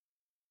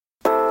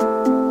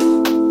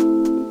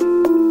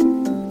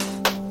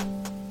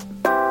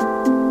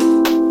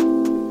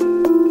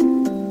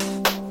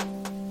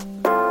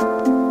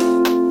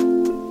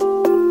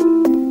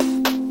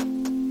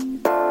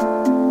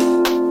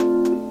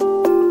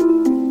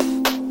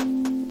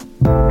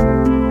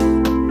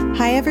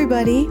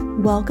everybody.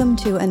 Welcome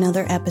to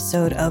another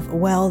episode of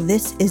Well,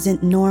 This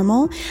Isn't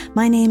Normal.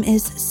 My name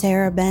is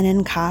Sarah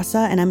Benincasa,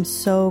 and I'm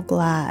so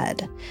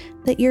glad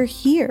that you're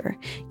here.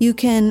 You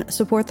can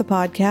support the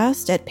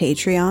podcast at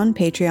Patreon,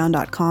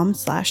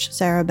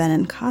 patreon.com/Sarah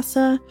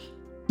Benincasa.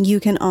 You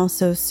can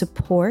also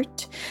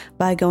support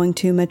by going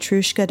to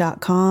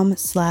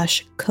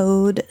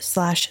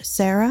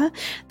matrushka.com/code/Sarah.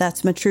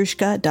 That's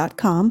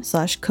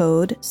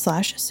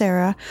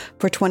matrushka.com/code/Sarah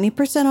for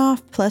 20%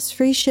 off plus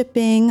free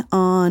shipping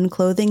on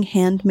clothing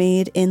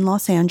handmade in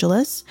Los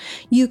Angeles.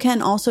 You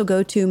can also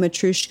go to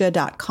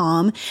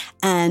matrushka.com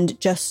and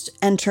just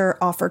enter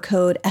offer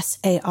code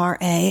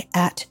SARA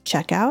at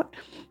checkout.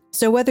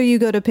 So whether you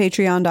go to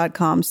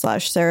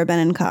patreon.com/Sarah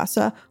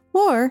Benincasa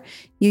or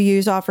you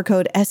use offer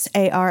code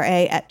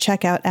SARA at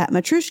checkout at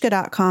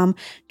matrushka.com,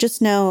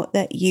 just know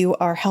that you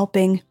are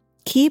helping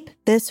keep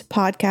this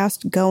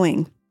podcast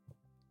going.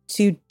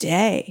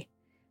 Today,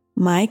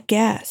 my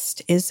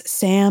guest is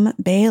Sam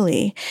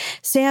Bailey.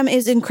 Sam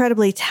is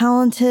incredibly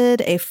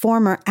talented, a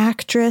former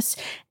actress,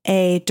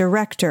 a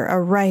director,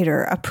 a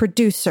writer, a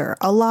producer,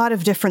 a lot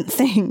of different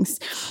things.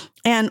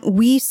 And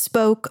we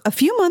spoke a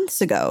few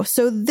months ago.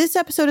 So this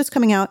episode is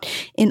coming out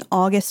in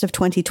August of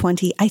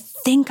 2020. I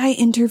think I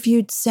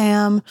interviewed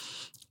Sam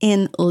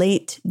in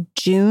late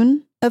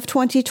June of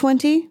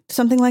 2020,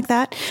 something like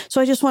that. So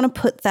I just want to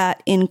put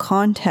that in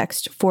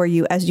context for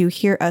you as you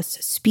hear us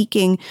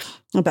speaking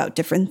about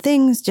different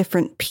things,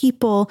 different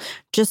people.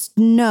 Just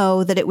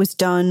know that it was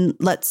done,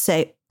 let's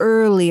say,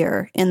 early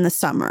in the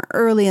summer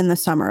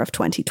of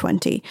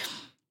 2020.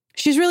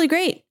 She's really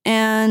great.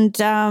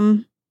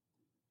 And,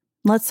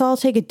 let's all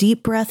take a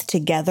deep breath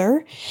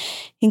together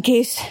in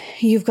case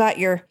you've got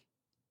your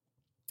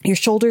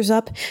shoulders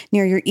up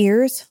near your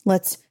ears.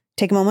 Let's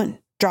take a moment,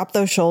 drop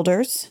those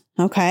shoulders.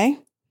 Okay.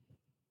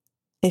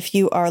 If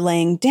you are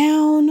laying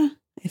down,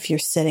 if you're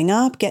sitting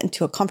up, get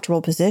into a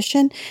comfortable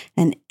position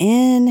and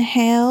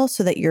inhale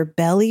so that your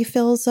belly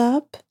fills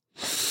up.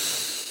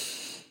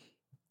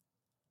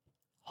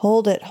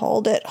 Hold it,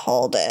 hold it,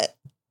 hold it.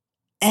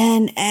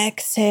 And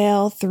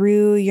exhale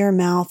through your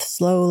mouth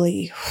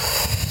slowly.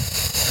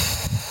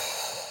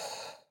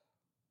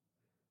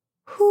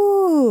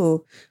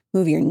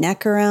 Move your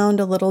neck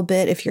around a little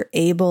bit if you're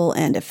able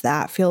and if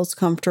that feels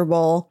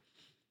comfortable.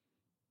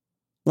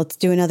 Let's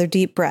do another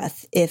deep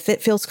breath. If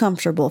it feels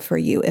comfortable for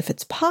you, if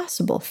it's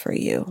possible for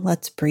you,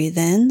 let's breathe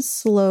in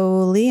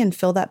slowly and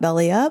fill that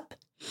belly up.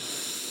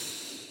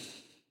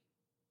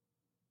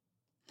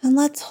 And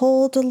let's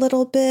hold a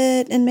little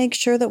bit and make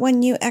sure that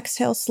when you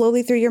exhale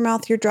slowly through your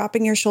mouth, you're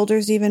dropping your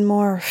shoulders even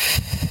more.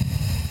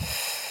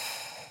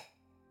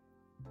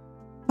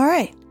 All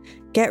right.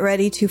 Get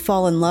ready to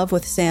fall in love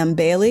with Sam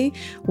Bailey.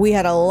 We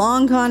had a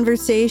long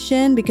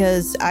conversation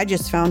because I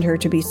just found her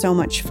to be so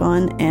much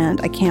fun, and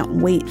I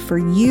can't wait for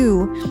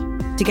you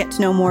to get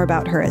to know more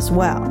about her as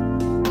well.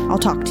 I'll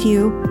talk to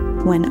you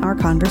when our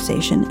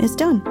conversation is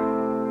done.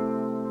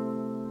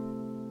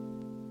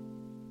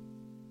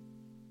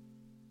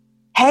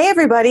 Hey,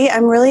 everybody.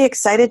 I'm really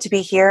excited to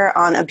be here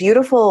on a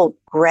beautiful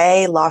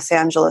gray Los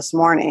Angeles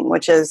morning,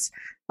 which is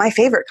my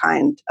favorite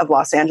kind of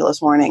Los Angeles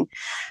morning,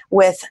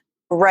 with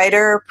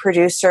writer,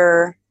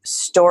 producer,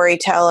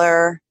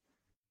 storyteller,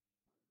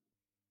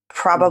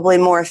 probably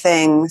more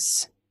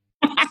things,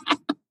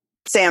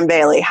 Sam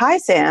Bailey. Hi,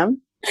 Sam.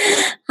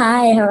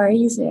 Hi, how are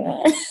you,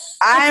 Sarah?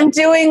 I'm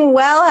doing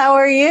well. How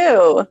are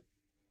you?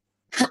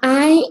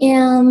 I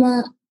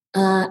am,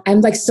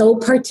 I'm like so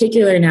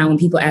particular now when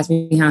people ask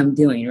me how I'm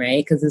doing,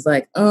 right? Because it's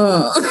like,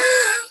 well,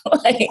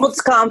 it's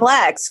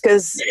complex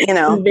because,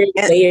 very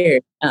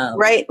layered.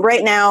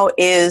 Right now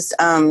is,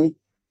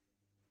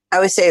 I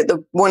would say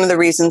one of the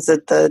reasons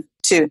that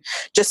to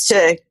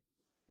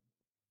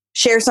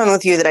share something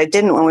with you that I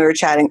didn't when we were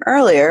chatting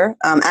earlier,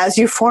 as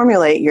you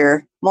formulate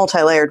your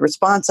multi-layered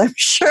response, I'm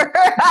sure,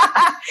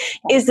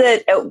 is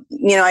that,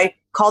 I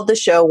called the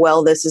show,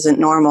 Well, This Isn't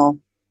Normal,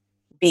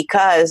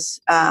 because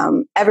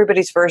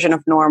everybody's version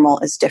of normal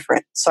is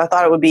different. So I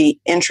thought it would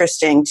be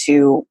interesting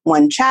to,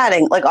 when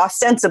chatting, like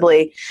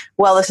ostensibly,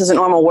 Well, This Isn't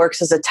Normal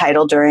works as a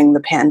title during the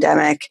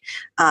pandemic.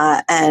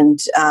 But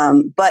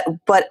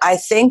I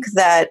think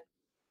that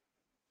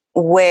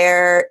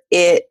where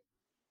it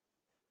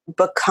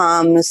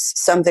becomes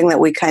something that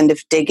we kind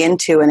of dig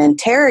into and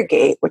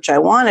interrogate, which I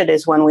wanted,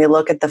 is when we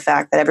look at the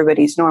fact that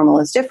everybody's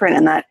normal is different,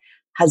 and that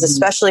has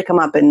especially come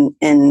up in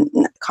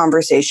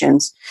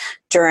conversations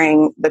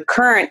during the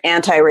current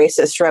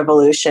anti-racist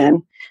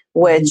revolution,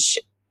 which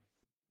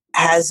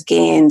has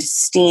gained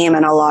steam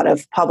and a lot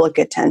of public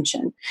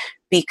attention.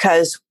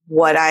 Because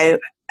what I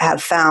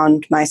have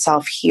found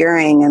myself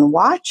hearing and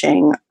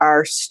watching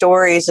are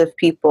stories of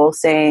people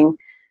saying,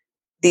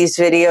 these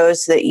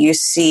videos that you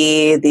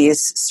see,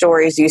 these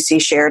stories you see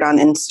shared on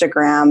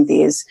Instagram,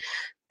 these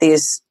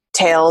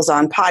tales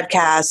on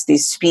podcasts,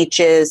 these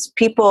speeches,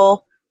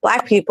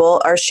 Black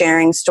people are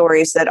sharing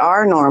stories that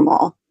are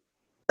normal.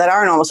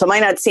 So it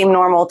might not seem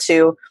normal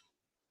to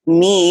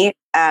me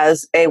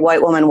as a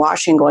white woman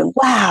watching, going,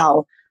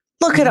 wow,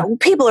 look at it.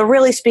 People are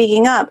really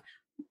speaking up.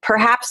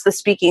 Perhaps the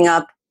speaking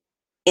up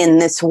in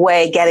this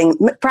way, getting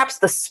perhaps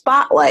the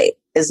spotlight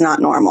is not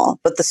normal,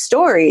 but the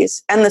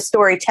stories and the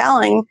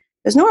storytelling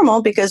is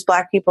normal because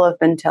Black people have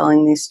been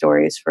telling these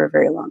stories for a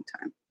very long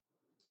time.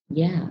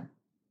 Yeah.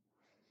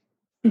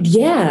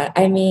 Yeah.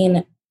 I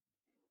mean,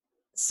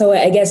 so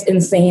I guess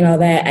in saying all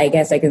that, I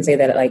guess I can say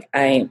that like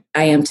I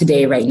am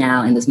today, right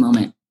now, in this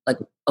moment, like,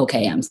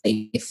 okay, I'm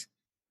safe.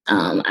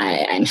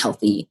 I'm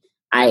healthy.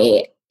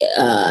 I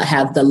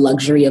have the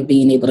luxury of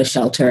being able to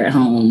shelter at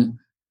home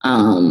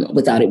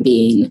without it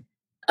being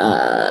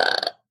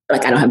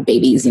like I don't have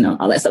babies,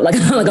 all that stuff.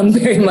 Like I'm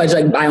very much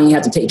like I only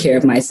have to take care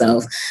of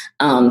myself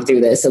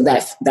through this. So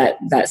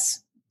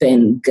that's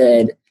been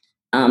good,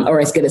 or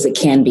as good as it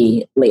can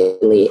be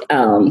lately.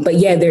 But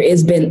yeah, there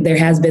has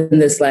been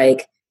this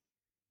like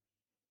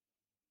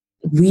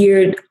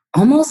weird,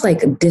 almost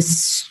like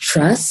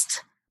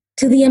distrust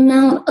to the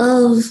amount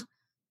of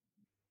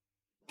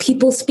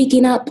people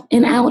speaking up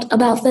and out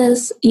about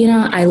this.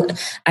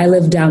 I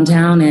live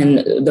downtown, and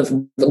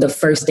the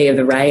first day of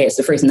the riots,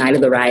 the first night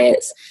of the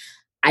riots,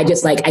 I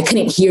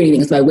couldn't hear anything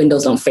because my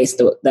windows don't face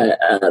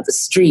the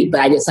street, but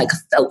I just like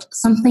felt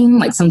something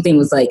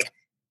was like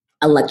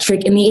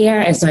electric in the air.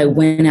 And so I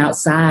went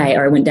outside,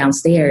 or I went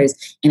downstairs,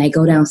 and I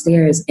go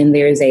downstairs, and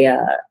there's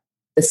the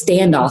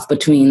standoff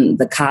between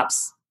the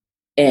cops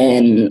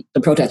and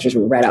the protesters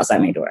were right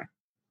outside my door.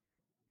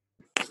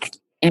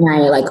 And I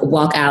like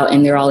walk out,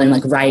 and they're all in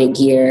like riot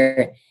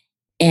gear.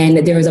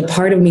 And there was a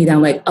part of me that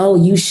I'm like, oh,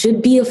 you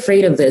should be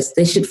afraid of this.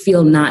 This should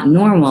feel not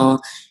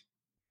normal.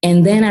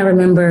 And then I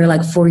remember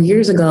like 4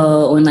 years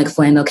ago when like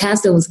Philando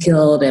Castile was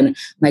killed and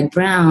Mike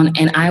Brown,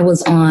 and I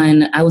was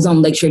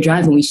on Lakeshore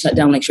Drive when we shut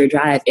down Lakeshore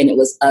Drive, and it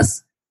was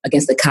us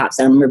against the cops.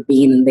 I remember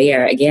being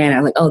there again. I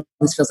was like, oh,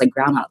 this feels like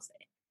Groundhog's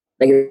Day.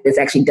 Like this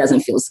actually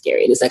doesn't feel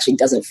scary. This actually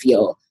doesn't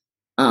feel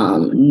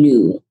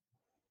new.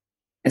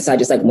 And so I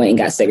just like went and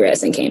got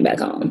cigarettes and came back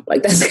home.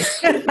 Like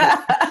that's,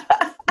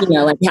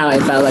 like how I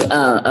felt like,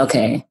 oh,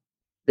 okay,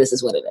 this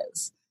is what it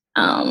is.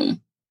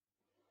 And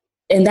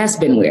that's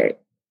been weird.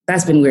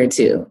 That's been weird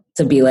too,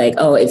 to be like,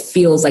 oh, it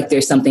feels like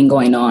there's something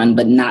going on,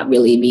 but not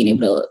really being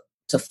able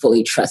to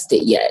fully trust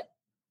it yet.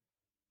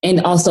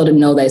 And also to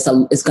know that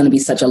it's going to be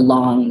such a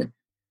long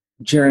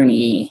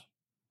journey.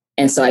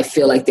 And so I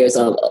feel like there's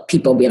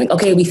people being like,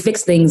 okay, we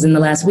fixed things in the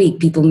last week.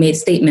 People made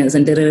statements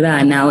and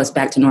and now it's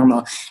back to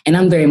normal. And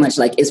I'm very much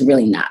like, it's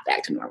really not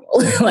back to normal.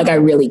 Like I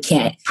really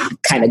can't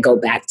kind of go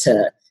back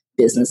to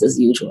business as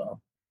usual.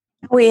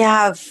 We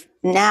have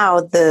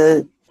now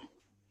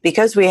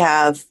because we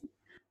have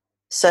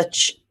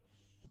such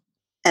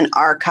an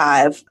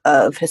archive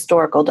of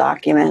historical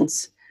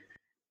documents,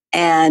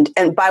 and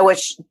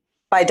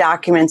by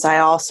documents I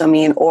also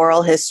mean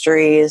oral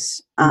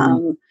histories,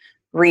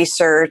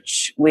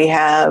 research. We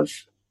have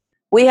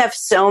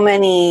so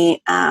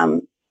many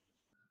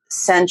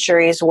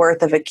centuries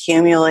worth of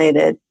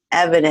accumulated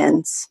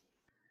evidence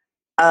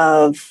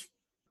of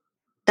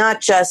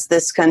not just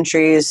this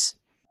country's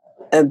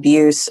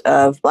abuse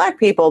of Black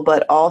people,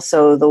 but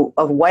also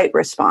of white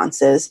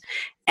responses.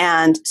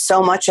 And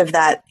so much of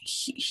that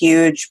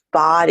huge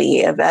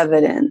body of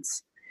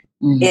evidence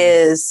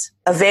is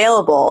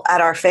available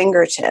at our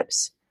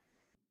fingertips.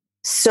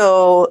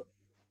 So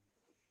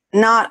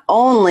not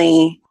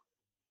only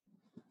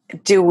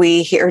do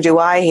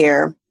I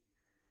hear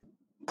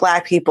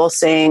Black people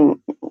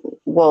saying,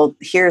 well,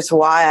 here's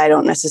why I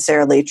don't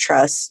necessarily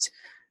trust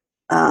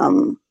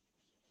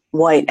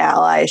white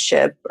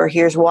allyship, or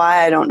here's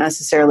why I don't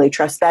necessarily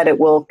trust that it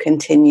will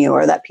continue,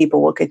 or that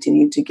people will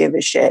continue to give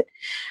a shit.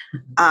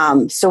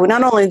 So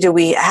not only do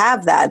we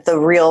have the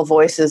real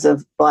voices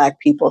of Black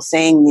people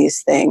saying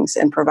these things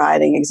and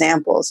providing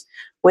examples,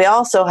 we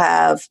also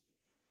have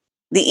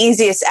the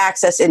easiest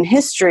access in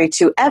history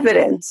to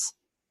evidence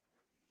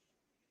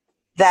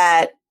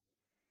that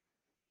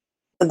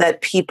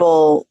white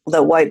people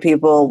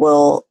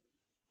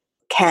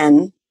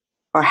can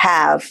or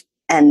have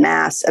en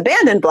masse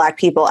abandon Black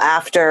people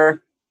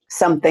after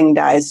something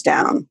dies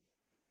down.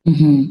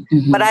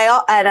 But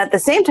and at the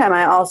same time,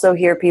 I also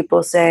hear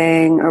people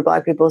saying, or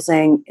Black people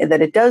saying,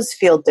 that it does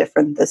feel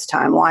different this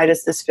time. Why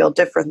does this feel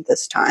different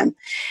this time?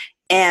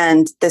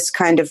 And this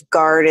kind of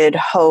guarded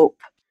hope,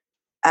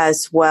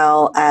 as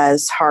well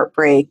as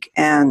heartbreak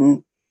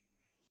and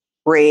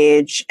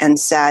rage and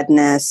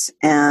sadness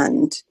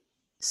and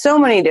so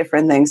many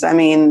different things. I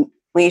mean,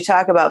 when you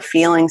talk about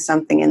feeling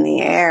something in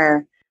the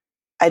air,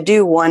 I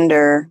do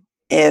wonder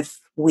if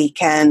we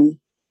can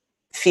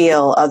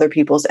feel other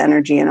people's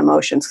energy and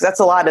emotions, because that's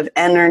a lot of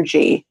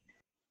energy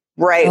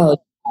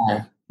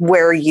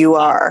where you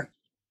are.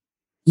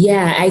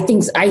 Yeah, I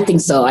think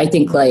so. I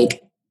think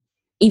like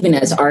even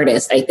as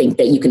artists, I think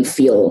that you can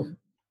feel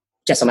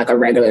just on like a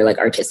regular like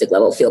artistic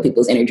level, feel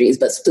people's energies,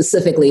 but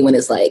specifically when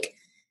it's like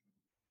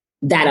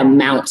that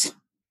amount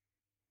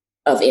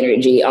of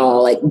energy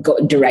all like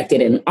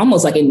directed and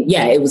almost like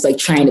it was like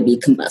trying to be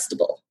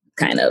combustible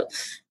kind of.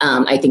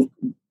 I think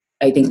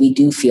we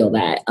do feel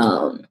that.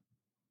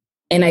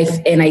 And I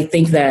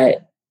think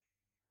that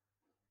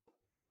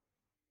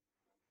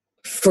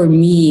for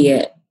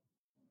me,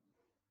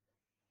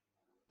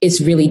 it's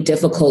really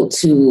difficult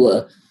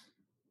to,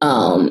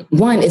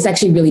 one, it's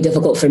actually really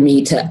difficult for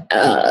me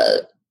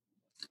to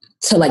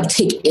like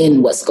take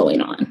in what's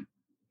going on,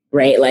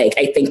 right? Like,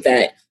 I think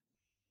that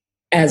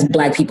as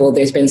Black people,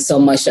 there's been so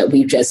much that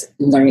we've just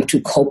learned to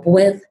cope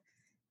with,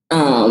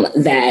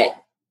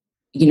 that,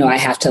 you know, I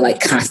have to like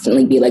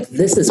constantly be like,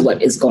 this is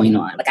what is going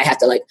on. Like, I have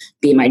to like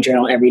be in my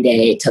journal every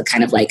day to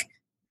kind of like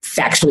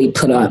factually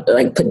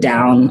put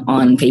down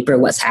on paper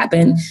what's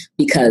happened,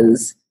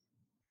 because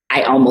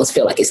I almost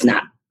feel like it's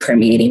not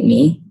permeating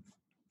me,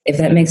 if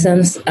that makes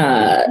sense.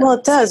 Well,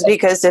 it does,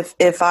 because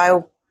if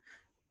I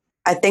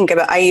think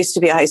about, I used to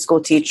be a high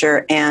school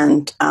teacher,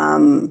 and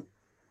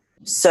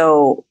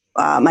so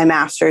my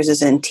master's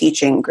is in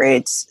teaching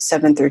grades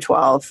 7 through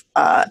 12,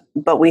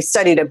 but we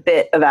studied a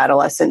bit of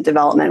adolescent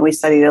development. We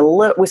studied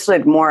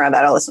more of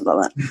adolescent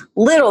development,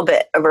 little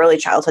bit of early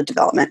childhood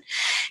development.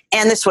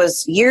 And this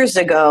was years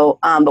ago,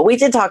 but we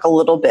did talk a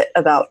little bit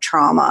about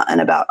trauma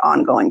and about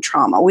ongoing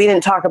trauma. We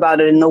didn't talk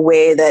about it in the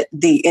way that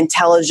the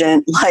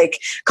intelligent, like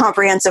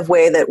comprehensive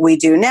way that we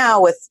do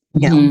now with,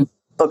 you know,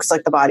 books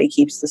like The Body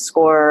Keeps the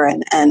Score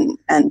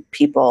and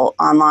people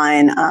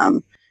online.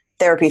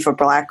 Therapy for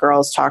Black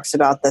Girls talks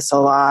about this a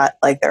lot.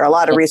 Like, there are a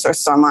lot of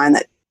resources online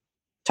that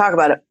talk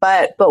about it.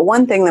 But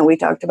one thing that we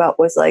talked about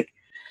was like,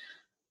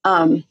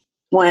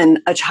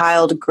 when a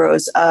child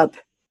grows up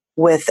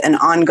with an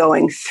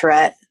ongoing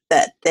threat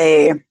that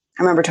I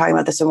remember talking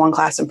about this in one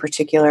class in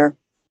particular.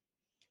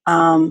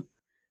 When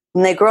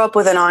they grow up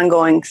with an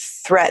ongoing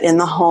threat in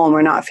the home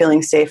or not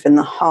feeling safe in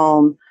the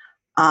home,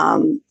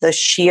 the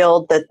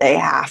shield that they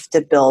have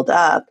to build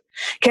up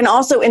can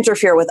also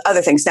interfere with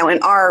other things. Now,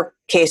 in our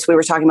case, we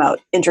were talking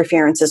about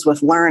interferences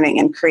with learning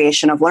and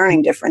creation of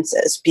learning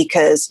differences,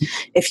 because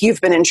if you've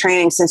been in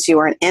training since you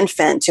were an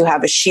infant to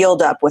have a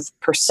shield up with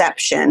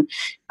perception,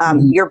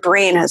 your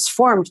brain has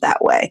formed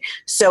that way.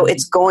 So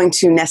it's going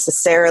to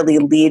necessarily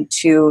lead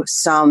to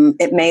some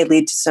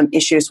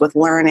issues with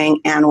learning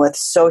and with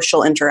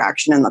social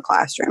interaction in the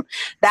classroom.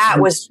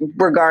 That was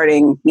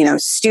regarding, you know,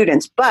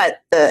 students.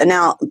 But the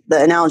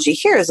analogy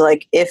here is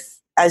like, if,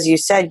 as you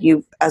said,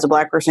 you've, as a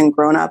Black person,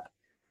 grown up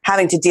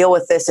having to deal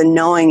with this and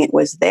knowing it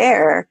was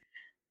there.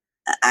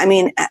 I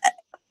mean,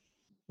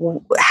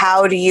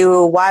 why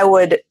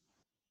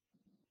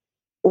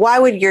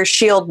would your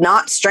shield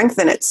not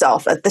strengthen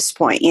itself at this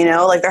point? You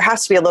know, like, there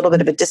has to be a little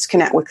bit of a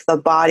disconnect with the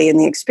body and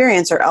the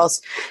experience, or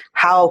else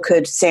how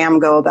could Sam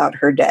go about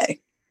her day?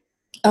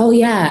 Oh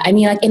yeah. I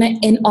mean, like,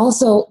 and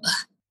also,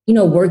 you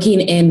know,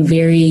 working in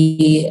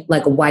very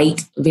like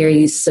white,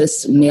 very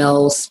cis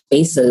male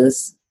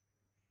spaces,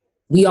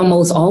 we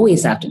almost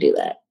always have to do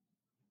that.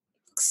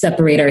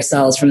 Separate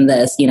ourselves from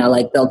this, you know,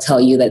 like, they'll tell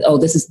you that, oh,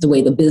 this is the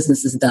way the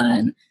business is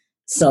done.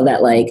 So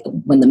that, like,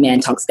 when the man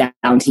talks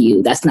down to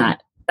you, that's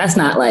not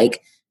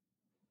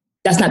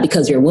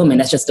because you're a woman,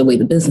 that's just the way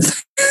the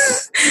business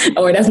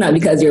or that's not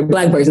because you're a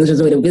Black person, that's just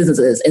the way the business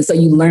is. And so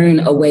you learn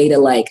a way to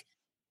like,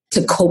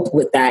 to cope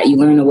with that. You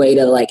learn a way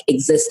to like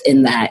exist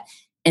in that.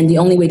 And the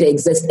only way to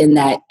exist in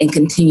that and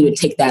continue to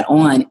take that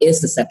on is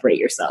to separate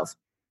yourself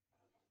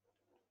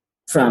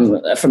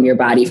from your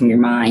body, from your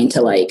mind,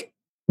 to like,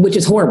 which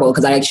is horrible,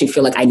 because I actually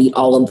feel like I need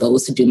all of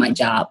those to do my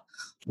job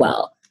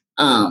well.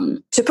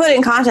 To put it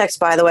in context,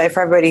 by the way,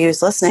 for everybody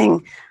who's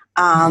listening,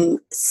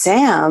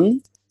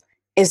 Sam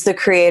is the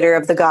creator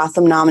of the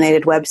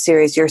Gotham-nominated web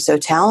series You're So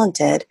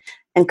Talented,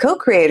 and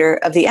co-creator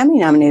of the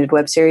Emmy-nominated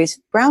web series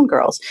Brown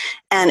Girls.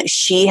 And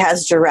she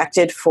has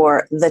directed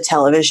for the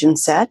television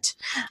set,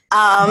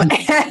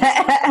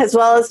 as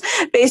well as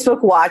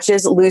Facebook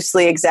Watches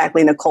Loosely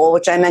Exactly Nicole,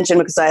 which I mentioned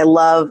because I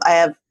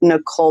have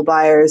Nicole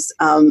Byer's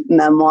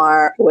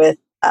memoir with,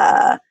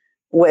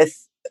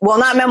 well,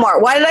 not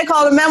memoir. Why did I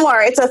call it a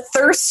memoir? It's a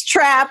thirst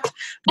trap,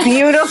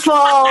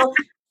 beautiful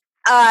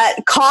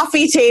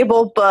coffee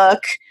table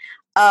book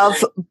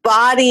of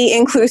body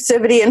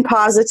inclusivity and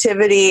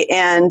positivity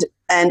and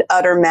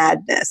utter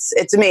madness.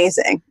 It's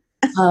amazing.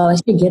 Oh, I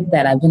should get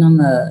that. I've been on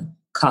the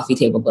coffee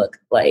table book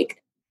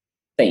like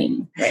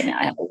thing right now.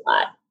 I have a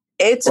lot.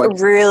 It's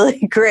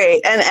really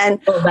great.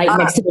 And right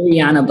next to the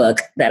Rihanna book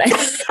that I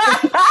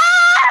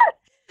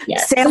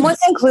Yes. Sam was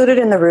included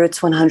in the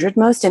Roots 100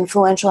 Most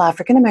Influential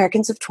African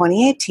Americans of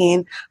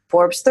 2018,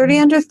 Forbes 30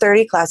 Under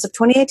 30 Class of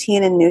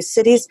 2018, and New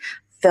City's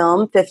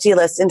Film 50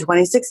 list in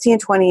 2016,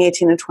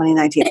 2018, and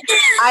 2019.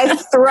 I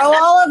throw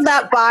all of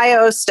that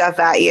bio stuff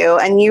at you,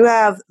 and you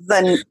have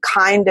the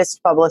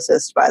kindest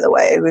publicist, by the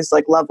way, who's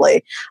like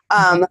lovely.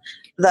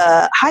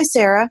 Hi,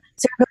 Sarah.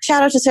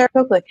 Shout out to Sarah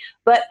Coakley.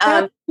 But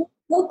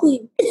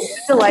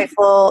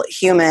delightful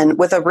human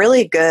with a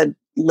really good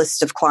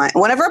list of clients.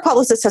 Whenever a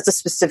publicist has a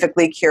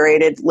specifically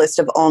curated list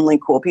of only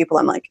cool people,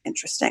 I'm like,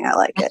 interesting. I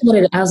like it.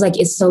 I was like,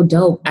 it's so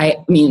dope. I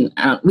mean,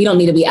 we don't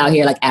need to be out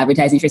here like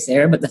advertising for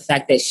Sarah, but the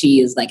fact that she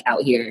is like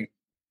out here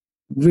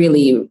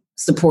really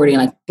supporting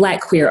like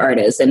Black queer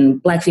artists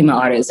and Black female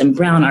artists and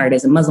brown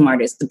artists and Muslim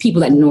artists, the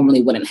people that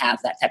normally wouldn't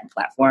have that type of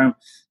platform,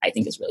 I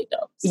think is really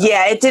dope. So.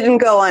 Yeah, it didn't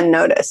go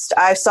unnoticed.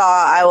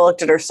 I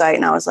looked at her site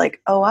and I was like,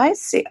 oh, I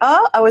see.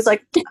 Oh, I was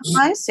like,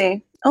 I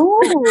see.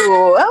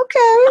 Oh, okay.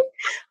 I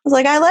was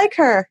like, I like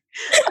her.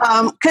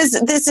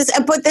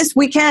 Because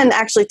we can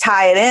actually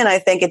tie it in. I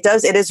think it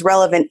is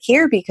relevant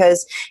here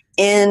because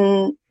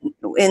in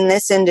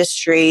this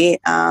industry,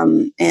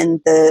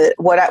 in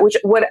what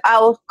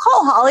I'll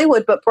call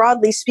Hollywood, but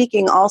broadly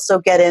speaking, also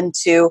get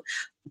into.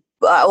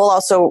 We'll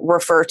also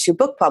refer to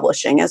book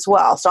publishing as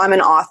well. So I'm an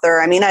author.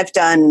 I mean, I've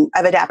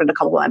adapted a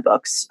couple of my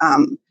books,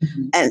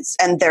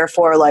 and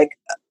therefore, like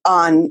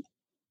in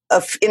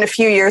a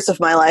few years of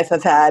my life,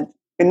 I've had.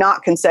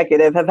 Not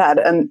consecutive, have had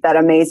that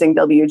amazing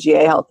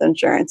WGA health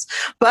insurance,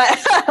 but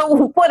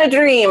what a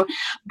dream.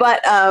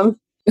 But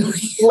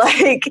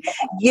like,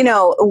 you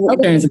know,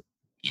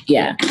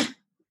 yeah,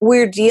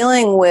 we're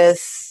dealing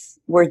with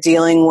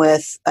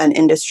an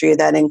industry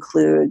that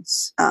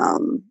includes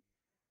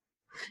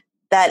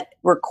that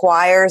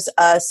requires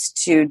us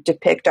to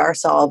depict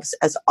ourselves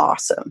as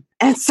awesome.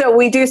 And so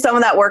we do some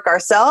of that work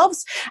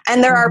ourselves.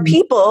 And there are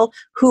people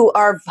who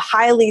are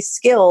highly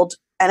skilled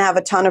and have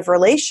a ton of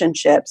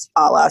relationships,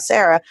 a la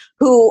Sarah,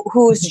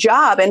 whose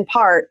job in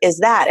part is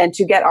that, and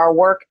to get our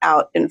work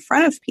out in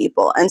front of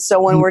people. And so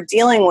when we're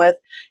dealing with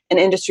an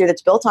industry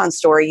that's built on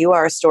story, you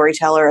are a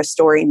storyteller, a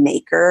story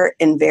maker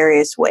in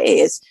various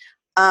ways.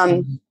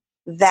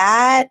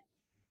 That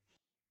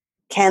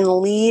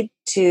can lead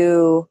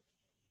to,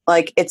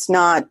 like, it's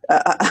not,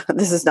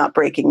 this is not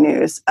breaking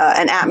news,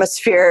 an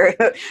atmosphere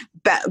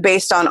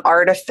based on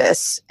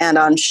artifice and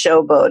on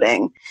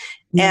showboating.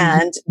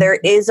 And there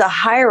is a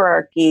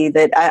hierarchy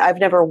that I've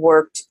never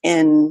worked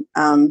in.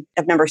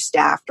 I've never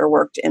staffed or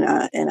worked in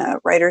a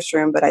writer's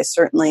room, but I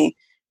certainly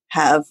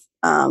have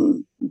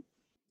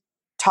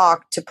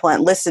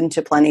listened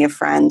to plenty of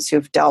friends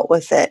who've dealt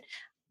with it.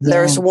 Yeah.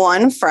 There's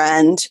one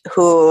friend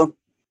who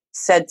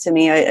said to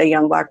me, a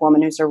young Black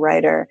woman who's a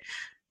writer,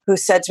 who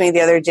said to me the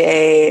other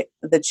day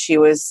that she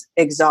was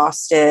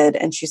exhausted,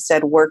 and she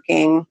said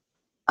working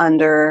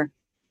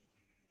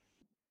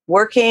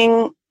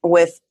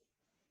with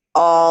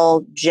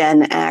all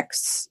Gen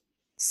X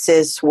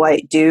cis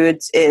white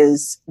dudes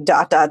is ...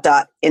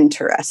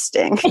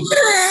 interesting.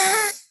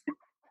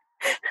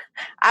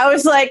 I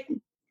was like,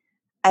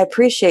 I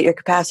appreciate your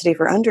capacity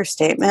for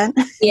understatement.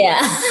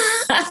 Yeah.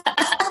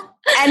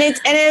 and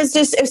it's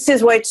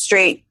cis white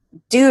straight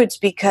dudes,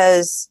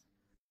 because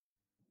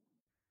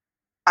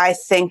I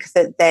think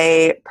that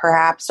they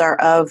perhaps are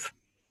of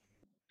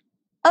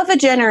a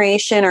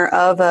generation or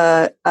of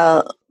a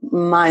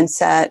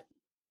mindset.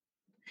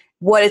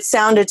 What it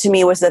sounded to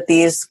me was that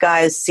these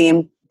guys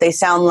sound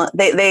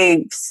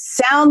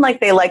like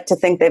they like to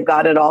think they've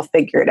got it all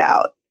figured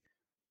out.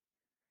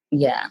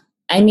 Yeah.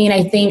 I mean,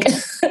 I think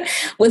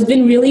what's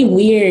been really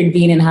weird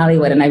being in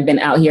Hollywood, and I've been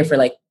out here for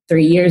like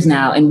 3 years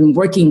now and been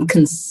working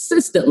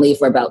consistently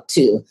for about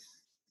 2,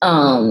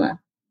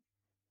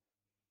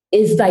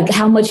 is like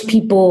how much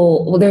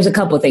people, well, there's a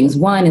couple of things.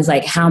 One is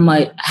like how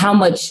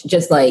much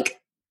just like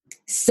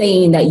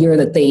saying that you're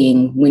the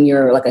thing when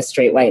you're like a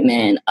straight white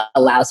man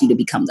allows you to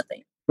become the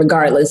thing,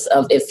 regardless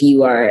of if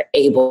you are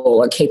able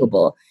or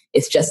capable.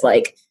 It's just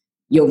like,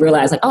 you'll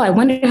realize like, oh, I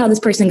wonder how this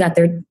person got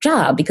their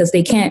job, because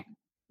they can't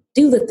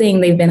do the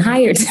thing they've been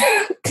hired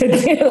to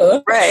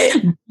do. Right.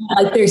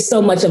 Like there's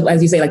so much of,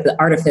 as you say, like the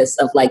artifice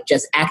of like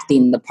just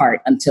acting the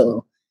part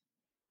until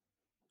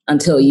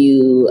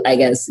you, I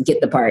guess, get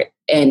the part.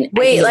 And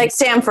wait, like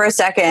Sam, for a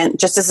second,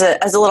 just as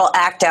a little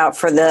act out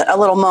a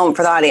little moment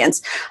for the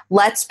audience.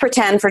 Let's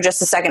pretend for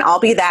just a second I'll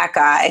be that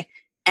guy,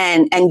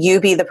 and you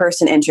be the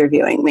person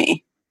interviewing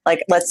me.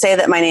 Like, let's say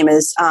that my name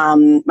is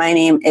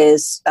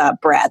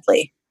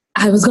Bradley.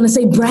 I was going to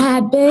say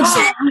Brad,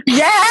 bitch.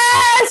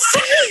 Yes!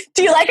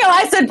 Do you like how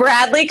I said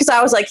Bradley? Because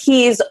I was like,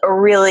 he's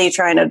really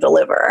trying to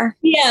deliver.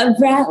 Yeah,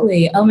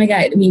 Bradley. Oh my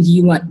God. I mean, do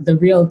you want the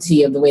real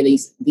tea of the way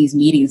these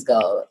meetings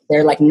go?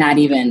 They're like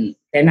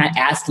they're not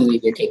asking you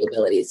your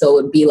capabilities. So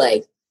it would be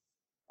like,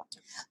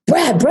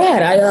 Brad,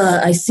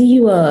 I see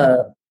you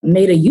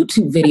made a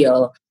YouTube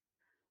video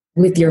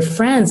with your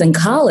friends in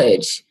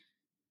college.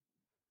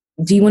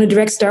 Do you want to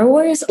direct Star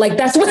Wars? Like,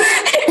 that's what...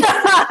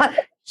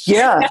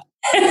 Yeah.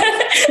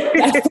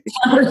 That's the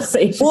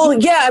conversation. Well,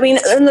 yeah, I mean,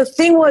 and the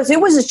thing was,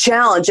 it was a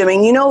challenge. I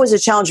mean, it was a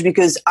challenge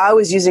because I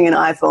was using an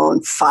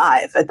iPhone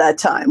 5 at that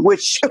time,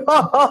 which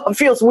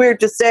feels weird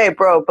to say,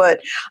 bro,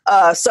 but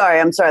I'm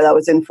sorry, that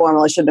was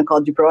informal. I shouldn't have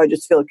called you bro. I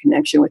just feel a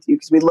connection with you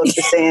because we look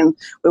the same.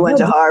 We went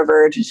to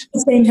Harvard. The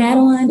same hat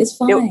on, it's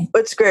fine.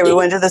 It's great. We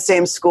went to the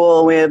same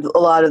school. We have a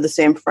lot of the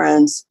same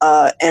friends.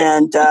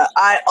 And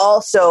I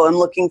also am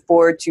looking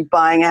forward to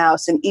buying a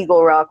house in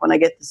Eagle Rock when I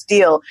get this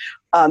deal.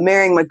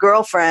 Marrying my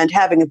girlfriend,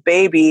 having a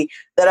baby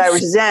that I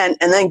resent,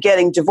 and then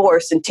getting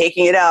divorced and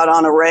taking it out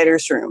on a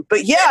writer's room.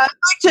 But yeah, I'd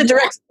like to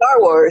direct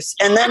Star Wars,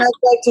 and then I'd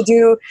like to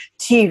do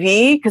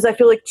TV, because I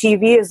feel like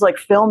TV is like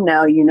film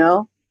now,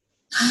 Oh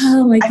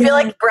my God. I feel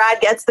like Brad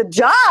gets the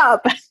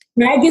job.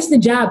 Brad gets the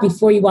job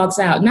before he walks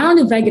out. Not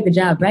only does Brad get the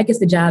job, Brad gets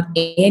the job,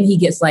 and he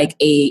gets like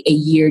a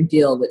year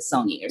deal with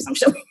Sony or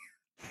something.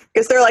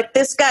 Because they're like,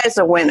 this guy's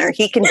a winner.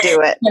 He can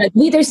do it.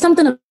 There's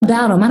something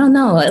about him. I don't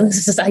know.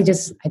 It's just, I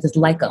just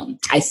like him.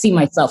 I see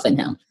myself in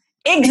him.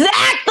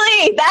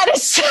 Exactly.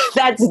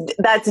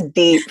 That's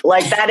deep.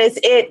 Like that is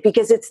it,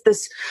 because it's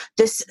this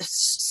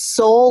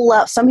soul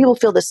level. Some people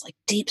feel this like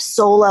deep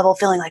soul level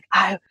feeling like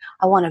I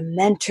want to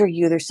mentor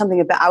you. There's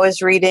something about. I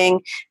was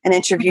reading an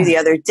interview the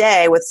other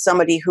day with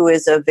somebody who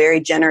is a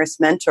very generous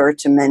mentor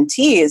to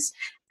mentees,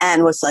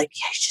 and was like,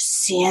 yeah, you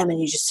just see him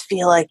and you just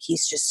feel like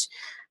he's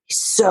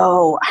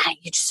so,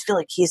 you just feel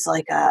like he's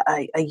like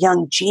a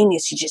young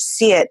genius. You just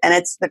see it. And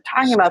they're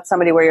talking about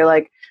somebody where you're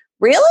like,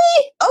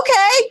 really?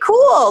 Okay,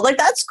 cool. Like,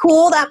 that's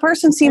cool. That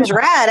person seems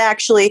rad,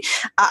 actually.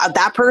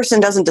 That person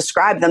doesn't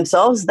describe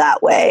themselves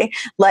that way.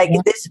 Like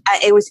this,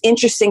 it was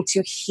interesting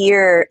to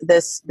hear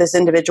this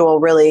individual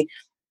really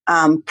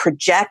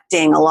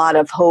projecting a lot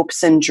of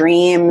hopes and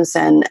dreams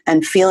and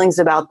feelings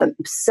about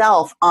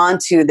themselves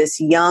onto this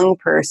young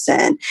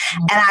person.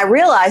 And I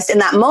realized in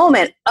that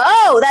moment,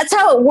 oh, that's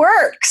how it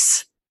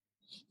works.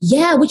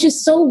 Yeah, which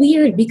is so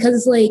weird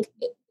because like,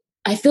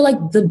 I feel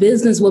like the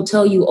business will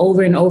tell you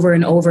over and over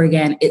and over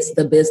again, it's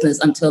the business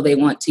until they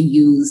want to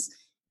use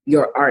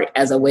your art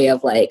as a way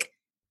of like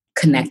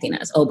connecting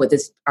us. Oh, but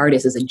this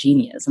artist is a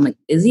genius. I'm like,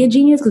 is he a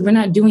genius? Because we're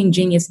not doing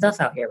genius stuff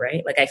out here,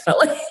 right? Like I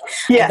felt like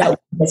I thought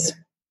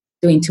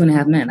doing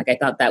 2.5 Men. Like I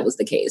thought that was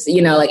the case.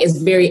 You know, like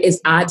it's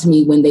odd to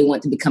me when they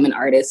want to become an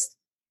artist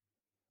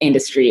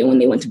industry and when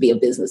they want to be a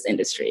business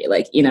industry.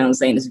 Like, you know what I'm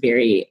saying? It's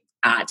very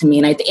odd to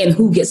me. And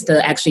who gets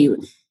to actually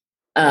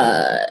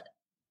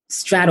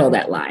straddle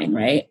that line,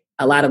 right?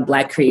 A lot of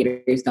Black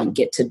creators don't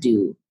get to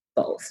do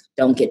both,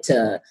 don't get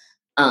to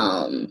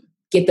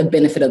get the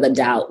benefit of the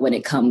doubt when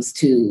it comes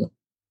to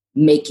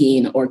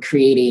making or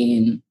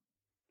creating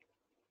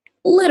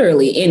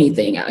literally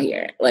anything out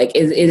here. Like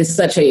it is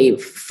such a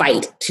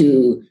fight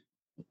to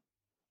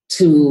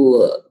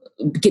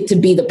get to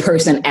be the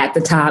person at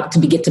the top, to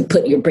get to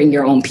bring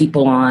your own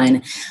people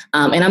on.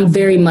 And I'm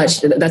very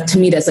much, that to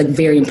me, that's like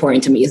very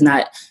important to me.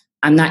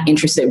 I'm not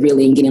interested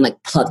really in getting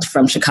like plucked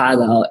from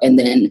Chicago and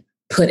then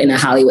put in a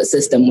Hollywood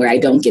system where I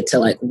don't get to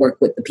like work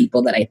with the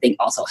people that I think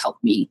also help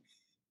me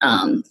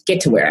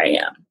get to where I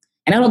am.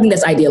 And I don't think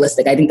that's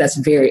idealistic. I think that's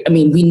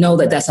we know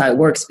that that's how it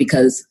works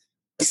because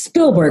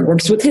Spielberg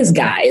works with his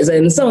guys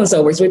and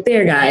so-and-so works with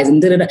their guys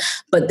and da-da-da.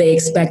 But they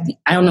expect,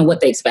 I don't know what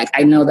they expect.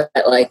 I know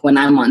that like when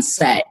I'm on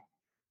set,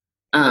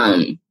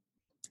 it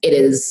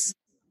is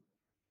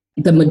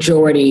the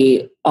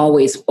majority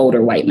always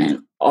older white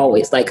men,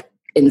 always like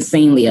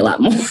insanely a lot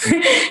more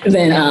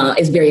than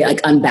it's very like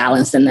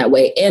unbalanced in that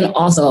way. And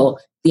also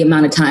the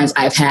amount of times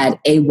I've had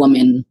a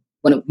woman,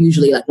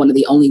 usually like one of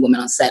the only women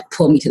on set,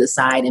 pull me to the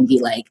side and be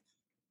like,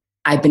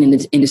 I've been in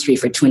the industry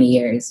for 20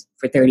 years,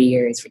 for 30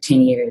 years, for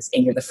 10 years,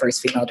 and you're the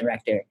first female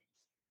director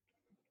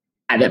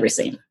I've ever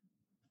seen.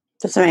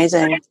 That's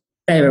amazing. I've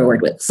ever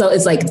worked with. So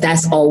it's like,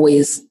 that's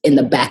always in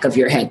the back of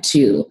your head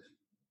too,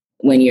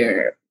 when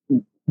I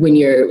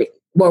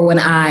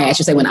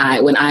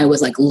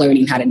was like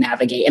learning how to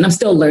navigate, and I'm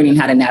still learning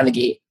how to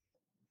navigate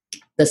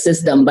the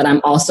system, but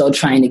I'm also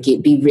trying to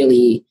be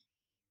really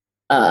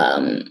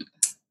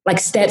like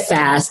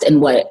steadfast in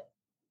what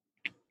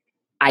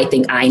I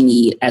think I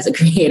need as a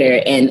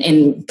creator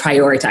and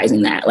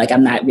prioritizing that. Like,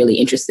 I'm not really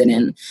interested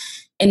in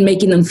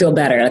making them feel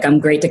better. Like, I'm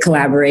great to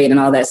collaborate and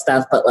all that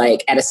stuff, but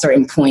like at a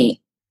certain point,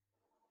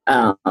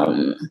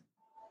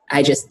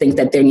 I just think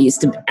that there needs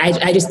to,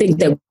 I just think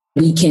that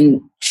we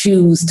can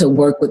choose to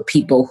work with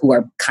people who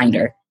are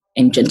kinder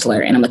and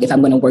gentler. And I'm like, if I'm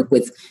going to work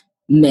with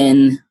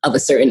men of a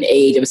certain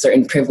age, of a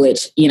certain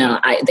privilege, you know,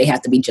 they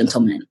have to be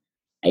gentlemen,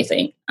 I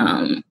think.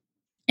 And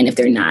if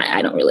they're not,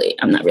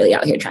 I'm not really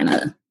out here trying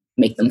to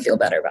make them feel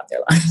better about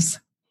their lives.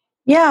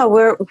 Yeah,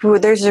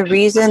 there's a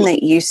reason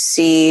that you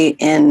see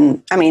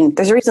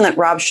there's a reason that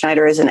Rob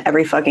Schneider is in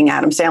every fucking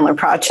Adam Sandler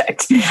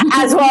project,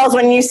 as well as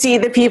when you see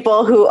the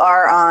people who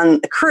are on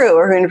the crew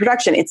or who are in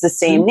production, it's the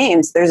same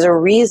names. There's a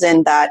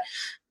reason that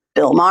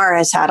Bill Maher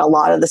has had a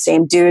lot of the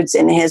same dudes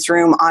in his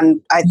room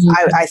on, I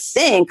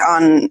think,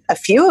 on a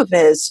few of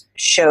his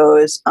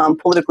shows,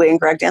 Politically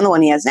Incorrect and the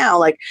one he has now.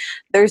 Like,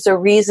 there's a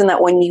reason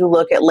that when you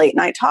look at late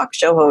night talk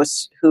show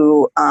hosts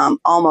who,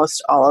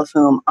 almost all of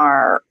whom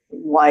are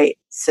white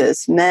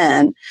cis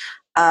men,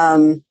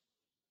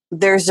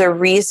 there's a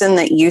reason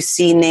that you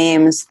see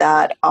names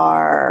that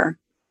are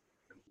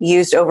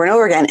used over and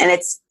over again. And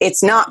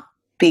it's not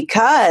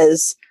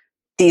because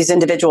these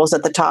individuals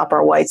at the top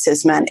are white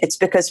cis men. It's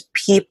because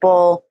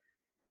people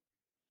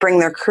bring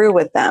their crew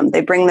with them.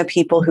 They bring the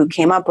people who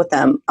came up with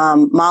them.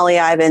 Molly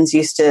Ivins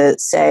used to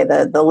say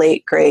the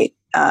late great,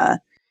 one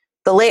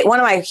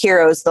of my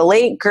heroes, the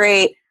late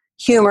great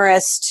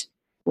humorist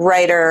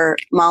writer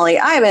Molly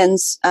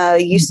Ivins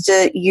used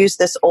to use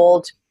this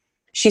old.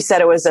 She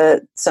said it was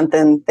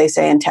something they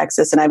say in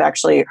Texas, and I've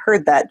actually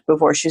heard that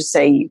before. She'd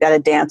say, you got to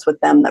dance with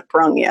them that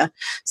brung you.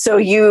 So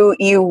you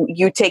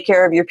take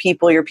care of your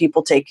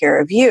people take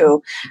care of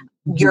you.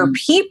 Mm-hmm. Your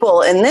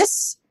people in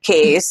this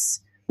case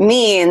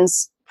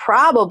means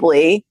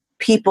probably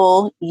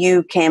people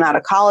you came out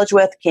of college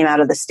with, came out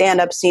of the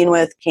stand-up scene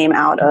with, came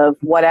out of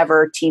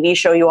whatever TV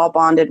show you all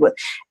bonded with.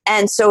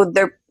 And so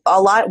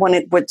a lot when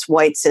it's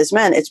white cis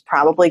men, it's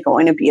probably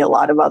going to be a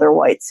lot of other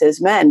white cis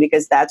men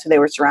because that's who they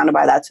were surrounded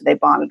by, that's who they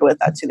bonded with,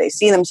 that's who they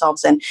see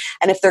themselves in.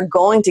 And if they're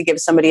going to give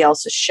somebody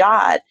else a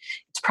shot,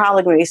 it's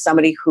probably going to be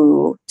somebody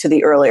who, to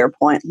the earlier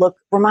point,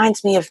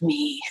 reminds me of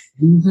me.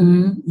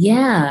 Mm-hmm.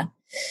 Yeah.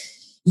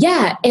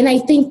 Yeah. And I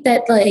think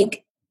that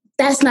like,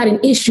 that's not an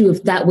issue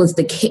if that was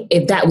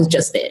if that was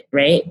just it,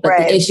 right? But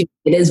the issue,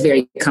 it is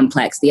very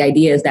complex. The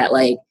idea is that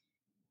like,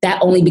 that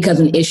only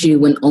becomes an issue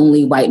when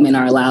only white men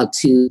are allowed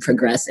to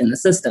progress in the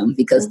system,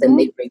 because then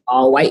they bring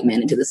all white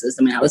men into the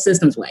system and now the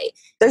system's white.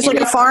 There's like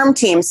a farm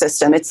team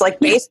system. It's like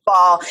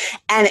baseball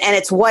and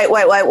it's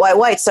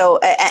white. So,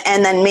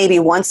 and then maybe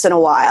once in a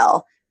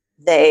while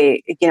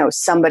they,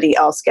 somebody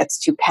else gets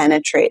to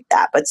penetrate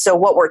that. But so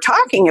what we're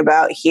talking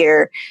about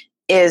here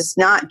is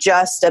not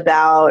just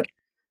about,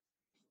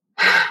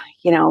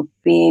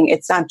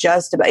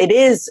 it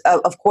is,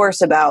 of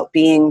course, about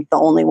being the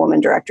only woman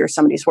director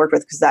somebody's worked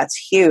with, because that's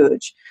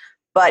huge.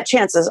 But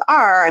chances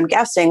are, I'm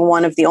guessing,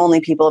 one of the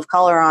only people of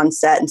color on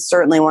set, and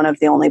certainly one of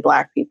the only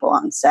Black people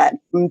on set,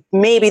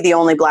 maybe the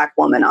only Black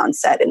woman on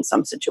set in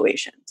some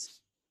situations.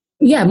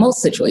 Yeah,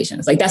 most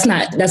situations. Like that's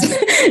not,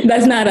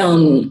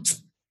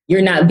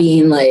 you're not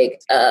being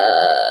like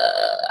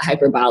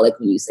hyperbolic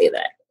when you say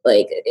that.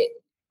 Like,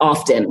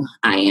 often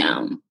I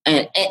am.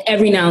 And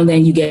every now and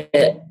then you get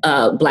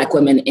Black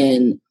women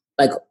in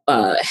like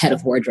head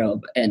of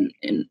wardrobe and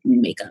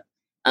makeup.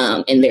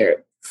 And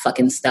they're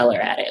fucking stellar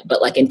at it.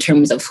 But like in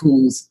terms of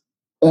who's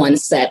on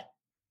set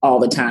all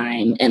the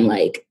time and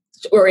like,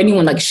 or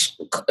anyone like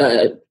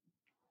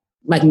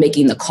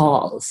making the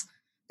calls,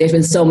 there's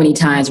been so many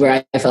times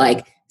where I feel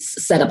like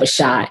set up a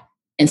shot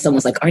and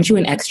someone's like, "Aren't you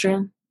an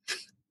extra?"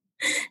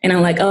 And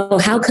I'm like, "Oh,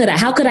 how could I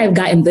have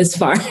gotten this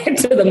far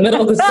to the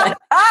middle of the set?"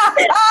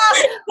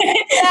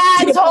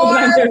 That's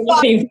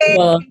horrifying.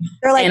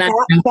 They're like,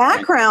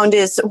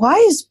 why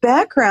is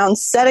background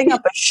setting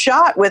up a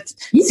shot with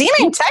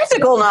seeming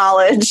technical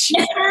knowledge?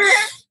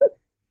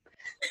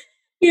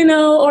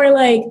 Or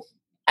like,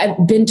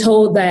 I've been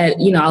told that,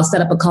 I'll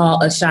set up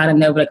a shot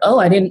and they'll be like, "Oh,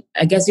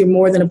 I guess you're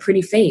more than a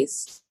pretty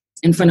face,"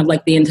 in front of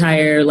like the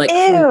entire like,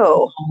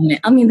 ew.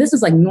 I mean, this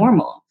is like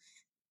normal.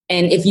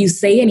 And if you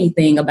say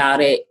anything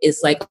about it,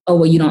 it's like, "Oh,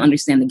 well, you don't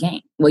understand the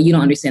game. Well, you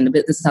don't understand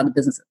this is how the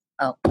business is."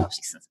 Oh,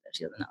 she's sensitive.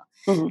 She doesn't know.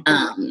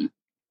 Mm-hmm.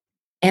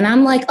 And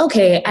I'm like,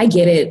 okay, I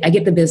get it. I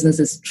get the business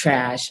is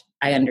trash.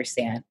 I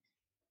understand.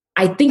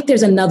 I think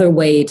there's another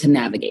way to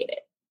navigate it.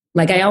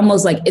 Like,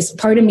 it's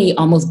part of me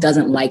almost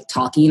doesn't like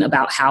talking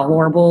about how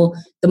horrible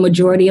the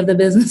majority of the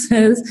business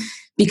is,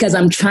 because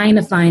I'm trying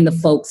to find the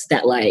folks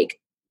that like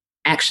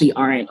actually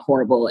aren't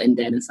horrible and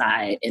dead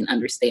inside and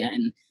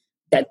understand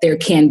that there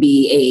can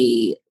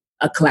be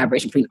a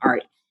collaboration between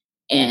art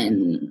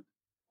and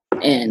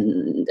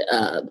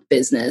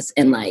business.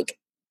 And like,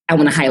 I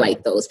want to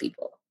highlight those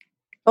people.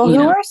 Well,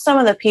 who are some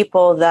of the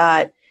people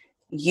that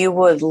you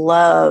would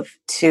love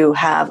to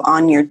have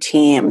on your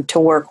team to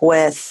work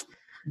with,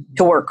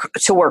 to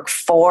work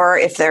for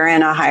if they're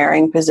in a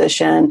hiring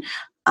position,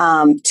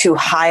 to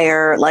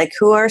hire? Like,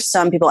 who are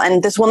some people?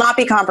 And this will not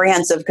be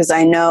comprehensive because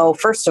I know,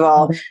 first of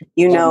all,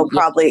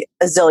 probably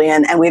a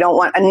zillion, and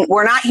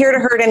we're not here to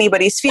hurt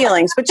anybody's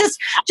feelings, but just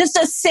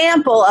a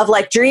sample of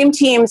like dream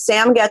team.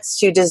 Sam gets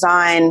to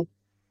design.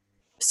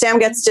 Sam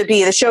gets to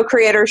be the show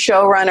creator,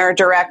 showrunner,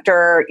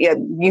 director. You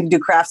can do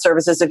craft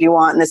services if you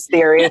want in this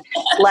theory.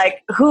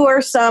 Like, who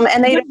are some?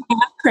 And they don't have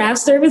craft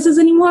services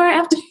anymore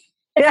after.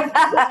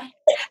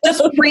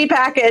 Just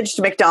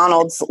prepackaged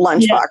McDonald's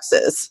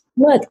lunchboxes.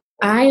 Look,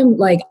 I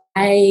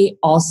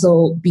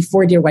also,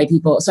 before Dear White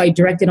People, so I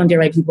directed on Dear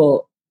White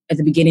People at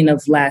the beginning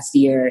of last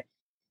year,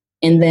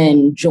 and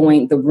then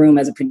joined The Room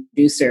as a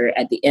producer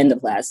at the end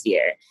of last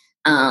year.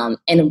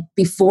 And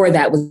before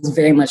that was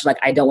very much like,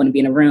 I don't want to be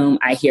in a room.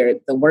 I hear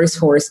the worst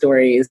horror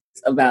stories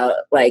about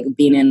like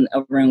being in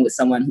a room with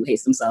someone who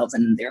hates themselves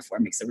and therefore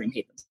makes the room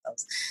hate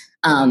themselves.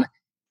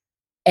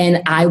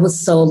 And I was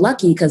so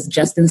lucky because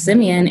Justin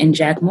Simeon and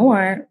Jack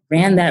Moore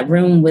ran that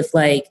room with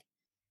like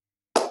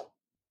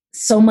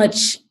so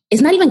much,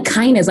 it's not even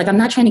kindness. Like, I'm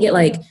not trying to get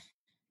like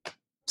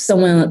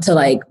someone to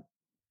like,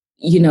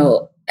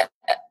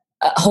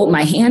 hold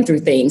my hand through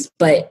things,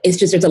 but it's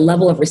just, there's a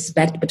level of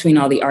respect between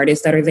all the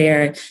artists that are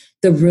there.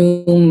 The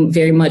room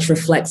very much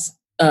reflects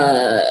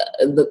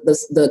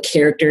the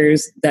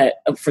characters that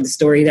for the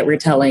story that we're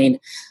telling.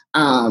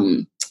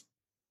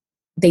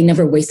 They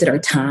never wasted our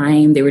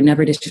time. They were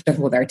never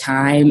disrespectful with our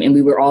time. And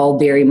we were all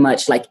very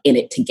much like in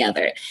it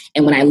together.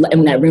 And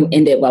when that room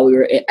ended while we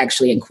were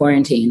actually in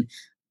quarantine,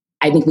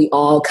 I think we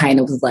all kind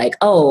of was like,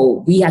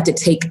 oh, we have to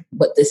take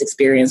what this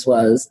experience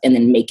was and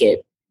then make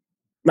it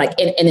like,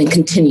 and then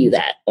continue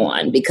that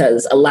on,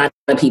 because a lot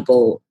of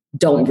people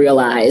don't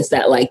realize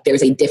that like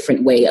there's a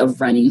different way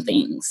of running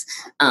things,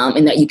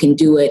 and that you can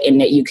do it,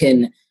 and that you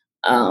can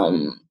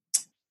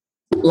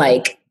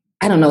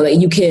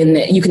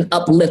that you can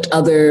uplift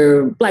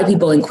other Black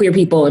people and queer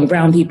people and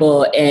brown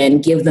people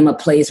and give them a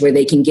place where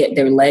they can get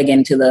their leg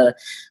into the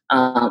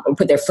or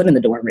put their foot in the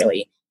door,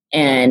 really.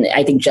 And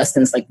I think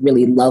Justin's like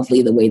really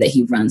lovely the way that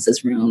he runs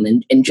his room,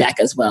 and Jack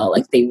as well.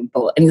 Like they were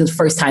both, and it was the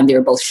first time they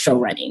were both show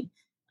running.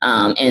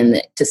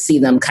 And to see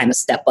them kind of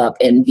step up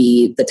and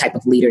be the type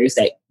of leaders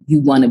that you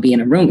want to be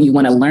in a room, you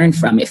want to learn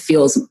from. It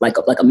feels like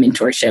a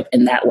mentorship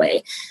in that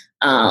way.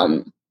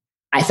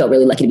 I felt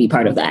really lucky to be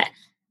part of that.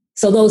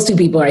 So those two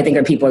people, I think,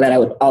 are people that I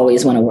would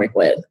always want to work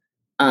with.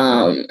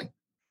 Shout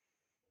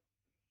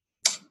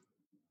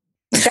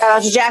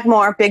out to Jack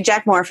Moore, big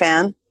Jack Moore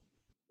fan.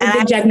 And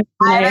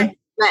I haven't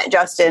met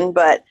Justin,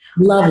 but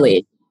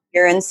lovely.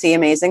 Hear and see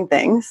amazing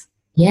things.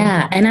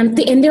 Yeah, and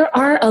and there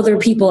are other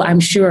people. I'm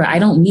sure I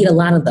don't meet a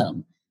lot of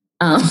them.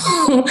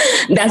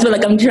 That's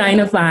what I'm trying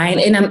to find,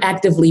 and I'm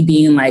actively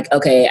being like,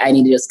 okay, I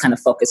need to just kind of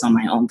focus on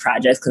my own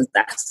projects because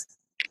that's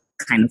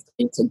kind of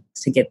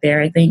to get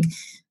there. I think.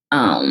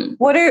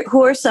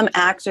 Who are some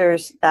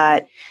actors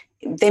that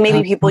they may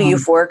be people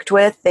you've worked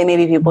with, they may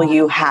be people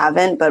you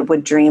haven't, but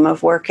would dream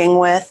of working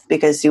with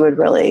because you would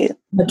really.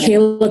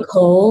 Michaela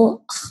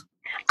Cole.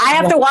 I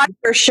have to watch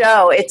her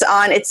show. It's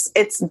on.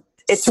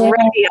 It's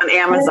ready on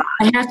Amazon.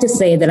 I have to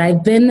say that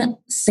I've been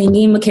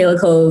singing Michaela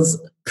Cole's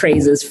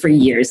praises for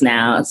years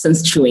now,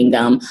 since Chewing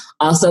Gum.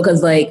 Also,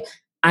 because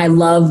I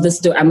love the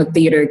story. I'm a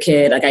theater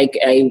kid.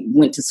 I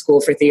went to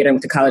school for theater. I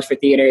went to college for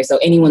theater. So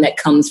anyone that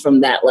comes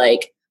from that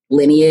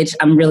lineage,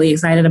 I'm really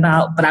excited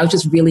about. But I was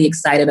just really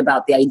excited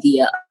about the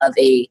idea of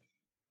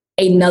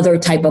another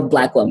type of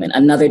Black woman,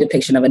 another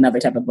depiction of another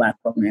type of Black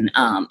woman.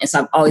 And so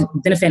I've always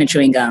been a fan of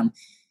Chewing Gum.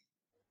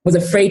 Was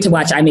afraid to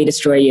watch I May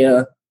Destroy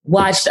You.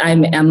 Watched,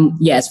 I'm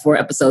 4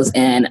 episodes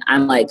in.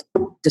 I'm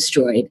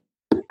destroyed.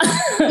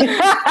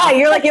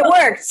 You're like, it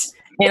worked.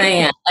 And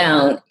I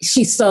am.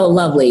 She's so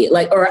lovely.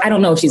 Or I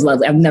don't know if she's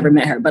lovely. I've never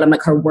met her, but I'm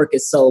her work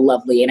is so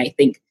lovely. And I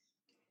think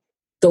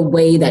the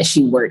way that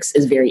she works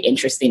is very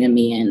interesting to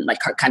me. And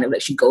her kind of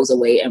she goes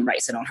away and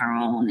writes it on her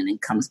own and then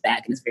comes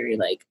back and it's very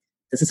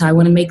this is how I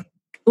want to make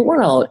the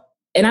world.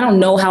 And I don't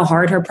know how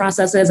hard her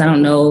process is. I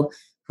don't know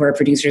who her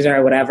producers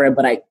are or whatever,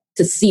 but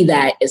to see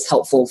that is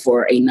helpful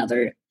for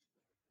another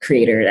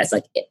creator that's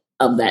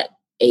of that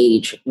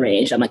age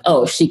range. I'm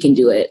oh, she can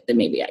do it, then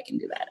maybe I can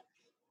do that.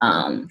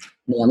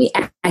 Naomi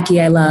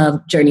Aki I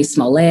love, Journey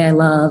Smollett I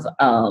love.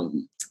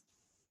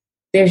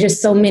 There's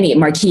just so many.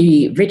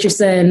 Marquis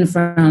Richardson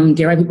from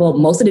Dear White People,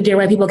 most of the Dear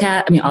White People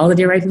cast, all the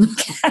Dear White People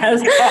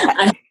cast.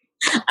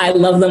 I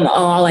love them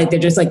all. They're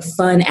just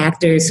fun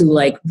actors who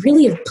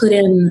really have put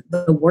in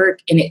the work,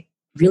 and it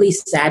really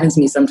saddens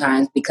me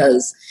sometimes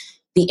because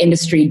the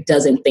industry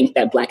doesn't think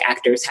that Black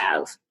actors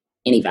have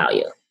any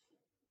value.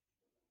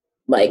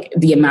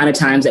 The amount of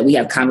times that we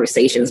have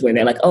conversations where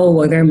they're oh,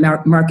 well, their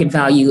market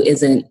value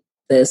isn't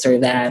this or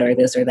that or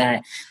this or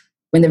that.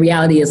 When the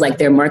reality is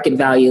their market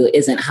value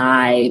isn't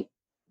high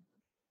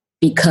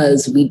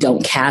because we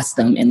don't cast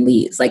them in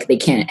leads. They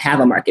can't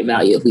have a market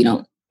value if we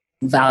don't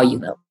value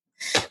them.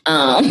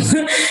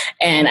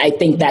 And I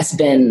think that's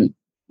been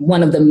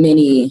one of the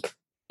many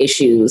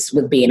issues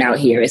with being out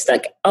here. It's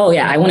oh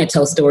yeah, I want to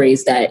tell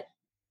stories that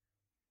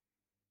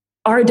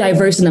are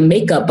diverse in the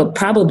makeup, but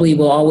probably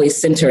will always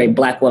center a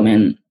Black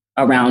woman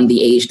around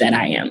the age that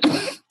I am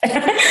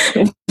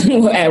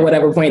at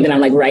whatever point that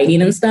I'm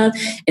writing and stuff.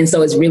 And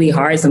so it's really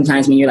hard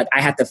sometimes when you're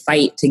I have to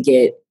fight to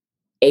get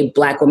a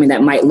Black woman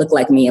that might look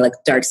like me,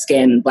 dark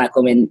skinned Black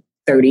woman,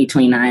 30,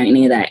 29,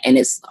 any of that. And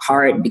it's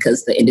hard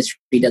because the industry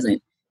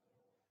doesn't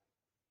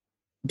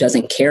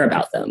care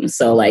about them.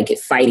 So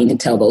fighting to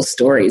tell those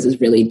stories is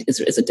really,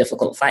 is a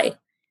difficult fight.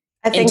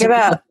 I think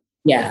about,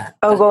 yeah.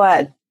 Oh, go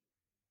ahead.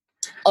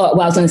 Oh,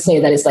 well, I was going to say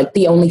that it's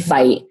the only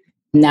fight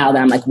now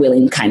that I'm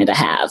willing kind of to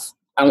have.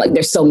 I'm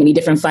there's so many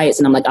different fights,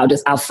 and I'm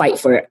I'll fight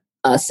for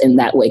us in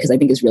that way because I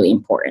think it's really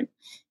important.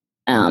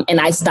 And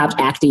I stopped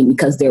acting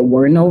because there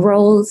were no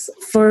roles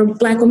for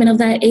Black women of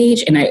that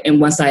age,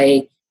 and once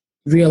I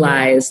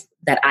realized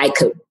that I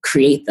could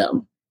create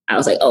them, I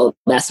was oh,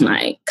 that's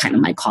my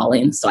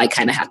calling. So I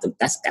kind of have to.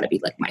 That's got to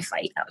be my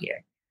fight out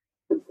here.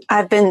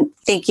 I've been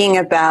thinking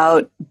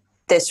about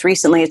this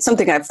recently. It's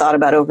something I've thought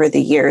about over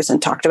the years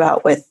and talked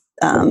about with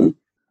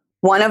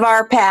one of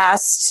our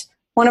past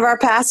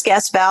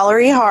guests,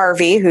 Valerie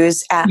Harvey,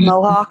 who's at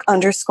Mohawk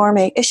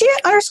 _make. Is she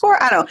at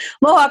underscore? I don't know.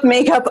 Mohawk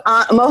makeup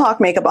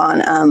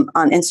on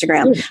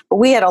Instagram. But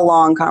we had a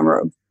long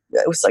conversation.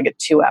 It was a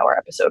 2-hour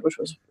episode, which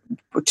was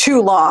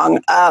too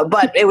long,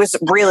 but it was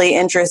really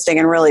interesting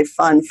and really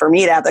fun for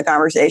me to have the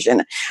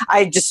conversation.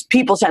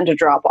 People tend to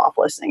drop off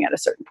listening at a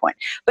certain point.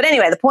 But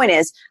anyway, the point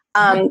is,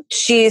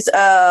 she's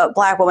a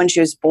Black woman. She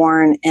was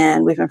born,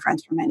 and we've been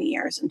friends for many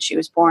years, and she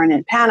was born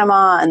in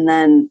Panama, and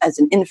then as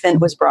an infant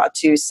was brought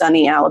to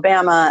sunny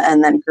Alabama,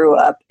 and then grew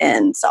up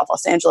in South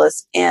Los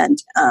Angeles.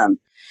 And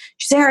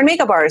she's a hair and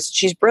makeup artist.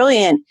 She's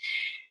brilliant.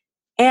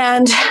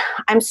 And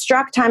I'm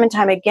struck time and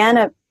time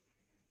again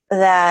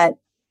that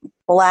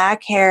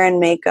Black hair and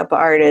makeup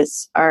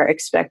artists are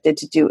expected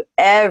to do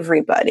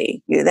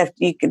everybody.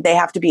 They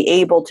have to be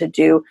able to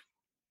do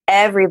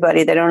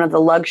everybody. They don't have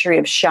the luxury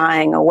of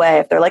shying away.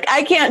 If they're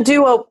I can't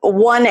do a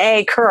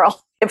 1A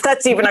curl, if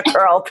that's even a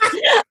curl.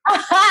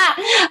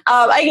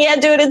 I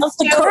can't do it. It's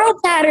the curl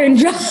pattern.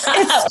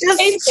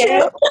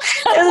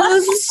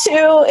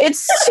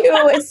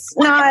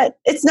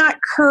 It's not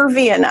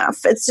curvy enough.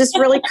 It's just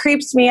really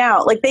creeps me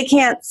out. Like they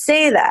can't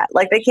say that.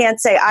 Like they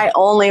can't say, I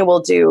only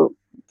will do.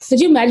 Could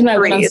you imagine that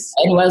when I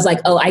was like,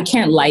 oh, I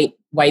can't like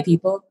white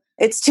people?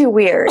 It's too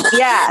weird.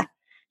 Yeah.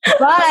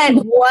 But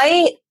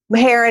white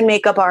hair and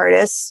makeup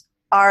artists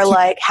are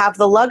like, have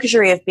the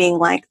luxury of being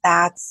like,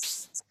 I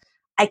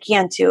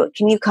can't do it.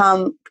 Can you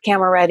come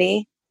camera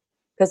ready?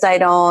 Because I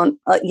don't,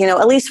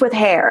 at least with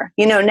hair,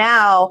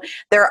 now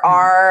there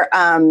are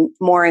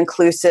more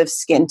inclusive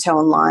skin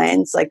tone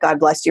lines, like God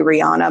bless you,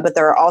 Rihanna, but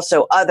there are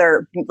also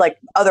other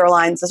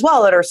lines as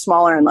well that are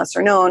smaller and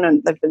lesser known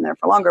and they've been there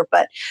for longer.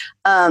 But,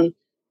 I've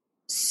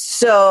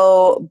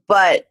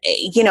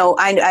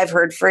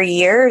heard for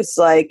years,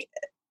 like,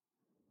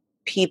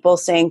 people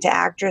saying to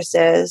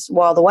actresses,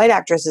 well, the white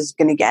actress is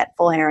going to get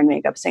full hair and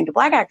makeup, saying to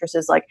black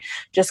actresses, like,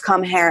 just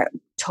come hair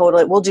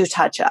totally, we'll do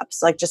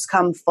touch-ups, like just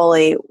come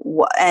fully.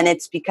 And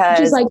it's because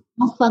it's like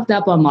fucked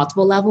up on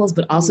multiple levels,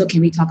 but also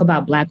can we talk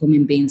about black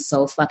women being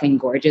so fucking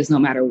gorgeous no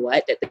matter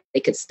what, that they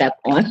could step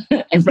on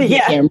in front of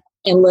the camera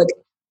and look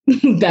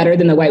better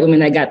than the white women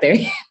that got their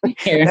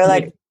hair. They're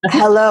like,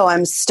 hello,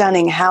 I'm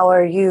stunning, how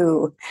are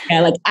you?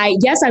 Yeah, like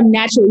I'm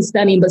naturally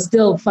stunning, but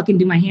still fucking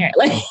do my hair.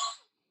 Like,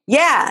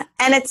 yeah.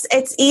 And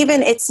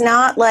it's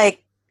not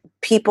like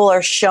people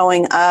are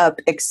showing up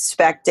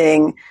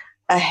expecting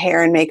a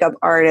hair and makeup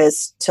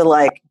artist to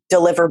like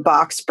deliver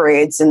box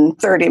braids in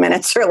 30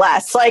 minutes or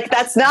less. Like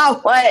that's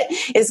not what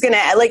is going to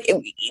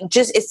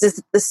it's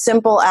just the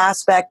simple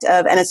aspect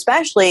of, and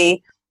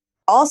especially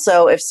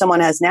also if someone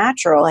has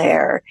natural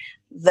hair,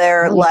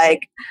 they're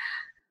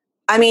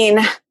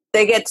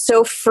they get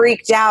so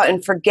freaked out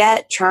and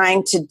forget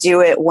trying to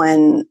do it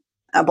when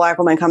a black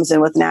woman comes in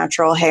with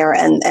natural hair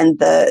and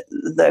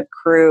the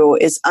crew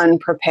is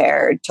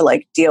unprepared to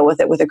like deal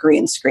with it with a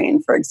green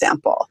screen, for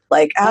example.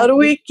 Like, how do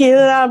we get it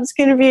out? I'm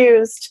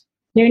confused.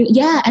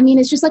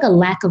 It's just like a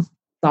lack of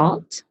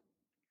thought,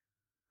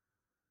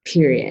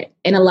 period.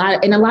 And a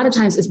lot of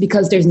times it's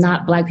because there's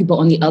not black people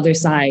on the other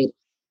side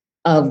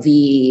of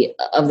the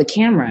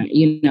camera,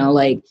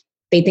 like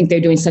they think they're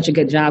doing such a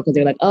good job because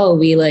they're like, oh,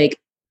 we like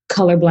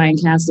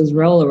colorblind cast this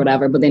role or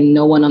whatever, but then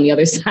no one on the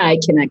other side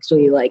can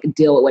actually like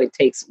deal with what it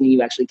takes when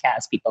you actually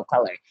cast people of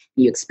color.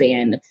 You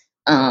expand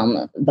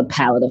the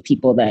palette of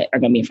people that are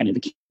going to be in front of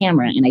the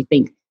camera. And I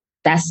think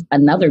that's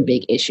another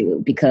big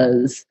issue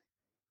because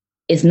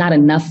it's not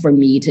enough for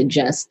me to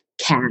just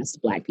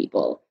cast black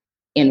people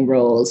in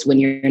roles when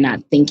you're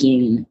not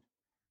thinking.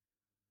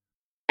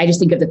 I just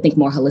think you have to think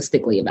more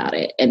holistically about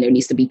it. And there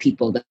needs to be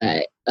people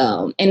that,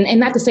 and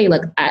not to say,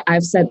 like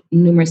I've said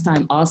numerous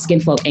times, all skin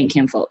folk and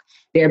kinfolk.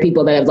 There are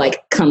people that have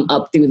like come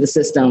up through the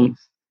system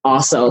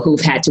also who've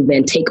had to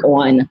then take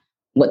on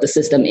what the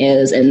system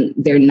is, and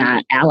they're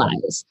not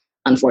allies,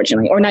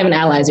 unfortunately, or not even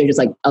allies. They're just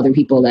like other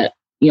people that,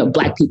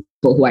 black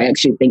people who I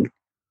actually think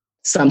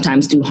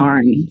sometimes do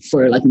harm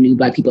for like new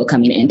black people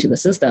coming into the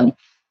system.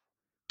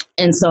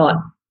 And so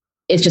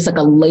it's just like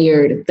a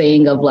layered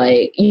thing of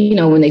like,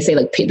 when they say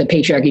like the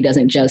patriarchy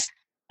doesn't just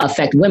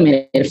affect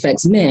women, it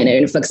affects men.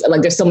 It affects,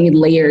 like, there's so many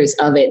layers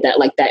of it that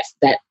like that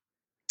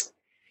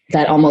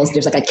almost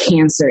there's like a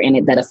cancer in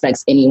it that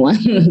affects anyone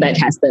that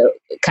has to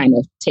kind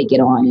of take it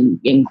on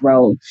and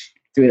grow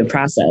through the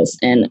process.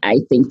 And I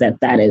think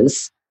that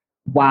is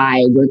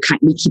why we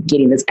keep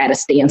getting this at a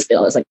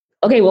standstill. It's like,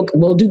 okay,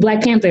 we'll do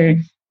Black Panther,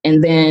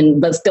 and then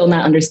but still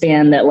not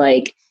understand that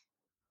like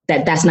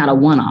that's not a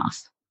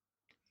one-off.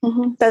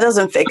 Mm-hmm. That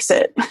doesn't fix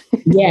it.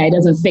 Yeah, it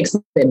doesn't fix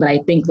it. But I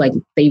think like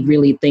they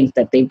really think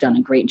that they've done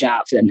a great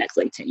job for the next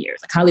like 10 years.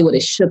 Like Hollywood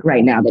is shook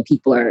right now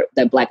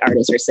that Black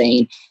artists are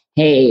saying,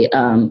 hey,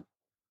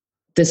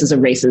 this is a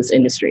racist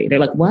industry. They're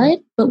like, what?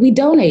 But we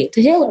donate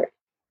to Hillary.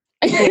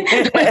 They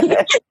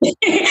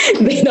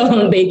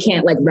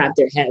can't like wrap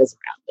their heads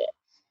around it.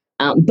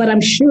 But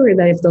I'm sure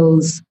that if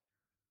those,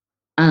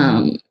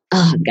 oh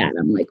God,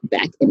 I'm like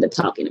back into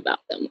talking about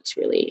them, which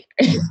really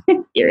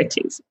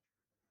irritates me.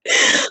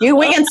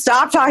 We can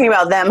stop talking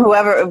about them,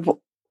 whoever.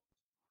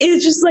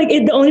 It's just like,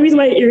 the only reason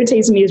why it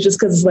irritates me is just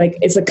because like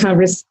it's a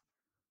conversation.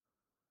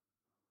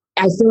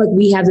 I feel like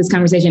we have this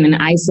conversation and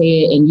I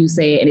say it and you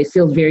say it and it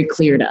feels very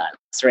clear to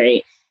us,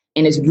 right?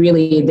 And it's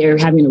really, they're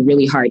having a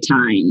really hard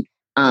time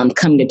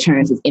coming to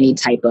terms with any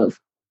type of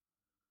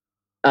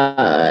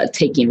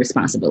taking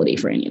responsibility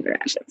for any of their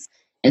actions.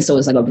 And so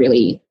it's like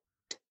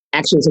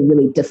it's a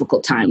really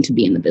difficult time to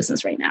be in the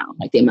business right now.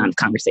 Like the amount of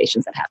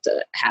conversations that have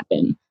to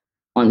happen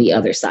on the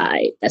other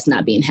side that's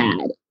not being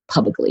had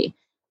publicly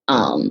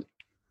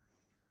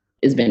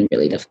has been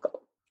really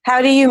difficult.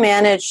 How do you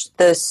manage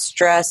the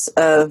stress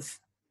of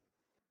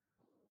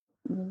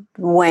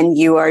when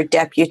you are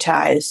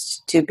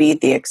deputized to be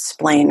the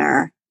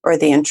explainer or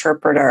the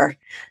interpreter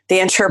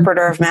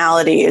of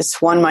maladies,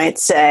 one might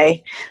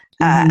say?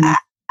 Mm-hmm.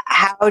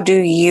 How do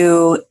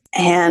you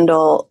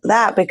handle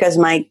that? Because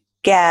my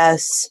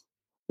guess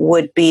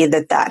would be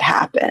that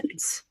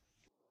happens.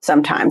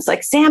 sometimes.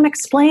 Like, Sam,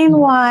 explain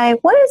why.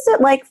 What is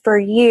it like for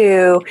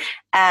you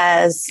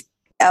as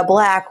a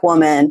Black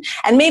woman?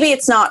 And maybe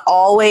it's not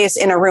always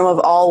in a room of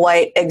all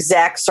white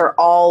execs or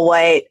all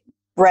white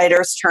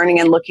writers turning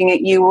and looking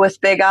at you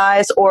with big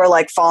eyes, or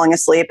like falling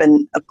asleep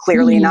and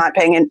clearly not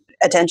paying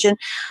attention.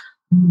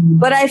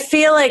 But I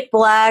feel like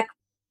Black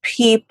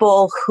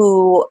people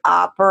who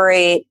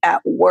operate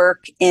at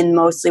work in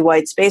mostly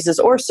white spaces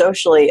or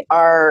socially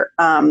are,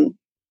 and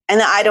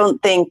I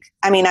don't think,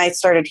 I mean, I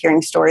started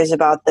hearing stories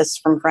about this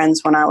from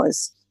friends when I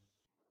was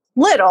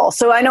little.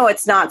 So I know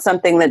it's not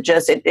something that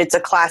just, it's a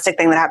classic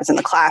thing that happens in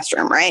the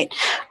classroom, right?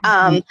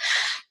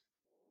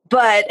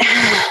 But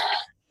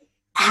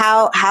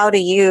how do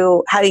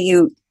you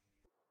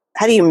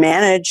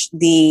manage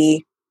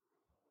the,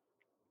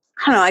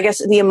 I don't know, I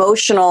guess the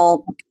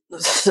emotional,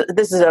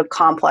 this is a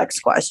complex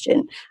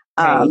question,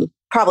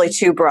 probably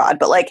too broad,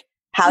 but like,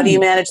 how do you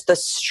manage the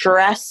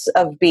stress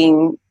of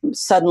being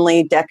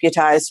suddenly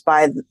deputized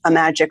by a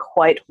magic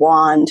white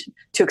wand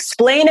to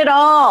explain it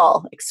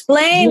all?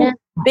 Explain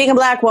being a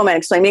Black woman,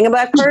 explain being a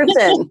Black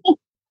person.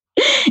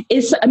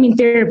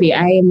 Therapy.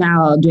 I am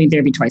now doing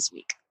therapy twice a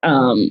week,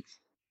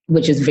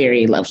 which is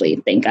very lovely.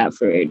 Thank God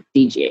for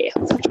DGA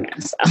health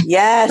insurance.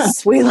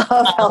 Yes, we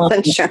love health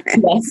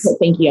insurance. Yes,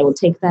 thank you. I will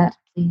take that,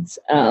 please.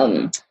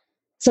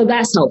 So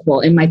that's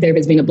helpful. And my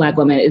therapist, being a Black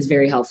woman, is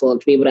very helpful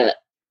to be able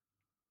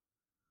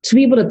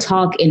to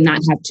talk and not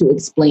have to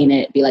explain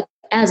it. Be like,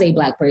 as a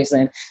Black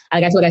person,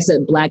 like I feel like I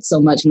said Black so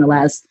much in the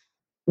last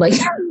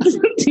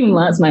 2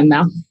 months, my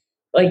mouth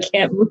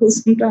can't move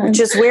sometimes. Which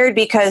is weird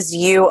because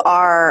you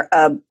are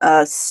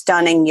a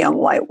stunning young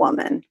white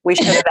woman. We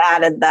should have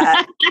added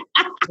that.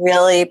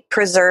 Really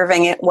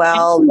preserving it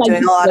well,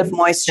 doing a lot of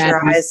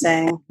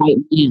moisturizing.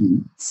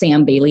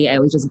 Sam Bailey. I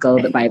always just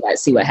go by that,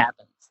 see what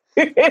happens.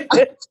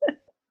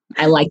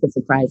 I like the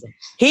surprising.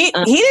 He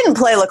didn't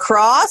play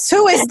lacrosse.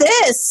 Who is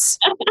this?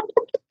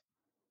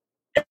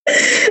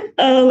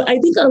 I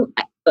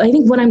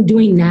think what I'm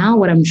doing now,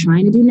 what I'm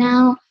trying to do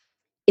now,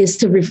 is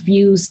to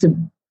refuse to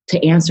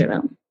answer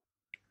them.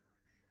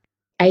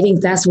 I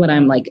think that's what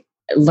I'm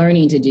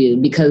learning to do,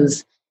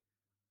 because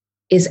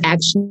it's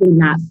actually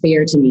not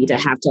fair to me to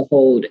have to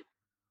hold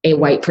a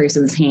white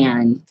person's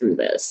hand through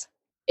this.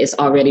 It's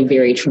already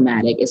very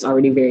traumatic. It's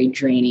already very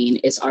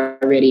draining. It's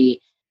already,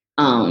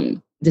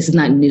 this is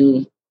not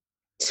new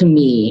to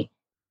me.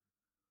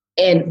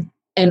 And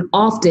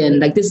often,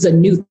 this is a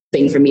new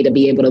thing for me to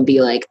be able to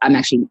be like, I'm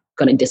actually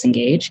going to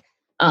disengage.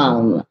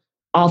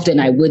 Often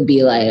I would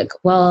be like,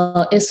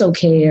 well, it's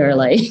okay. Or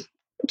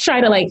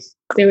try to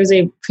there was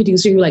a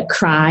producer who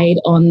cried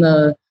on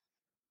a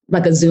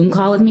Zoom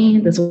call with me,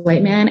 this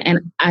white man.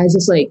 And I was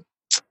just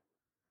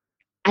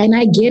and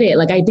I get it.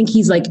 I think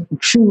he's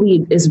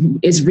truly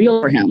is real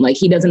for him.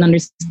 He doesn't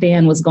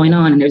understand what's going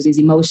on, and there's these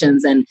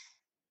emotions, and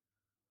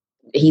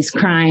he's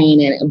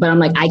crying. But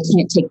I'm I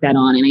can't take that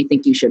on. And I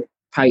think you should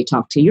probably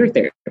talk to your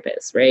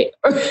therapist, right?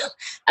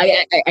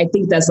 I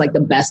think that's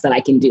the best that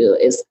I can do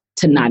is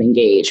to not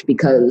engage,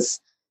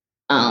 because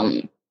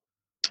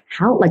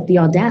how the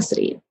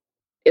audacity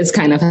is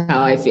kind of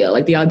how I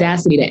feel. The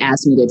audacity to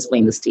ask me to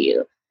explain this to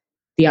you.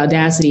 The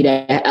audacity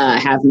to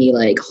have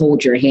me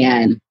hold your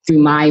hand through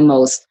my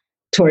most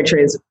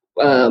torturous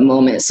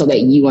moments so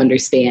that you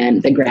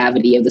understand the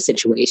gravity of the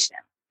situation.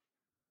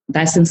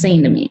 That's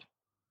insane to me,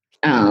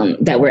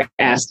 that we're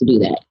asked to do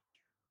that.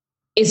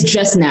 It's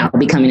just now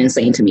becoming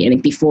insane to me. I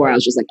think before I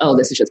was just oh,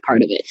 this is just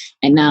part of it.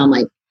 And now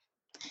I'm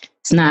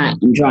it's not.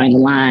 I'm drawing a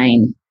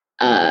line.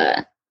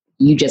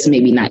 You just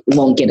maybe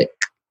won't get it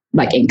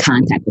in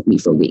contact with me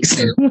for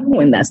weeks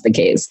when that's the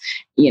case,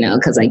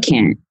 because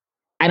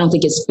I don't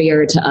think it's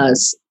fair to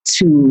us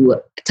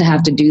to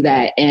have to do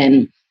that.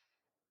 And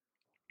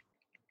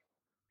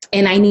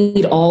I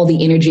need all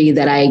the energy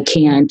that I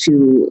can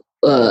to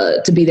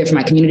be there for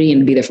my community and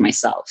to be there for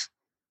myself,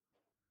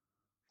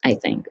 I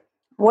think.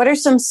 What are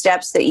some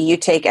steps that you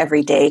take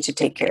every day to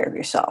take care of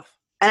yourself?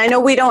 And I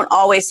know we don't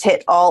always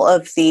hit all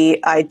of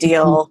the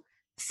ideal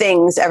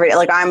things every day.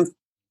 I'm,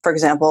 for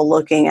example,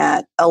 looking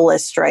at a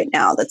list right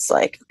now that's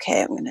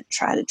okay, I'm going to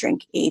try to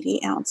drink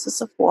 80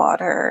 ounces of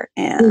water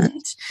and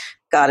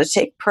got to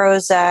take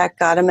Prozac,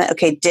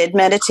 did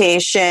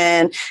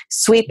meditation,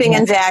 sweeping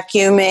and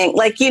vacuuming,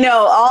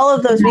 all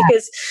of those,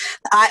 because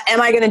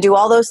am I going to do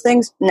all those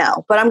things?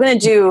 No, but I'm going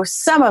to do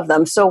some of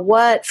them. So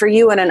what, for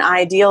you in an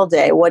ideal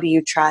day, what do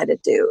you try to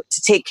do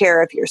to take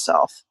care of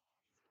yourself?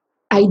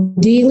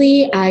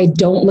 Ideally, I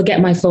don't look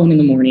at my phone in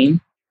the morning.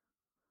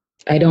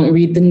 I don't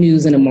read the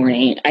news in the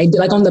morning. I do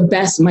on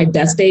my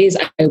best days,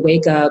 I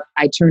wake up,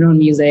 I turn on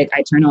music,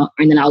 and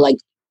then I'll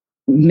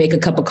make a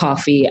cup of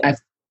coffee.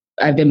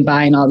 I've been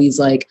buying all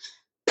these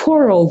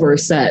pour over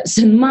sets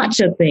and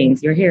matcha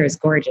things. Your hair is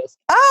gorgeous.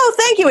 Oh,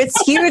 thank you. It's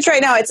huge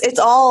right now. It's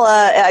all,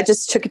 I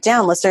just took it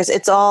down, listeners.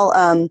 It's all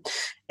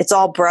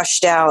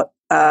brushed out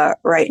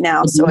right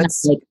now. So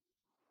it's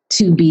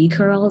 2B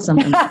curls.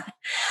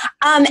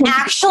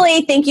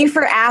 Actually, thank you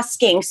for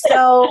asking.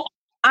 So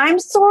I'm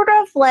sort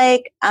of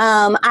like,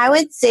 I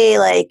would say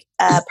like,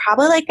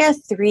 probably like a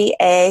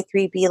 3A,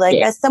 3B,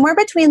 like somewhere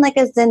between like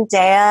a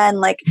Zendaya and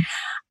like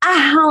a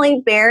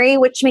Halle Berry,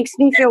 which makes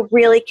me feel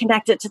really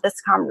connected to this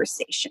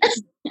conversation.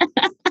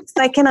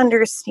 So I can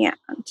understand,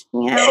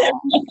 I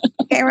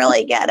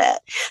really get it.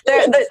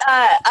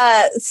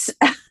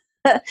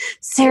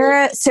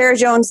 Sarah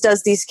Jones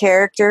does these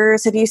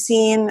characters. Have you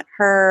seen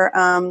her?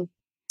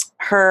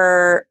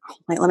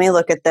 Wait, let me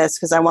look at this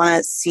because I want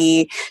to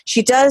see.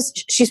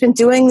 She's been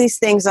doing these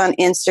things on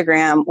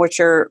Instagram, which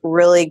are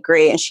really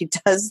great. And she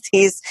does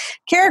these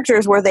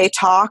characters where they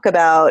talk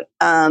about,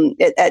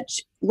 at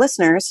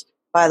listeners,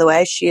 by the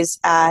way, she's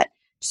a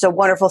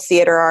wonderful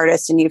theater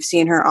artist, and you've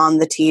seen her on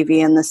the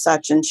TV and the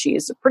such, and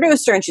she's a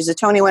producer and she's a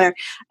Tony winner.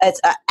 It's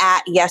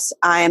at Yes,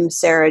 I'm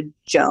Sarah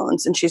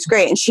Jones, and she's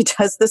great. And she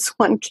does this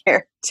one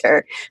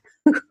character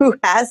who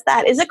has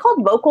that. Is it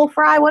called vocal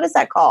fry? What is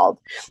that called?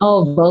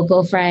 Oh,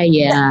 vocal fry,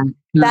 yeah.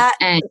 That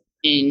and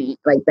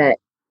like that.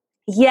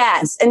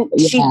 Yes, and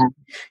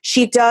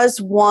she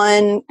does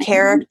one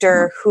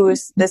character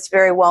who's this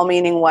very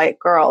well-meaning white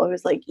girl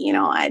who's like,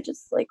 I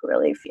just like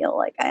really feel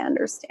like I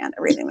understand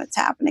everything that's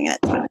happening, and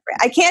it's really great.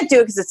 I can't do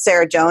it because it's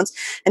Sarah Jones,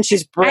 and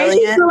she's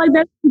brilliant. I feel like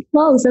that's too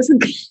close. That's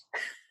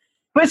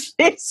but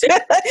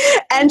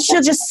and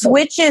she'll just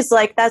switches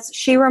like that's.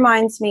 She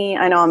reminds me.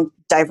 I know I'm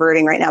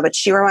diverting right now, but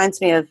she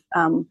reminds me of,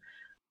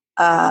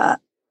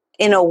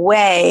 in a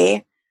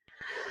way.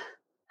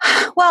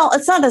 Well,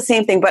 it's not the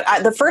same thing, but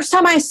the first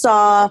time I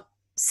saw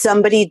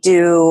somebody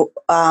do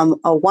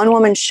a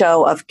one-woman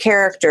show of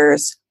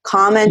characters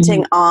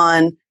commenting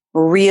on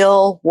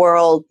real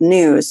world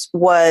news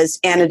was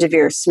Anna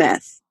Deavere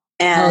Smith.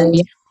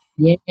 And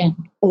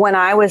when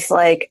I was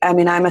like,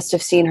 I must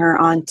have seen her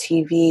on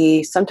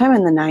TV sometime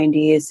in the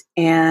 90s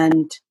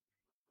and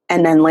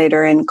then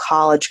later in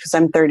college because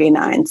I'm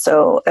 39.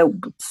 So I'm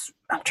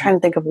trying to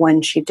think of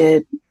when she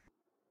did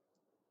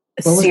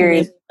a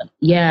series.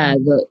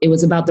 It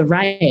was about the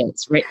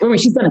riots, right?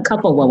 She's done a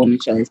couple one-woman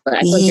shows,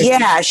 but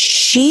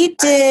she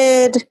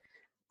did.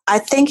 I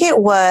think it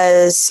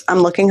was. I'm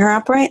looking her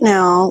up right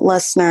now,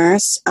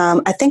 listeners.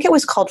 I think it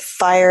was called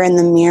Fire in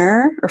the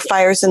Mirror or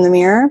Fires in the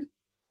Mirror.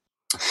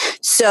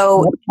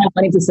 So it's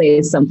funny to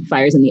say some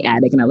fires in the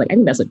attic, and I was like, I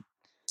think that's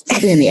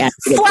something in the attic.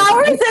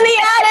 Flowers in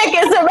the Attic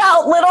is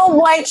about little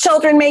white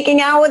children making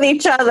out with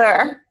each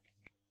other.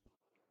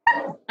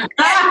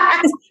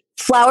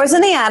 Flowers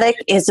in the Attic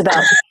is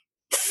about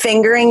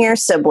fingering your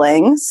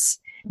siblings,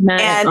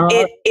 and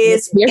it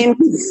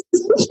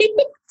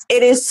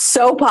is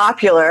so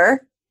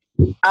popular.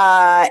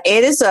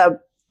 It is a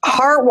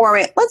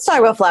heartwarming. Let's talk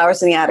about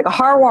Flowers in the Attic. A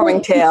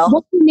heartwarming tale.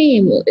 What's the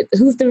name?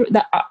 Who's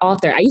the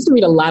author? I used to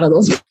read a lot of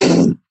those.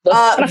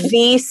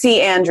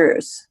 V.C.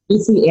 Andrews.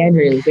 V.C.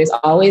 Andrews. There's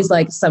always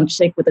like some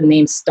chick with the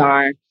name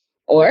Star,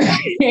 or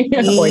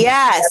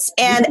yes,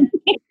 and.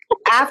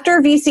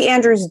 After V.C.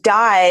 Andrews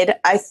died,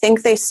 I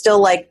think they still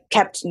like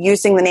kept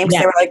using the name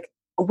because they were like,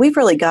 we've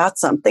really got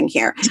something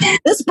here.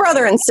 This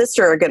brother and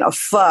sister are going to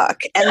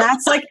fuck. And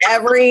that's like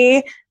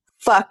every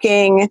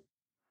V.C.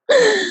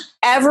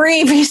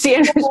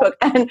 Andrews book.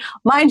 And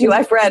mind you,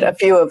 I've read a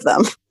few of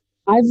them.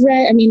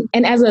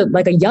 And as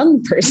a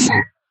young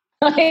person.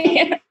 12,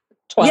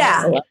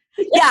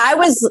 I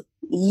was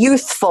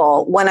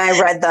youthful when I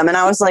read them. And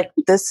I was like,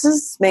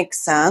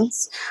 makes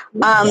sense.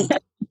 Anna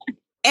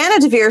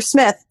Deavere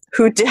Smith,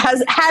 who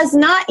has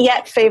not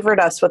yet favored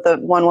us with a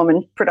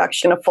one-woman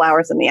production of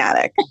Flowers in the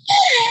Attic.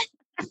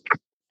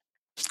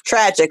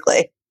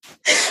 Tragically.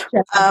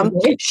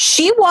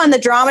 She won the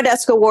Drama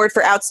Desk Award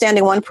for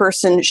Outstanding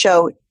One-Person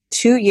Show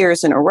 2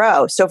 years in a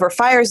row. So for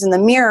Fires in the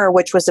Mirror,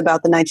 which was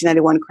about the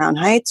 1991 Crown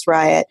Heights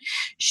riot,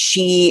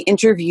 she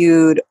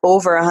interviewed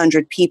over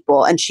 100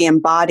 people, and she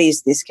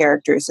embodies these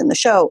characters in the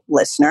show,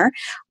 listener.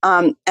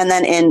 And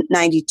then in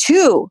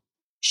 92,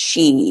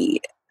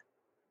 she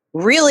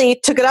really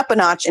took it up a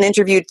notch and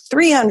interviewed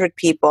 300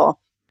 people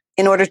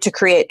in order to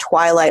create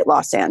Twilight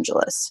Los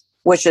Angeles,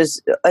 which is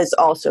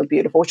also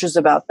beautiful, which is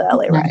about the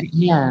LA riot.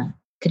 Yeah.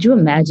 Could you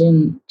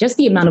imagine just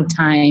the amount of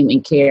time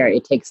and care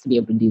it takes to be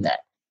able to do that?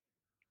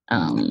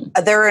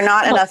 There are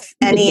not enough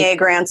NEA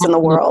grants in the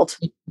world.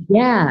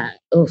 Yeah.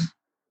 Oof.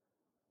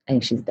 I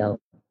think she's dope.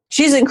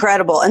 She's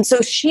incredible. And so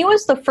she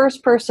was the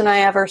first person I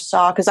ever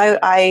saw, because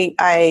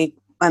I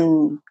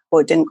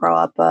didn't grow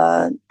up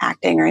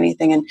acting or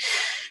anything, and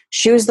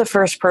she was the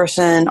first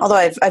person, although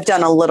I've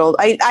done a little,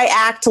 I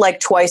act like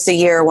twice a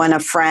year when a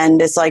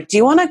friend is like, do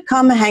you want to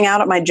come hang out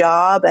at my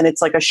job? And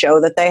it's like a show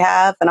that they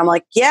have. And I'm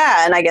like,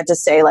 yeah. And I get to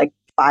say like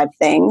 5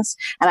 things,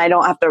 and I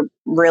don't have to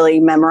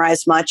really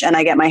memorize much, and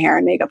I get my hair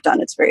and makeup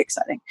done. It's very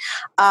exciting.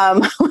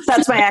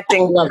 That's my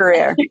acting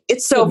career.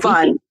 It's so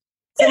fun.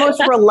 It's the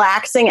most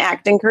relaxing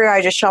acting career.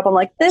 I just show up. I'm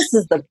like, this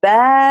is the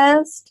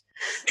best.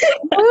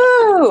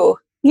 Woo!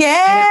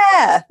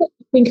 Yeah.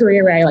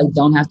 Career where I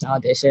don't have to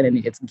audition and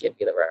they get to give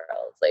me the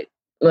roles,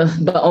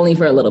 but only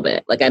for a little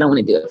bit. I don't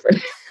want to do it for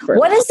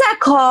what is that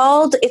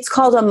called? It's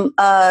called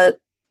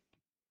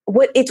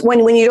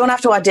when you don't have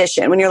to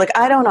audition, when you're like,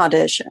 I don't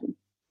audition.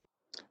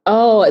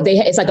 Oh,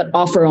 it's like an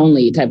offer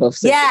only type of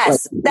thing.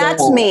 Yes, like,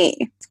 that's me.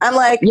 I'm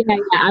like, yeah,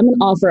 I'm an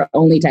offer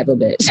only type of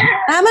bitch.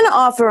 I'm an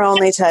offer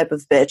only type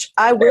of bitch.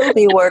 I will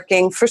be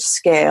working for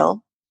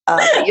scale.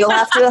 But you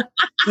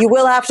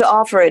will have to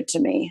offer it to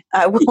me.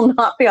 I will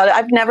not be.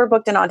 I've never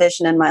booked an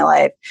audition in my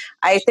life.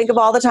 I think of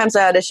all the times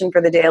I auditioned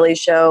for The Daily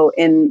Show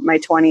in my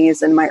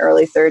 20s and my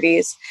early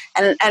 30s,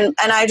 and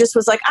I just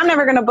was like, I'm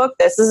never going to book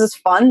this. This is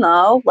fun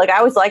though. Like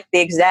I was like the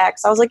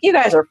execs. I was like, you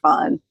guys are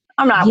fun.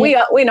 I'm not.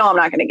 Yeah. We know I'm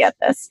not going to get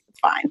this. It's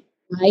fine.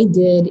 I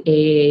did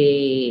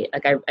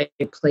I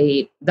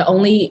played the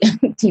only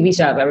TV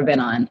show I've ever been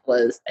on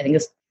was I think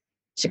it's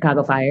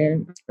Chicago Fire.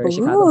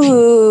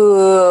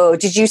 Ooh,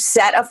 did you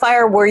set a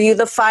fire? Were you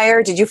the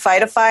fire? Did you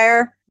fight a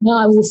fire? No,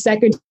 I was a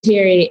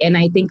secretary, and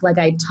I think like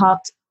I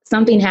talked.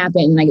 Something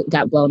happened, and I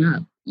got blown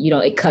up.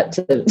 It cut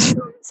to.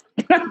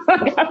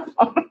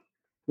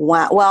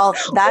 Wow. Well,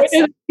 that's.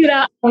 I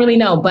don't really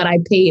know, but I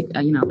paid.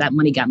 That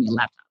money got me a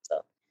laptop.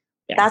 So.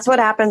 Yeah. That's what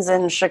happens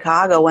in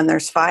Chicago when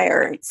there's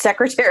fire.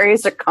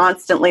 Secretaries are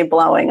constantly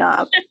blowing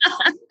up.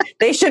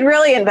 They should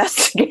really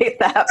investigate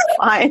that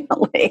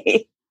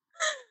finally.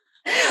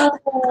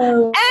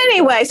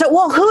 Anyway,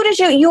 who did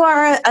you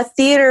are a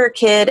theater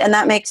kid, and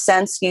that makes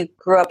sense. You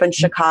grew up in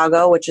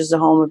Chicago, which is the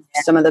home of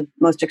some of the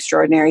most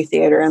extraordinary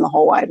theater in the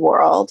whole wide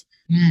world.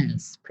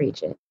 Yes,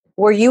 preach it.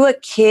 Were you a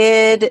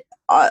kid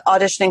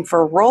auditioning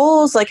for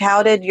roles? Like,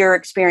 how did your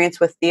experience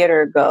with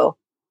theater go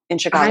in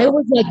Chicago? I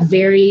was like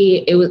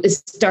it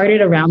started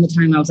around the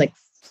time I was like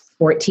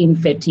 14,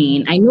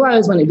 15. I knew I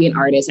was going to be an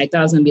artist. I thought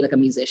I was going to be like a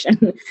musician.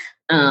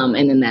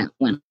 And then that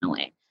went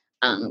away.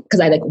 Because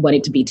I like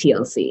wanted to be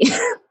TLC.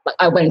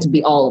 I wanted to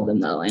be all of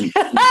them though. And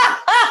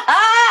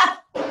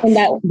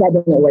that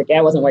didn't work.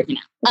 That wasn't working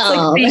out.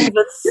 It's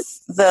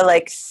like the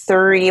like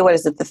three, what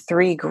is it? The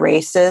Three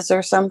Graces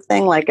or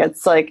something. Like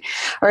it's like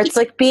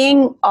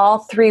being all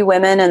three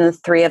women in the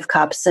Three of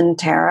Cups and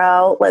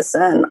tarot.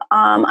 Listen,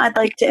 I'd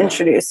like to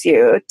introduce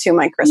you to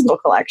my crystal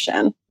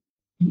collection.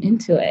 I'm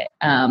into it.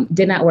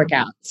 Did not work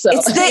out. So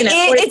it's the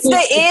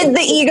id,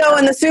 the ego,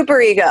 and the super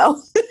ego.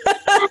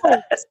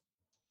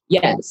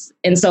 Yes.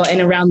 And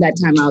around that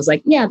time, I was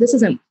like, yeah, this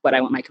isn't what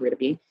I want my career to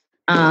be.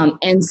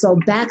 And so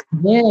back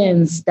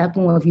then,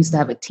 Steppenwolf used to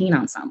have a teen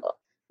ensemble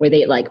where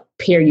they like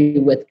pair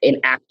you with an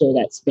actor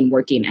that's been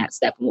working at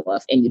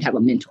Steppenwolf and you'd have a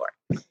mentor.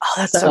 Oh,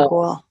 that's so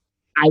cool.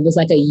 I was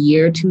like a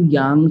year too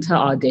young to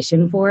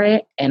audition for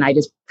it. And I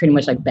just pretty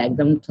much like begged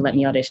them to let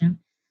me audition.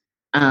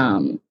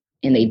 And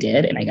they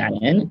did, and I got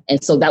in.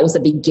 And so that was the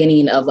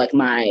beginning of like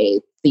my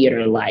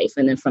theater life.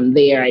 And then from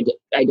there, I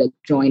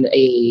joined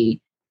a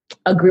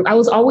group. I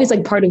was always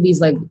like part of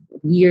these like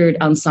weird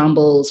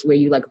ensembles where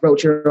you like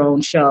wrote your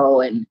own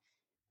show, and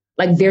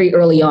like very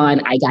early on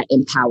I got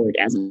empowered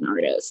as an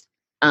artist,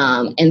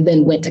 and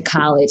then went to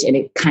college and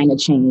it kind of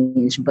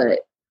changed,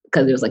 but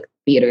because it was like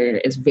theater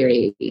is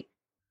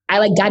I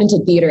like got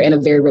into theater in a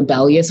very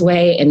rebellious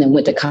way, and then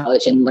went to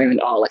college and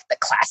learned all like the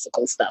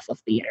classical stuff of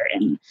theater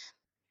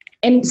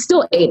and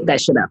still ate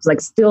that shit up.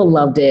 Like still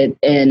loved it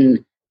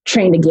and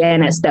trained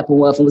again at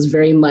Steppenwolf and was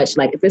very much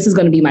like, this is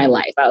going to be my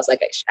life. I was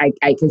like,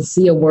 I can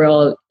see a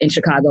world in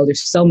Chicago.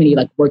 There's so many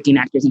like working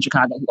actors in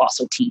Chicago who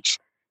also teach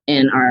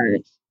and are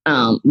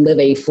live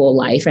a full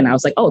life. And I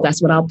was like, oh,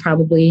 that's what I'll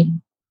probably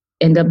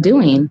end up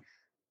doing.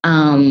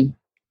 And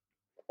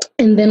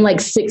then like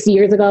 7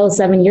 years ago,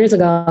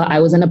 I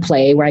was in a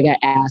play where I got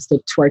asked to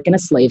twerk in a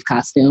slave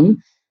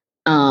costume.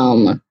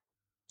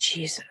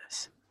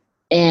 Jesus.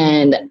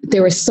 And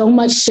there was so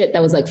much shit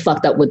that was like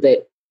fucked up with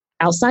it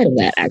outside of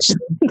that, actually,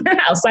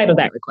 outside of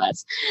that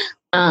request.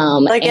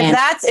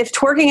 If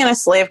twerking in a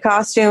slave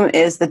costume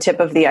is the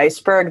tip of the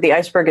iceberg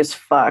is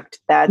fucked.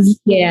 That's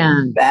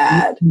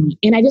bad.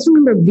 And I just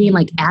remember being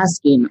like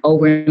asking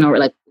over and over,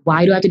 like,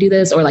 why do I have to do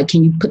this? Or like,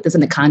 can you put this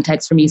into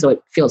context for me so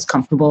it feels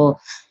comfortable?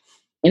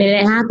 And it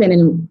didn't happen.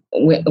 And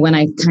when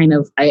I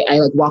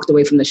like walked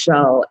away from the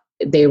show,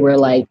 they were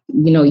like,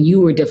 you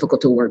were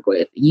difficult to work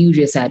with. You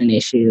just had an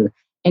issue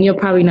and you'll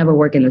probably never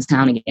work in this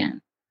town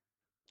again.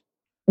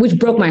 Which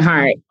broke my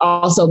heart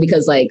also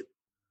because like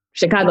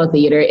Chicago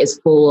theater is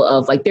full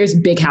of like, there's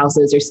big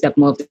houses, there's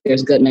Steppenwolf,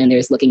 there's Goodman,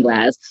 there's Looking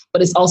Glass,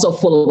 but it's also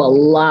full of a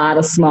lot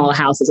of small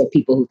houses of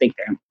people who think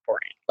they're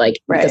important. Like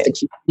because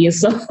the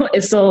community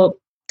is so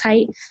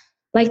tight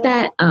like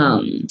that.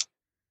 And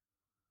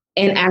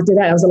after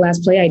that was the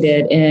last play I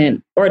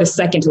did or the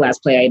second to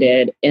last play I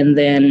did. And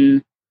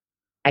then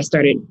I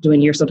started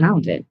doing You're So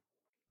Talented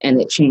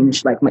and it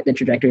changed like the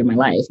trajectory of my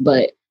life.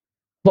 But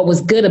what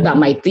was good about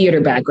my theater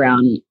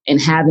background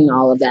and having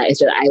all of that is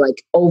that I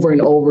like over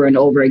and over and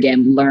over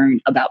again learned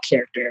about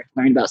character,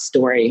 learned about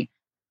story,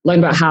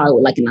 learned about how I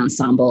would like an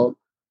ensemble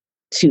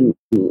to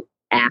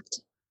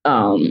act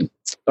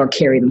or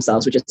carry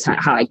themselves, which is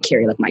how I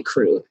carry like my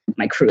crew.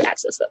 My crew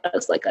acts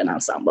as like an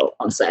ensemble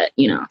on set,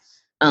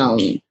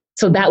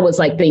 So that was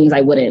like things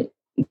I wouldn't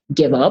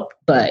give up.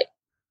 But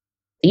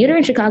theater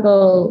in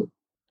Chicago,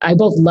 I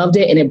both loved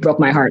it and it broke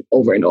my heart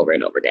over and over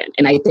and over again.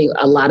 And I think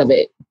a lot of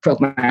it broke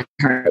my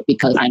heart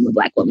because I'm a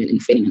Black woman and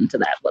fitting into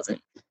that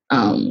wasn't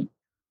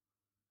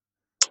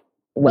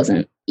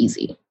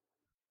easy.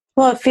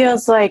 Well, it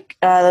feels like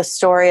the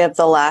story of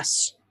the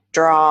last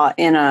straw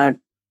in a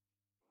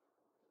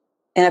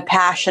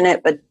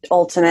passionate but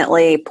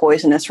ultimately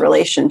poisonous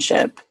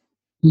relationship.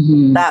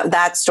 Mm-hmm.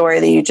 That story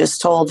that you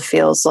just told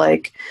feels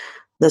like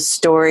the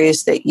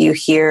stories that you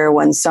hear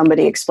when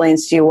somebody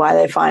explains to you why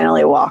they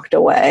finally walked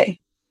away.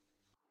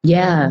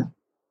 Yeah.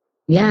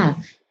 Yeah.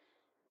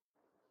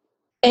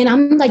 And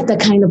I'm like the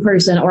kind of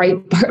person, or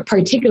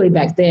particularly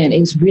back then, it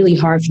was really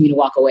hard for me to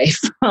walk away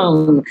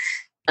from.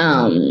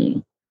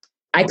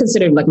 I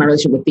considered like my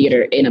relationship with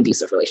theater an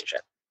abusive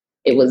relationship.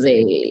 It was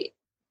you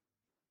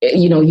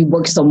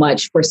work so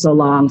much for so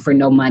long for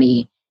no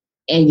money,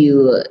 and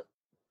you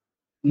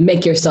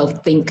make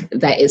yourself think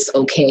that it's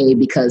okay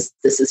because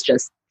this is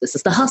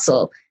the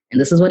hustle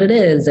and this is what it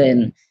is.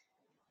 And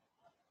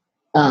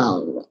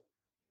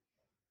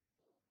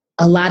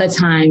a lot of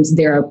times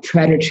there are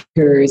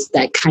predators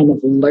that kind of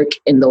lurk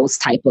in those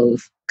type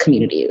of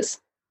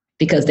communities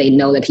because they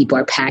know that people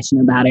are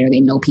passionate about it, or they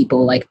know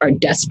people like are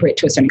desperate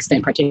to a certain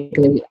extent,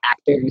 particularly with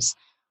actors,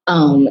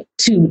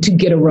 to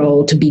get a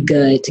role, to be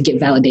good, to get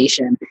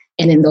validation.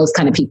 And then those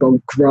kind of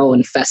people grow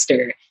and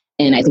fester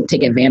and I think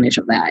take advantage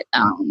of that.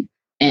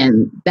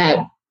 And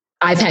that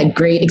I've had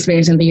great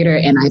experience in theater,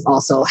 and I've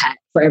also had,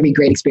 for every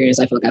great experience,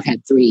 I feel like I've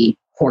had 3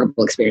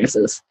 horrible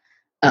experiences.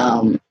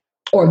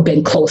 Or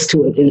been close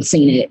to it and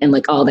seen it and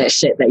like all that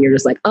shit that you're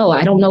just like, oh,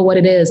 I don't know what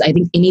it is. I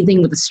think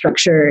anything with a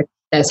structure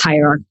that's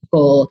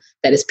hierarchical,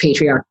 that is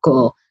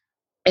patriarchal,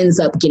 ends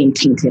up getting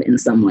tainted in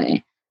some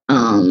way.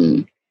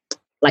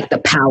 Like the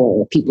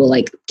power, people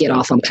like get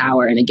off on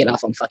power and they get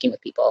off on fucking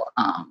with people.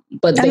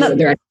 But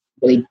there are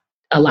really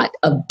a lot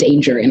of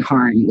danger and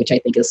harm, which I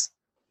think is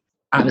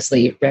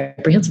obviously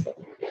reprehensible.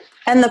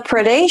 And the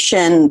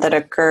predation that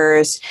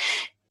occurs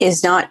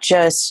is not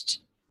just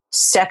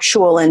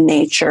sexual in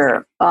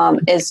nature,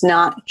 is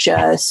not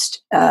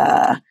just,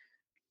 not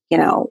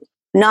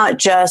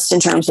just in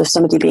terms of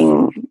somebody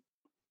being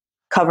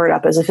covered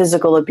up as a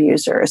physical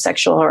abuser, a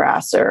sexual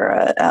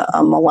harasser,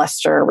 a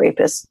molester, a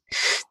rapist,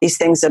 these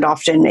things that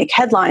often make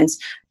headlines.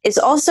 It's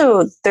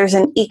also, there's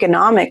an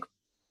economic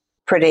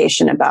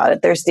predation about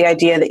it. There's the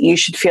idea that you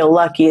should feel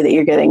lucky that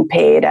you're getting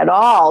paid at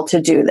all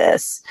to do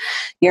this.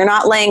 You're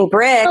not laying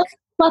brick. That's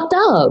fucked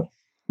up.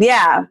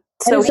 Yeah.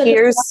 So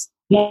here's...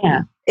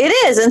 Yeah. It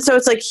is. And so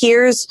it's like,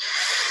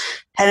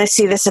 and I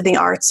see this in the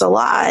arts a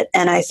lot,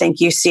 and I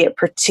think you see it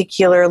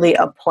particularly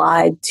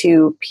applied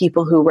to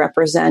people who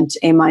represent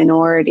a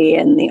minority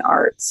in the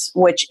arts,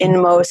 which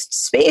in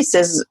most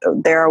spaces,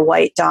 they're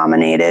white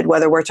dominated,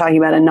 whether we're talking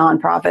about a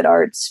nonprofit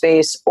art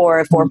space or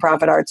a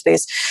for-profit art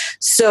space.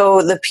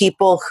 So the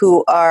people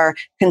who are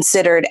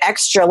considered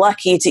extra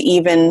lucky to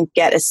even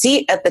get a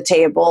seat at the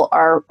table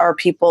are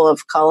people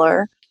of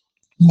color.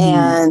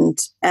 And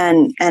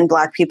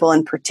Black people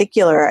in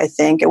particular, I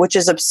think, which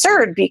is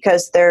absurd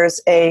because there's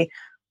a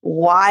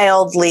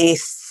wildly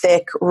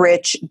thick,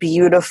 rich,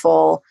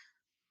 beautiful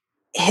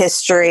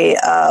history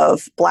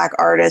of Black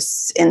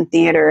artists in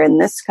theater in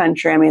this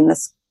country. I mean,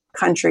 this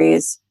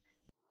country's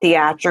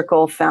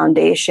theatrical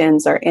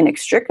foundations are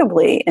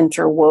inextricably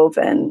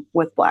interwoven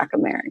with Black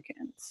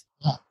Americans.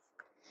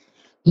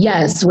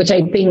 Yes, which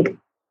I think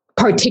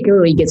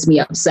particularly gets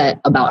me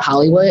upset about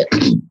Hollywood.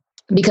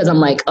 Because I'm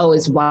like, oh,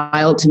 it's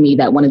wild to me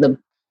that one of the,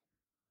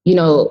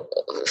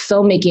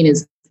 filmmaking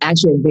is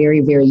actually a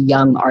very, very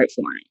young art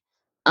form.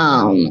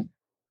 And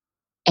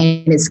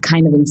it's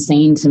kind of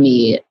insane to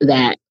me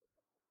that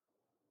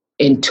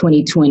in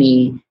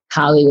 2020,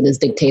 Hollywood has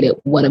dictated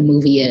what a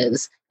movie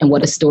is and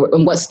what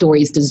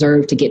stories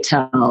deserve to get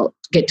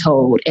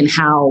told and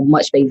how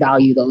much they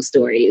value those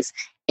stories.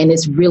 And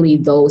it's really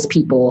those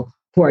people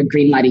who are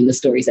greenlighting the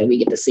stories that we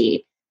get to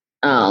see,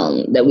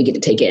 that we get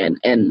to take in.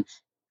 And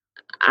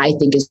I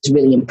think it's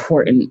really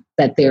important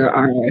that there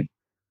are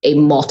a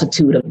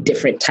multitude of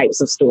different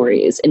types of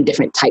stories and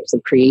different types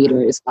of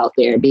creators out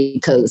there,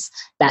 because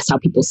that's how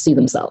people see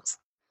themselves.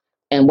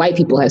 And white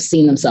people have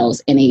seen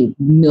themselves in a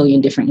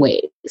million different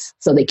ways.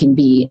 So they can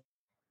be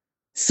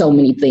so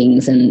many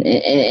things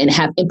and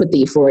have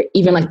empathy for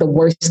even like the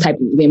worst type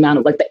of, the amount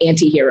of like the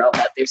anti-hero,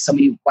 that there's so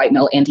many white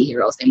male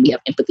anti-heroes, and we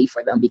have empathy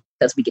for them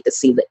because we get to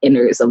see the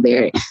inners of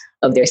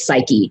their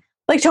psyche.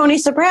 Like Tony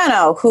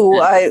Soprano, who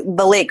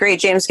the late, great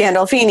James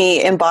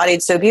Gandolfini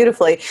embodied so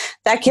beautifully.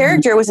 That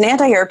character was an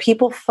anti-hero.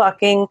 People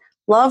fucking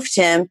loved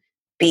him,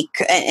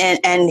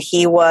 and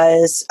he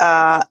was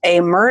a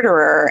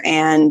murderer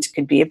and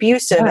could be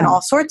abusive and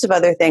all sorts of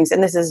other things.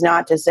 And this is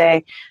not to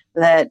say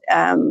that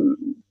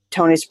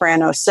Tony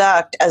Soprano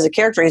sucked as a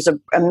character. He's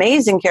an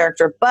amazing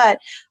character. But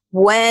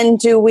when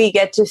do we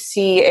get to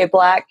see a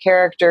Black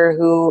character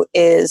who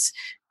is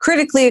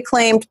critically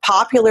acclaimed,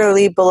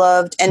 popularly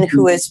beloved, and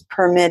who is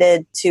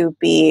permitted to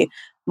be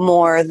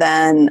more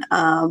than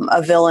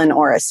a villain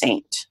or a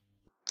saint?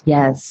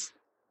 Yes.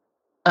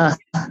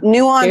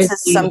 Nuance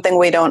is something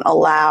we don't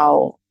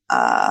allow,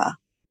 I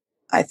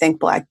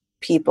think, Black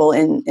people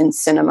in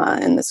cinema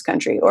in this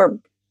country or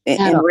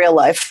in real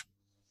life.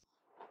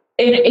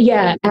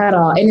 Yeah, at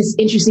all. And it's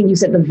interesting you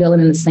said the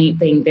villain and the saint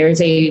thing. There's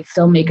a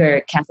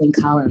filmmaker, Kathleen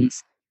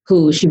Collins,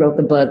 who she wrote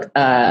the book,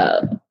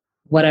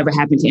 Whatever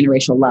Happened to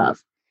Interracial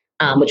Love,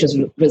 which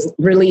was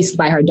released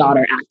by her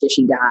daughter after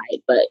she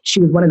died. But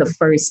she was one of the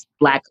first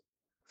Black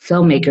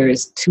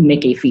filmmakers to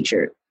make a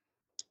feature.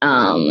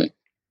 And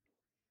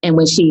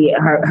when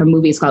her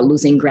movie is called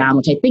Losing Ground,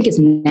 which I think is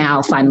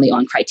now finally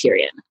on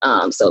Criterion.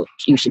 So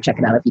you should check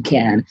it out if you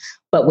can.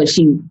 But when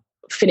she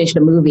finished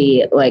the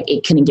movie, like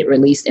it couldn't get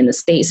released in the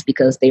States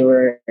because they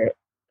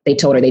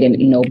told her they didn't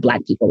know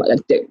Black people, like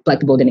Black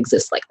people didn't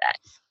exist like that.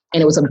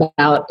 And it was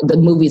the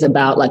movie's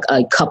about like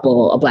a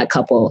Black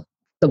couple.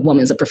 The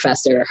woman's a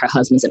professor, her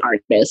husband's an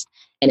artist,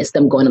 and it's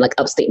them going to like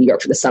upstate New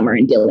York for the summer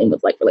and dealing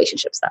with like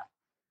relationship stuff.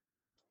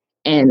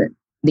 And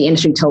the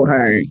industry told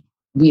her,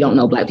 we don't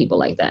know Black people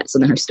like that. So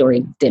then her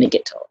story didn't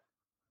get told.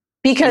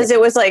 Because it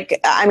was like,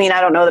 I mean,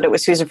 I don't know that it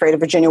was Who's Afraid of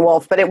Virginia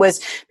Woolf, but it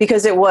was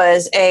because it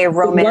was a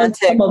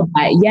romantic.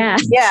 Yeah.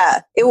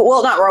 Yeah.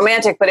 Well, not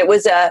romantic, but it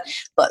was a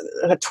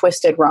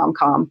twisted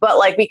rom-com. But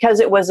like, because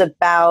it was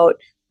about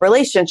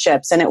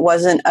relationships and it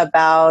wasn't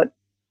about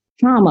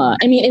trauma.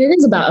 I mean, and it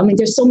is about, I mean,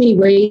 there's so many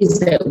ways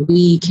that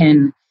we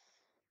can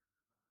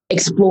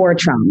explore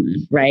trauma,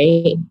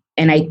 right?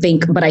 And I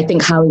think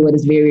Hollywood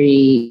is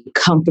very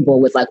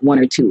comfortable with like one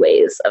or two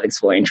ways of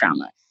exploring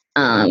trauma.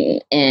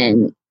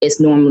 And it's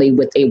normally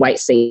with a white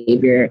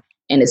savior,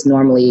 and it's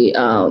normally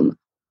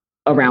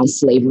around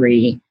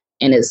slavery,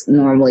 and it's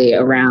normally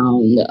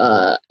around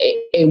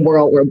a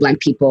world where Black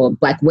people,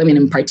 Black women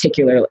in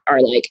particular,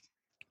 are like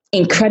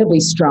incredibly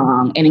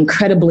strong and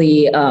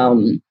incredibly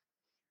able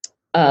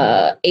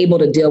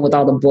to deal with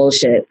all the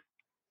bullshit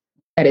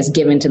that is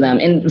given to them,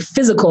 and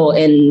physical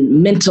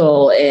and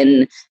mental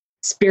and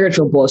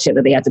spiritual bullshit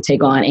that they have to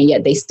take on, and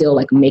yet they still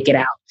like make it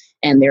out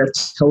and they're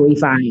totally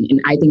fine. And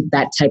I think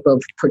that type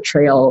of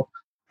portrayal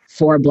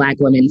for Black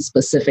women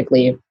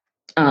specifically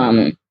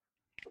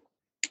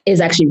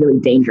is actually really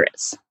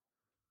dangerous,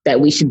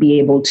 that we should be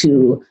able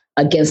to,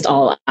 against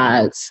all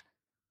odds,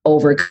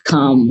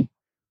 overcome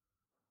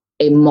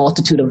a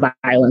multitude of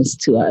violence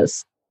to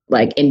us,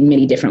 like in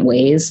many different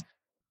ways.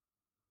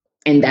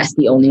 And that's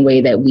the only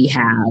way that we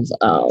have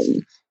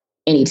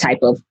any type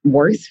of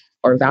worth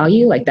or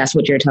value. Like that's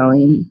what you're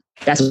telling.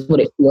 That's what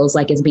it feels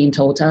like is being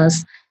told to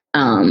us.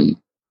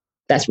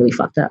 That's really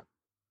fucked up.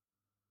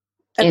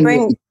 It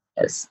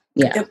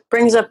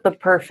brings up the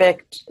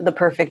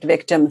perfect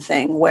victim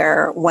thing,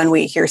 where when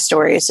we hear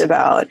stories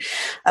about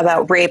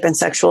rape and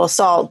sexual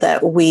assault,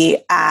 that we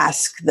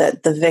ask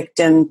that the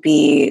victim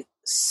be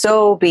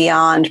so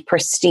beyond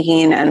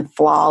pristine and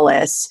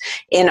flawless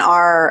in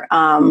our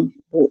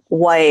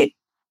white,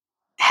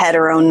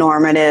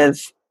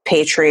 heteronormative,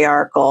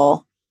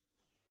 patriarchal,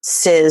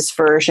 cis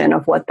version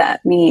of what that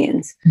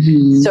means.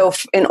 Mm-hmm. So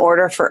in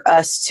order for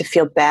us to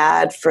feel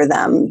bad for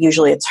them,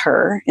 usually it's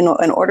her, in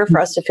order for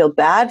us to feel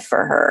bad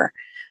for her,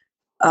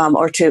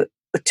 or to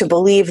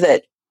believe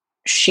that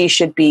she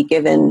should be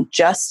given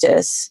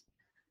justice,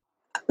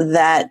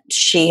 that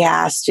she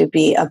has to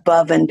be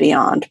above and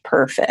beyond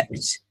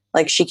perfect.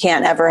 Like she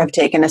can't ever have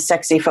taken a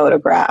sexy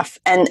photograph.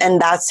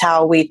 And that's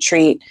how we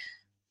treat,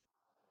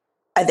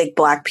 I think,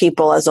 Black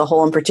people as a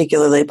whole, and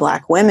particularly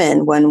Black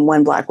women,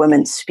 when Black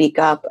women speak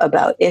up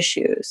about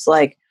issues.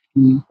 Like,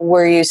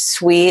 were you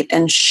sweet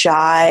and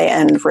shy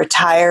and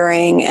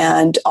retiring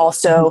and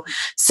also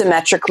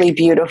symmetrically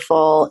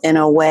beautiful in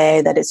a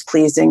way that is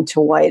pleasing to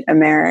white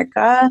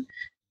America?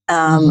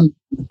 Then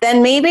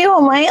maybe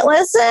we might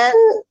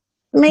listen.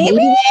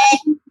 Maybe.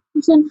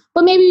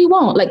 But maybe we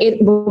won't. Like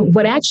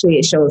what actually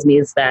it shows me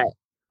is that,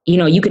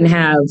 you can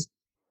have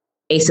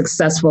a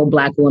successful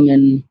Black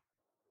woman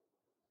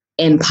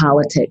in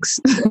politics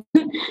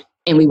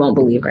and we won't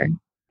believe her.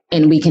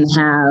 And we can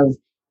have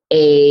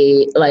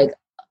a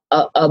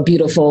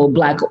beautiful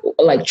Black,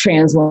 like,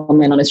 trans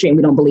woman on the street and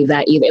we don't believe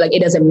that either. Like,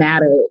 it doesn't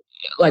matter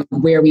like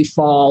where we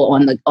fall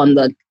on the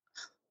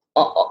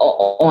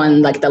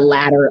like the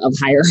ladder of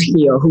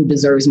hierarchy or who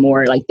deserves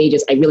more. Like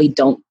I really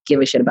don't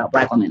give a shit about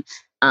Black women.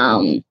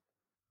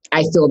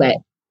 I feel that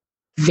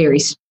very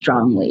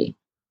strongly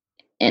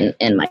in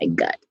my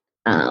gut.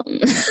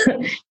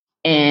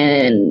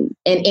 And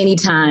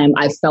anytime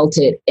I felt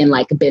it and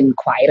like been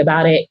quiet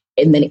about it,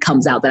 and then it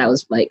comes out that I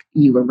was like,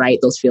 you were right,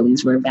 those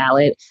feelings were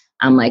valid,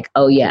 I'm like,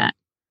 oh yeah.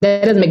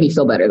 That doesn't make me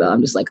feel better though.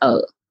 I'm just like,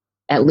 oh,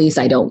 at least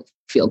I don't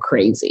feel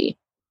crazy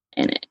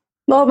in it.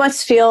 Well, it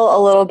must feel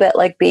a little bit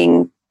like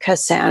being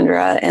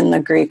Cassandra in the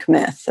Greek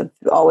myth, of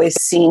always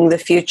seeing the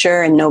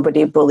future and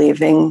nobody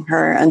believing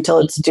her until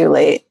it's too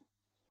late.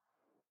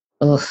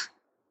 Ugh.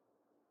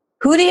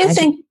 Who do you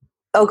think?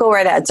 Oh, go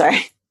right ahead.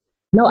 Sorry.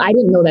 No, I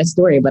didn't know that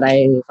story, but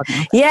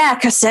yeah,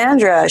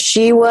 Cassandra.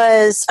 She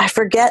was, I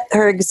forget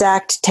her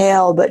exact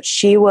tale, but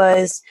she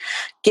was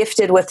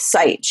gifted with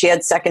sight. She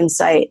had second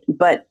sight,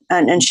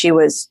 and she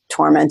was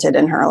tormented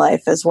in her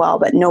life as well,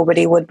 but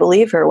nobody would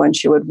believe her when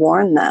she would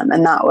warn them.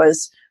 And that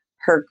was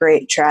her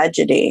great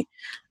tragedy.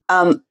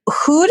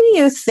 Who do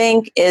you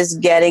think is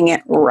getting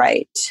it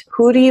right?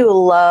 Who do you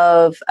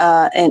love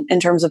in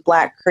terms of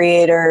Black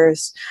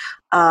creators,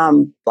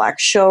 Black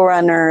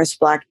showrunners,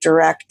 Black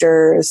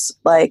directors?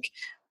 Like,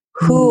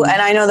 who,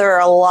 and I know there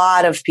are a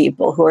lot of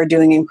people who are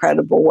doing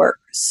incredible work.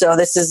 So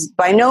this is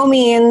by no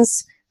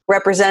means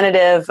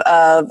representative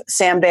of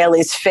Sam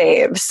Bailey's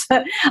faves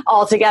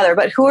altogether,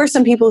 but who are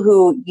some people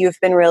who you've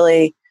been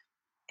really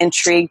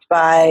intrigued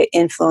by,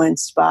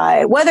 influenced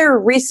by, whether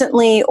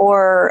recently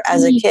or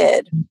as a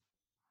kid?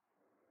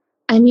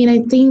 I mean, I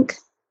think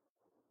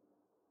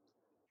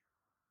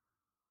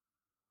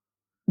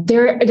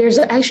there's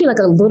actually like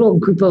a little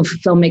group of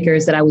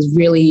filmmakers that I was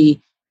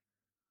really,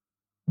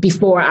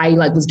 before I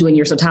like was doing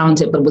You're So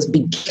Talented, but was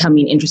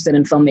becoming interested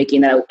in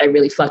filmmaking, that I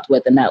really fucked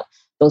with. And that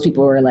those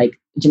people were like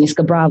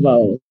Janisca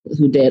Bravo,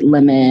 who did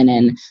Lemon,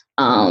 and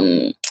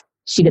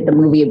she did the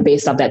movie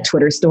based off that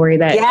Twitter story.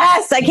 That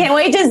yes, I can't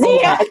wait to see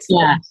it.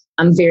 Yeah,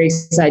 I'm very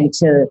excited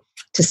to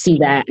see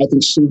that. I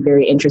think she's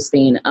very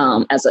interesting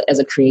as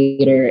a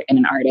creator and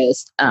an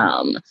artist.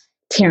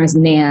 Terrence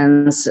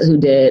Nance, who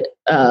did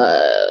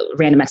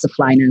Random Acts of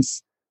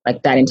Flyness,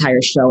 like that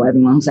entire show,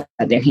 everyone's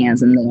had their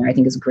hands in there, I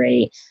think is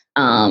great.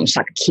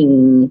 Shaka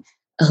King,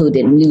 who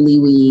did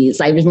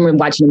Newlyweds. I remember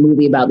watching a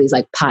movie about these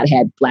like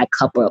pothead black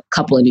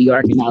couple in New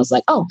York, and I was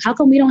like, oh, how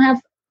come we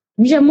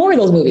have more of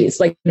those movies?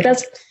 Like,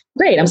 that's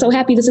great. I'm so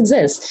happy this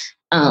exists.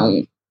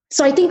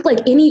 So I think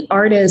like any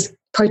artist,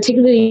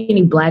 particularly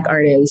any Black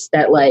artist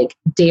that like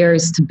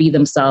dares to be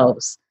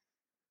themselves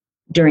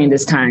during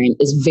this time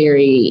is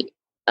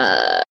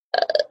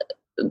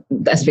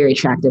that's very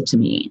attractive to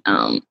me.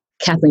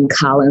 Kathleen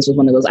Collins was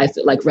one of those. I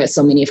like read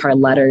so many of her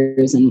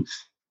letters, and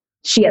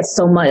she had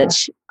so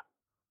much.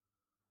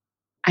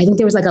 I think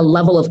there was like a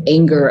level of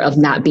anger of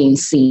not being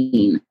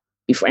seen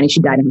before. And she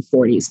died in her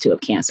 40s too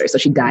of cancer. So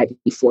she died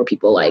before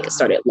people like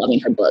started loving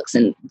her books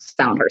and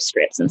found her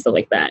scripts and stuff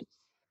like that.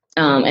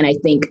 And I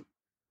think,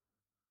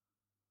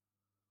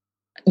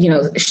 you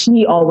know,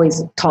 she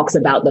always talks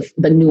about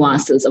the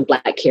nuances of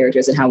Black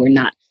characters and how we're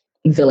not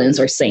villains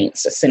or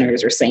saints, or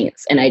sinners or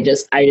saints. And I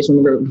just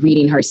remember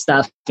reading her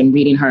stuff and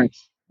reading her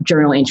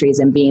journal entries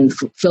and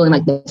feeling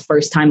like the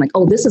first time, like,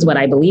 oh, this is what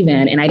I believe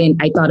in. And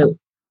I thought it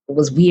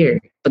was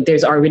weird, but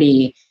there's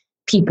already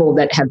people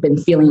that have been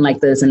feeling like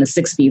this in the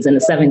 60s and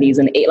the 70s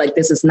and like,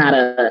 this is not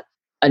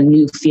a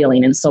new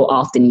feeling. And so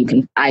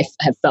often I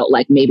have felt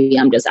like maybe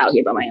I'm just out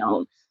here by my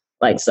own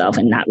like self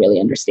and not really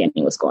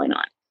understanding what's going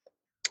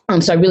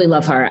on. So I really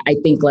love her. I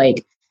think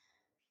like,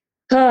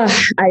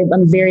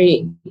 I'm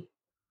very,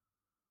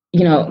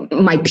 you know,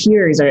 my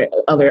peers are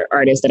other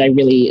artists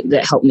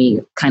that help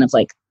me kind of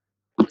like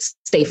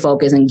stay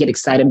focused and get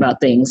excited about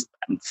things.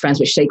 I'm friends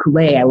with Shea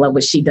Coulee. I love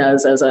what she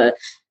does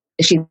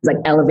she's like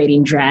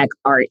elevating drag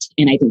art.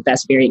 And I think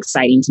that's very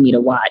exciting to me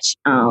to watch.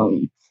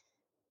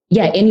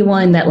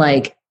 Anyone that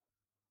like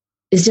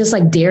is just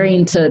like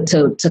daring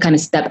to kind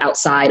of step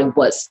outside of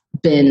what's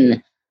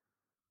been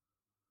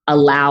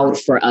allowed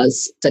for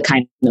us to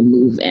kind of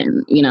move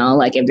in, you know,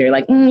 like if they're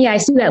like, I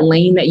see that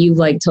lane that you've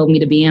like told me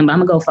to be in, but I'm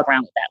gonna go fuck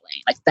around with that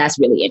lane. Like that's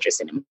really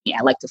interesting to me.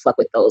 I like to fuck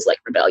with those like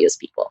rebellious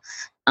people.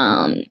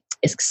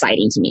 It's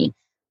exciting to me.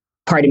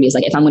 Part of me is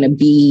like, if I'm gonna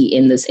be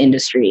in this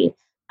industry,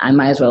 I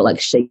might as well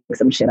like shake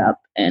some shit up,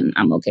 and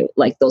I'm okay.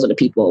 Like those are the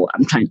people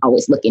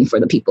always looking for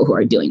the people who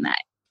are doing that.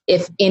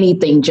 If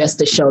anything, just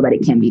to show that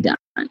it can be done.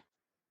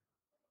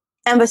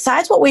 And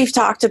besides what we've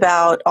talked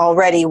about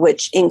already,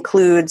 which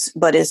includes,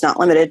 but is not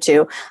limited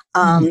to,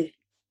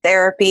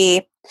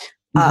 therapy,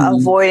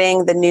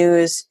 avoiding the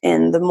news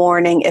in the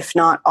morning, if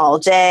not all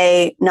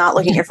day, not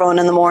looking at your phone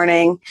in the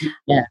morning.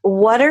 Yeah.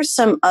 What are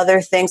some other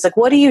things? Like,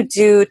 what do you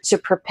do to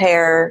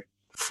prepare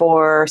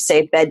for,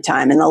 say,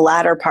 bedtime in the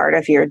latter part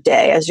of your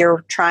day as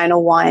you're trying to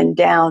wind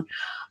down?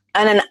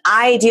 And an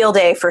ideal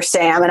day for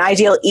Sam, an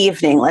ideal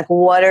evening, like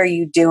what are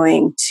you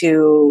doing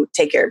to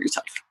take care of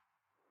yourself?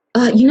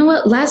 You know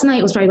what? Last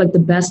night was probably like the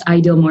best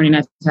ideal morning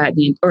I've had,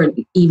 or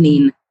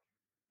evening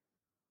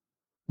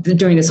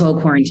during this whole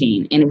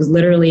quarantine. And it was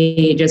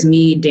literally just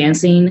me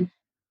dancing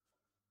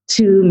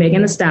to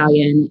Megan Thee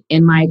Stallion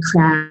in my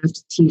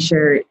Kraft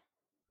t-shirt,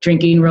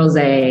 drinking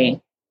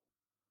rosé,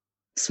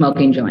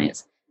 smoking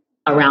joints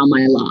around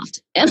my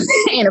loft and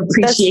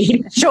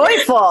appreciating. That's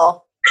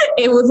joyful.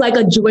 It was like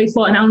a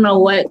joyful, and I don't know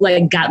what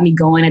like got me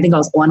going. I think I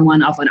was on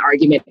one off an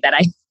argument that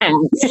I had,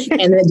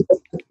 and then it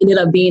just ended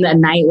up being a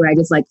night where I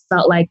just like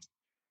felt like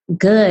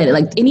good,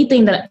 like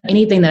anything that I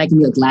can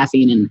be like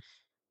laughing and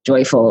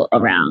joyful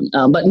around.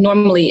 But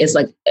normally it's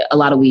like a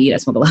lot of weed. I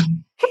smoke a lot.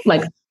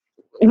 Like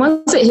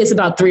once it hits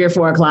about 3 or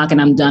 4 o'clock, and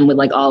I'm done with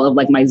like all of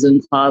like my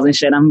Zoom calls and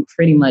shit, I'm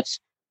pretty much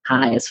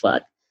high as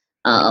fuck.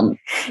 It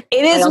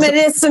is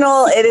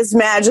medicinal, it is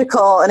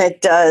magical, and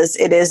it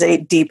is a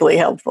deeply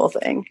helpful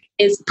thing.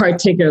 It's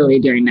particularly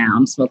during now.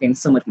 I'm smoking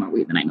so much more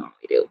weed than I normally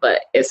do,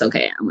 but it's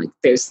okay. I'm like,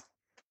 there's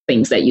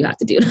things that you have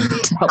to do.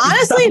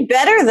 Honestly,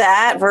 better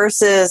that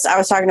versus, I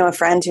was talking to a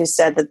friend who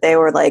said that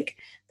they're like,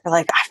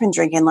 I've been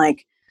drinking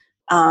like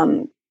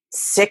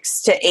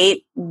 6 to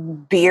 8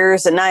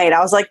 beers a night. I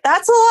was like,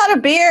 that's a lot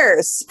of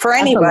beers for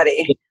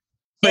anybody.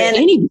 For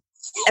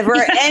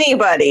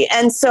anybody.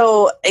 And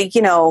so,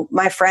 you know,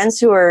 my friends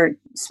who are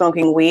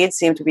smoking weed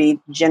seem to be,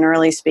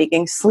 generally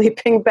speaking,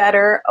 sleeping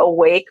better,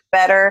 awake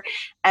better,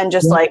 and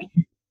just like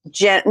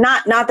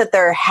not that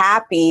they're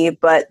happy,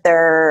 but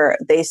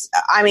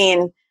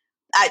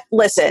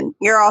listen,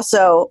 you're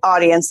also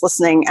audience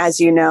listening, as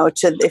you know,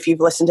 if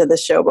you've listened to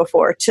this show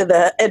before, to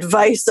the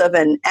advice of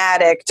an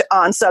addict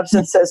on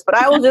substances. But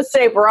I will just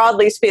say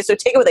broadly speaking, so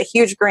take it with a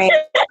huge grain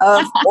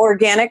of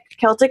organic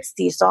Celtic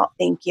sea salt.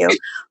 Thank you.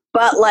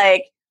 But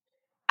like,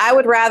 I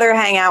would rather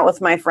hang out with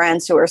my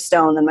friends who are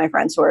stoned than my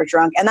friends who are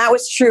drunk. And that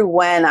was true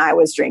when I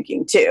was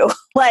drinking too.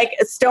 Like,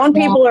 stoned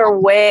people are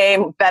way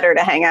better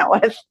to hang out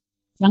with.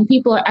 Drunk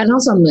people are, and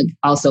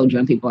also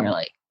drunk people are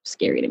like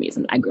scary to me.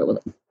 And I grew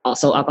up with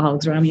also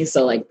alcoholics around me,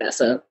 so like that's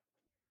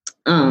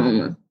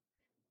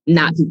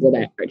not people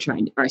that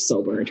are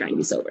sober or trying to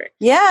be sober.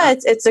 Yeah,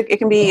 it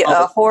can be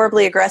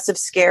horribly aggressive,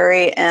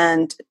 scary,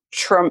 and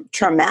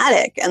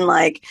traumatic, and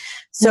like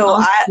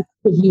so.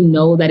 You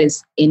know that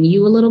is in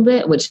you a little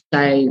bit, which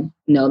I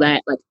know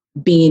that like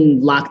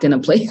being locked in a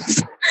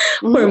place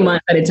for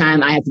months at a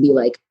time, I have to be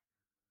like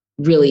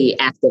really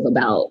active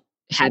about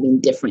having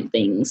different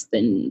things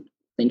than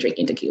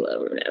drinking tequila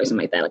or something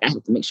like that. Like I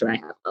have to make sure I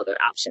have other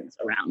options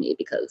around me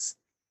because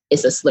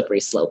it's a slippery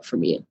slope for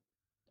me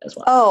as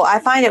well. Oh, I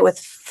find it with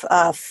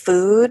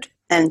food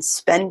and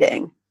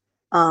spending,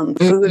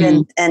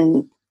 food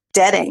and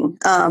debting.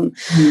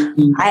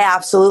 I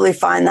absolutely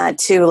find that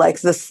too.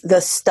 Like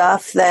the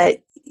stuff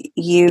that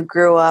you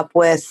grew up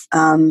with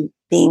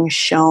being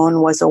shown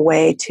was a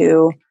way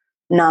to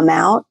numb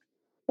out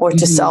or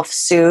to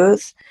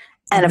self-soothe.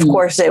 And of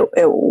course,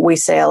 we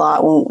say a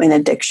lot in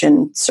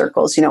addiction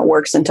circles, it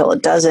works until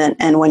it doesn't.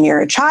 And when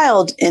you're a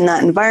child in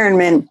that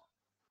environment,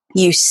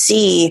 you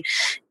see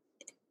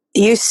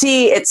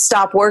it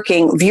stop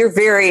working. You're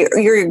very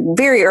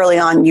early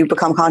on. You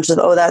become conscious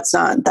of, that's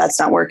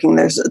not working.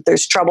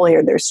 There's trouble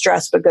here. There's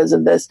stress because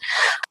of this.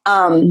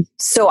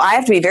 So I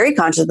have to be very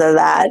conscious of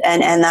that.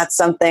 And that's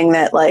something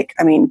that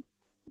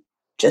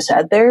just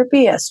had therapy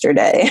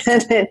yesterday.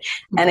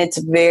 And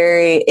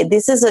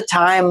this is a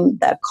time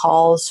that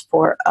calls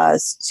for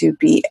us to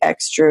be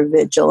extra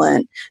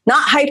vigilant,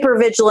 not hyper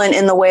vigilant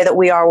in the way that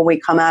we are when we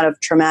come out of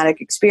traumatic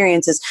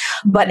experiences,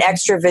 but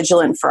extra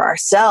vigilant for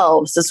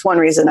ourselves. That's one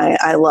reason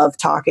I love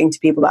talking to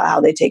people about how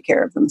they take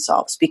care of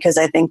themselves, because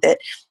I think that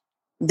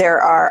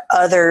there are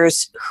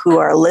others who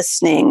are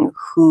listening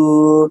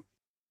who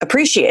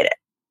appreciate it.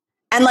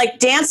 And like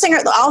dancing,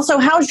 also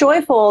how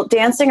joyful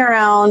dancing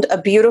around a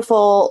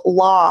beautiful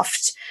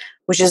loft,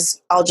 which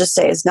is, I'll just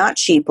say, is not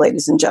cheap,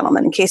 ladies and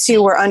gentlemen, in case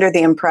you were under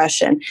the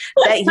impression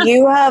that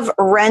you have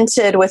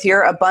rented with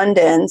your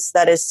abundance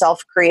that is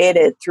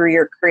self-created through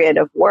your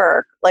creative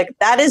work. Like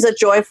that is a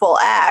joyful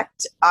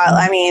act.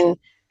 I mean,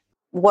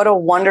 what a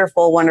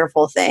wonderful,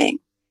 wonderful thing.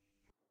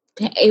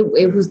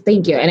 It was,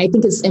 thank you. And I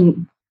think it's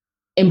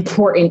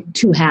important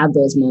to have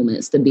those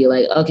moments to be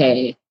like,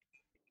 okay,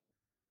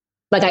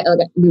 like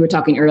we were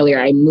talking earlier,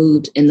 I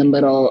moved in the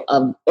middle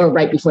of, or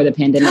right before the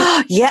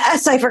pandemic.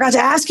 Yes, I forgot to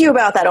ask you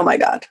about that. Oh my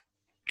God.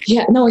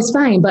 Yeah, no, it's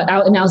fine. But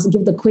I'll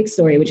give the quick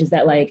story, which is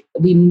that like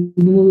we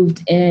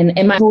moved in,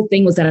 and my whole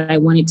thing was that I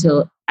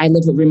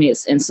lived with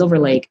roommates in Silver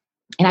Lake,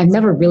 and I've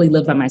never really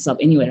lived by myself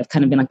anyway. I've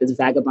kind of been like this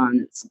vagabond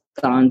that's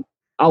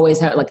always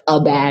had like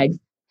a bag,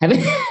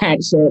 haven't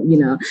had shit,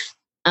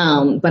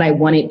 But I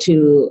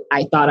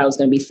thought I was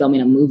going to be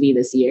filming a movie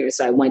this year.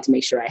 So I wanted to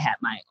make sure I had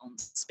my own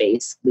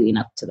space leading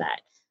up to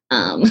that.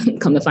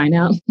 Come to find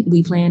out,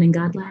 we plan and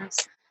God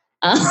laughs.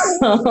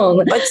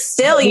 But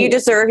still, you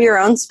deserve your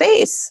own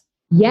space.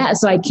 Yeah.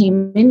 So I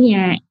came in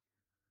here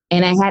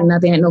and I had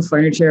nothing, no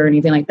furniture or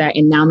anything like that.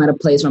 And now I'm at a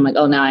place where I'm like,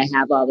 oh, now I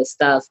have all this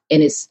stuff.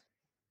 And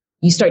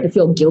you start to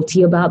feel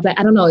guilty about that.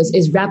 I don't know.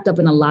 It's wrapped up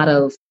in a lot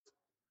of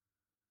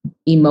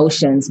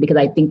emotions because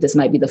I think this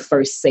might be the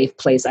first safe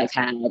place I've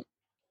had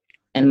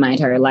in my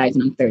entire life,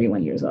 and I'm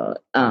 31 years old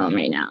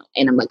right now,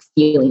 and I'm like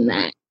feeling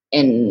that.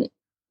 And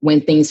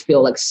when things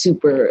feel like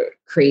super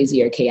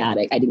crazy or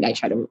chaotic, I think I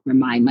try to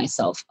remind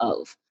myself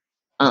of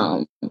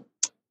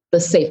the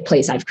safe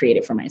place I've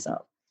created for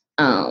myself.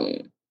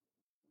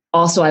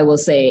 Also, I will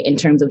say, in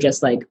terms of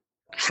just like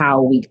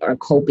how we are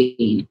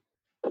coping,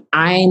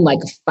 I'm like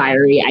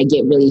fiery. I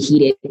get really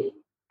heated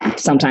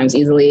sometimes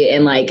easily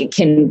and like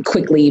can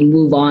quickly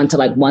move on to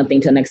like one thing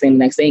to the next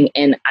thing.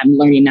 And I'm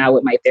learning now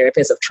with my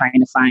therapist of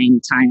trying to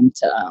find time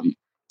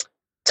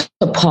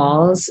to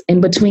pause in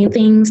between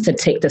things,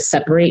 to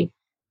separate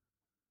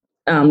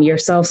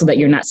yourself so that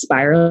you're not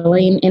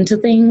spiraling into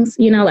things,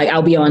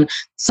 like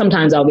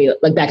sometimes I'll be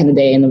like back in the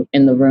day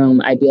in the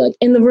room, I'd be like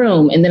in the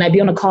room, and then I'd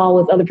be on a call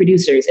with other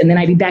producers, and then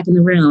I'd be back in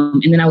the room,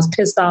 and then I was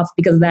pissed off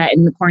because of that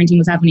and the quarantine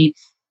was happening.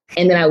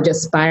 And then I would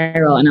just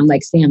spiral, and I'm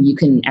like, Sam, you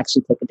can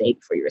actually take a day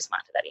before you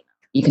respond to that email.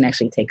 You can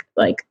actually take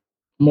like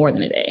more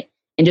than a day,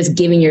 and just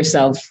giving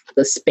yourself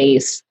the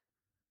space,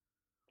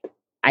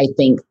 I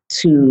think,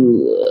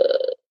 to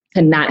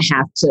not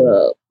have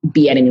to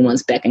be at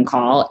anyone's beck and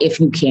call. If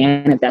you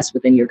can, if that's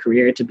within your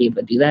career to be able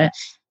to do that,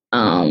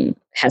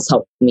 has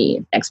helped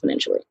me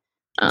exponentially.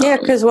 Yeah,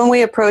 because when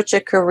we approach a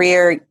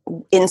career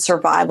in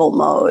survival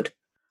mode,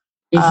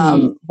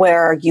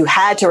 where you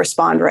had to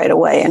respond right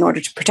away in order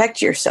to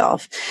protect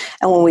yourself.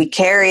 And when we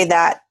carry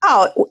that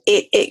out,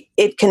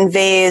 it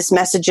conveys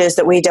messages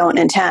that we don't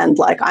intend,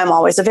 like I'm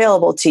always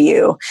available to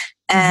you.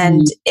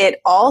 And it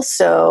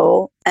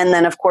also, and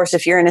then of course,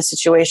 if you're in a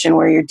situation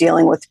where you're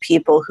dealing with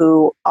people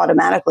who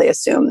automatically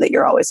assume that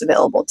you're always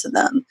available to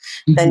them,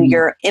 then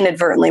you're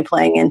inadvertently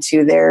playing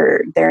into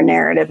their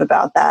narrative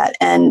about that.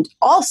 And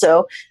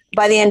also,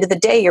 by the end of the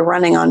day, you're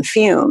running on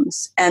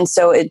fumes. And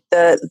so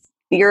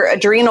your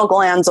adrenal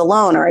glands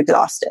alone are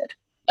exhausted.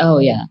 Oh,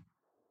 yeah.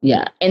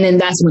 Yeah. And then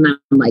that's when I'm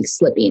like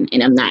slipping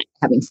and I'm not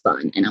having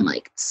fun. And I'm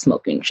like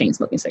chain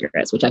smoking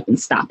cigarettes, which I've been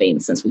stopping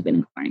since we've been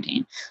in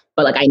quarantine.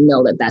 But like, I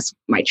know that that's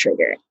my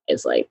trigger.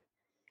 It's like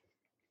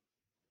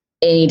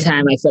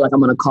anytime I feel like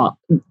I'm going to call,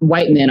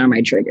 white men are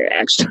my trigger,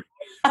 actually.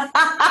 I'm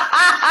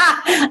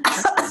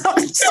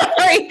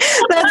sorry.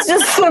 That's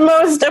just the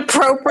most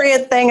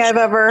appropriate thing I've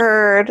ever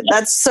heard.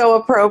 That's so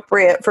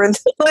appropriate for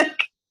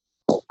like.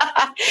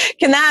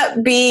 Can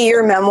that be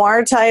your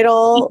memoir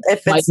title?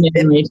 If it's White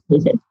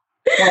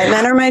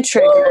Men Are My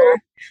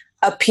Trigger.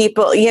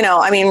 People,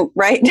 I mean,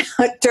 right now,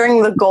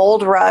 during the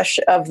gold rush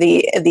of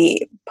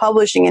the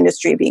publishing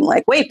industry being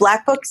like, wait,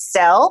 Black books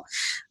sell?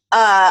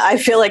 I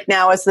feel like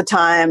now is the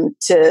time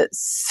to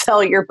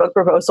sell your book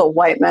proposal,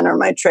 White Men Are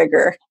My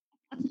Trigger.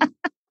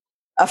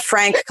 A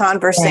frank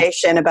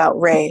conversation about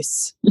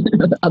race.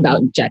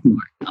 About Jack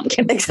Moore.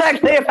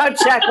 Exactly, about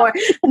Jack Moore.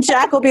 And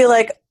Jack will be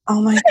like, oh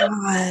my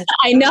God.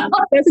 I know.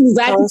 That's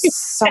exactly.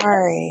 So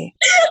sorry.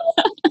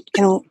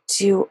 Do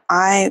you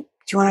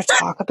want to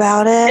talk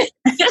about it?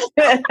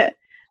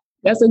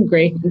 That's a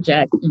great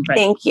Jack impression.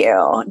 Thank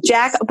you.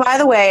 Jack, by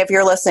the way, if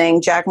you're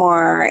listening, Jack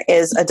Moore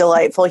is a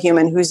delightful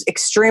human who's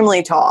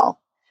extremely tall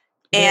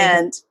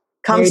and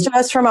comes to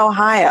us from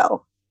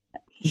Ohio.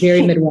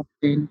 Very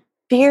Midwestern.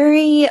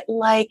 Very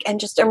and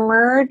just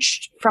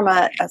emerged from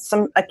a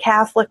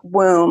Catholic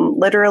womb,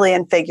 literally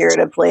and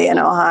figuratively, in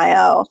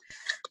Ohio,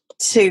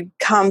 to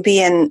come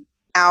be an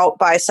out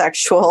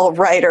bisexual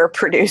writer,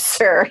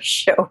 producer,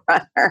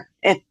 showrunner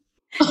in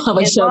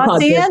Los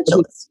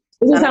Angeles.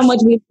 This is how much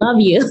we love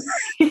you.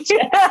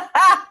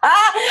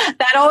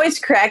 That always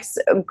cracks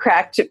me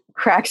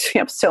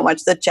up so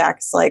much that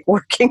Jack's like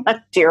working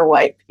on Dear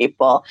White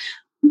People.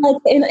 Like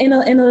in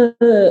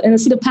a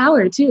seat of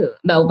power too.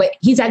 No, but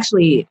he's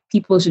actually,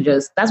 people should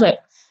that's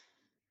what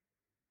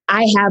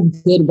I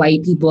have good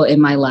white people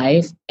in my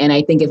life. And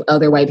I think if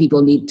other white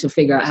people need to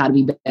figure out how to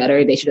be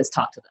better, they should just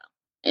talk to them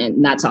and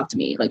not talk to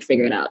me, like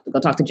figure it out. Go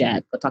talk to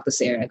Jack, go talk to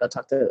Sarah, go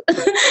talk to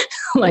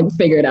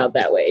figure it out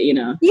that way,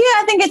 Yeah,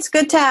 I think it's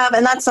good to have.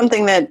 And that's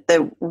something that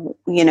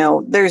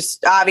there's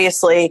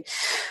obviously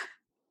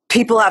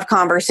people have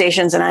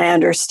conversations, and I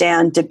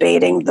understand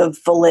debating the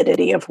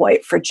validity of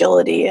white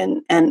fragility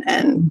and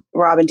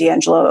Robin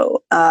DiAngelo,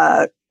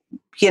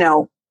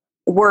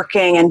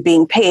 working and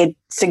being paid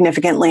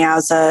significantly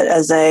as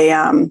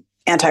a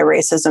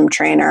anti-racism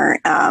trainer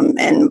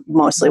in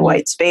mostly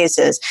white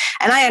spaces.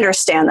 And I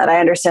understand that. I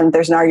understand that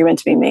there's an argument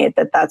to be made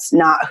that that's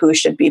not who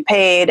should be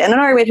paid, and an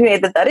argument to be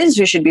made that that is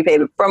who should be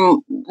paid.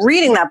 From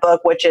reading that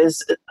book, which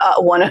is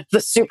one of the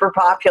super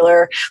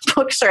popular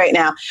books right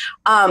now,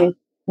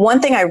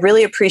 one thing I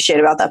really appreciate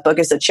about that book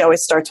is that she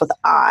always starts with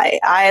I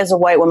as a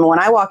white woman, when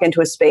I walk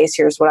into a space,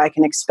 here's what I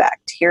can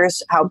expect.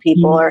 Here's how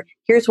people are.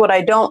 Here's what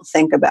I don't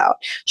think about.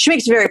 She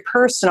makes it very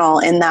personal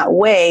in that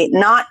way,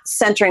 not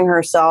centering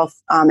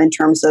herself in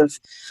terms of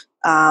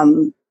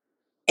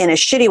in a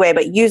shitty way,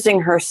 but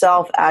using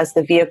herself as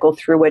the vehicle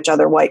through which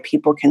other white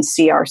people can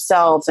see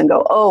ourselves and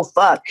go, oh,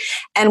 fuck.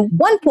 And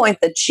one point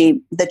that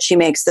she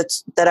makes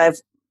that I've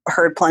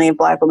heard plenty of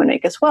Black women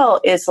make as well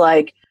is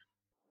like,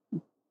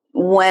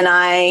 when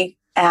I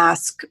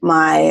ask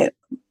my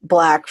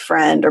Black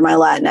friend or my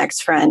Latinx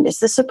friend, is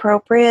this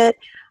appropriate?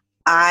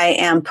 I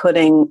am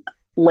putting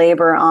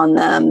labor on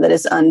them that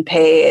is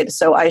unpaid,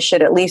 so I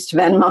should at least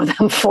Venmo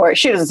them for it.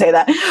 She doesn't say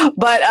that,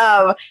 but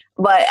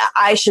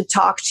I should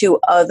talk to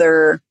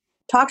other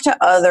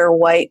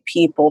white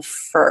people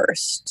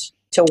first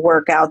to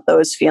work out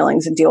those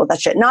feelings and deal with that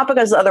shit. Not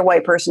because the other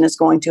white person is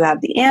going to have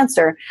the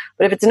answer,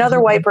 but if it's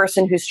another white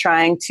person who's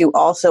trying to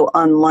also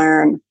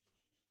unlearn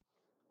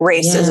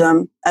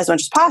racism as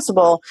much as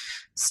possible,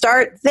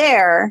 start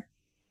there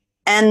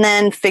and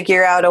then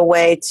figure out a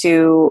way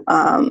to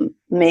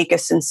make a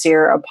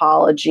sincere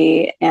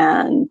apology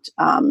and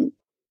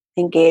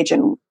engage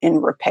in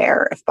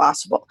repair if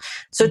possible.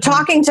 So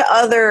talking to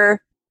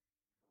other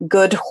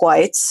good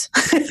whites or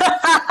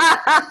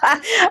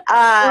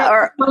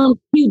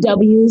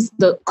QWs,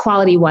 the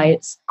quality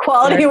whites.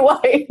 Quality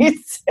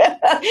whites.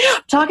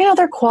 Talking to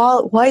other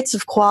whites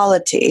of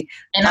quality.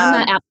 And I'm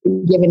not out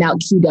giving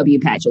out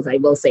QW patches. I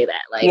will say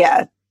that. Like,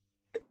 yeah,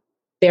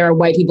 there are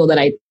white people that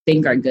I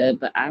think are good,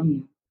 but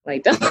I'm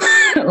like, also,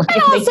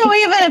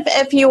 even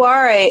if you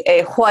are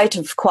a white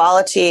of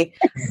quality,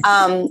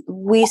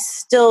 we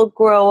still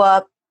grow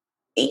up.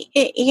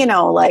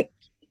 Like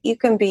you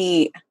can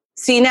be.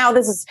 See, now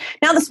this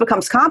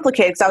becomes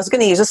complicated because I was going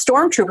to use a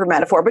stormtrooper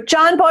metaphor, but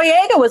John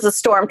Boyega was a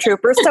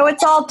stormtrooper, so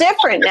it's all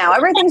different now.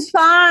 Everything's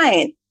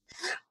fine.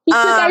 He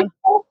took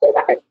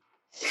our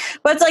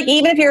But it's like,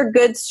 even if you're a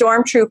good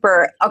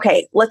stormtrooper,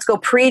 okay, let's go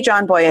pre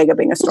John Boyega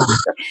being a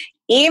stormtrooper.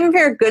 Even if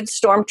you're a good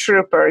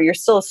stormtrooper, you're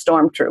still a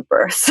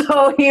stormtrooper.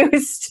 So you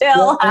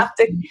still have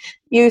to,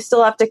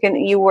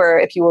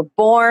 if you were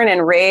born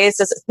and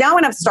raised as, now I'm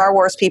going to have Star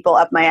Wars people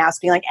up my ass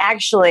being like,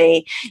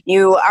 actually,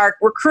 you are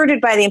recruited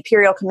by the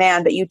Imperial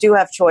Command, but you do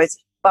have choice.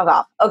 Fuck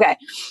off. Okay.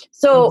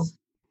 So,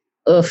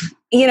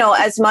 you know,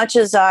 as much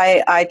as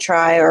I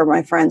try, or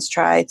my friends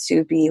try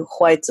to be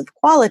whites of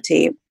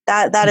quality,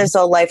 that is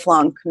a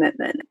lifelong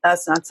commitment.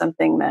 That's not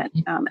something that,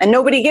 and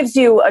nobody gives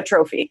you a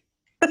trophy.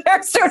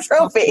 There's no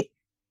trophy.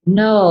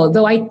 No,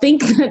 though I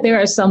think that there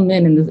are some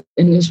men in the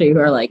industry who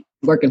are like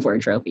working for a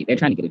trophy. They're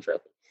trying to get a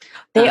trophy.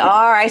 They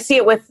are. I see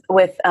it with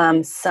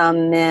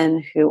some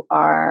men who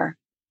are,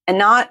 and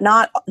not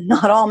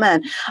all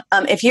men.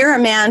 If you're a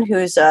man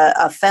who's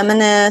a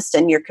feminist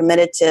and you're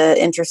committed to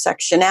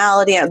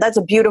intersectionality, that's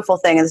a beautiful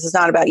thing. And this is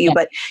not about you,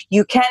 but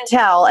you can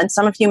tell. And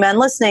some of you men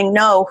listening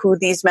know who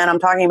these men I'm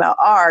talking about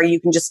are.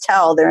 You can just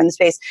tell they're in the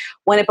space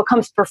when it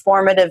becomes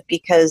performative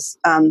because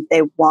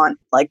they want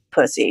like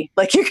pussy,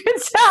 like you can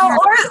tell,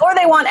 or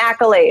they want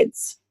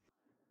accolades.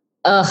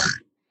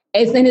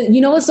 And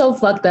you know what's so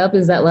fucked up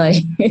is that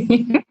like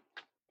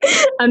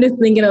I'm just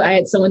thinking of, I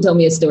had someone tell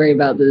me a story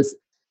about this.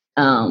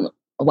 A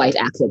white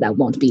actor that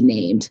won't be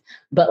named,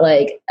 but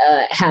like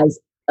has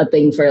a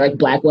thing for like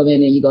Black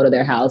women, and you go to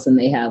their house and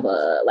they have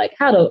like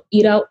how to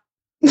eat out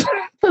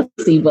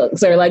pussy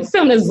books or like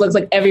feminist books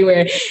like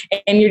everywhere,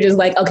 and you're just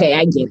like, okay,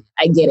 I get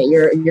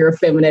it. You're a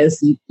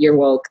feminist. You're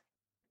woke.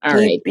 All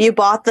right, you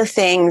bought the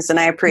things, and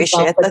I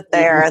appreciate that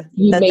they're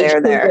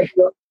there.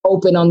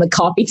 Open on the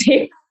coffee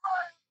table.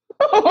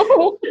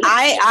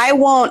 I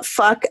won't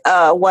fuck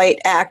a white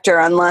actor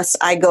unless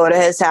I go to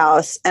his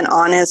house and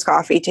on his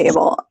coffee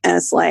table, and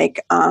it's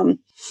like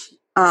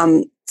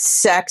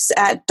sex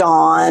at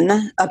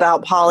dawn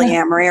about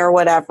polyamory or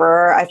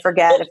whatever. I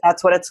forget if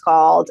that's what it's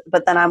called,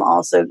 but then I'm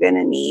also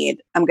gonna need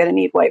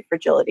white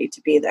fragility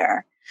to be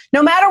there.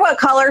 No matter what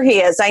color he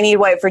is, I need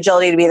white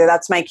fragility to be there.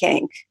 That's my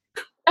kink.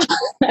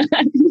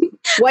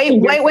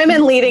 White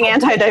women leading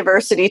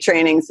anti-diversity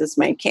trainings is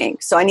my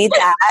kink. So I need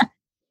that.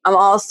 I'm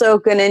also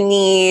going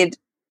to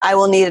I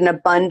will need an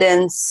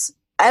abundance,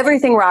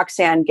 everything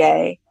Roxane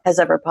Gay has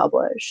ever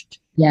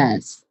published.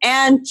 Yes.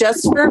 And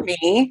just for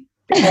me,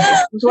 because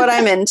this is what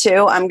I'm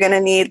into, I'm going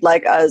to need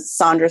like a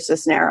Sandra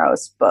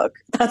Cisneros book.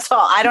 That's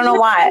all. I don't know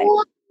why.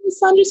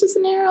 Sandra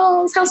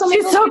Cisneros.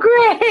 She's so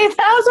great. That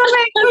was what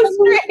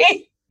makes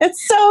great.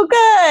 It's so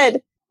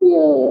good.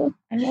 Yeah.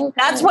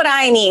 That's what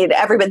I need.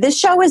 Everybody. This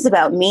show is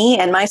about me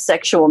and my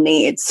sexual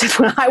needs.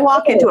 When I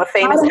walk into a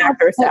famous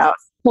actor's house.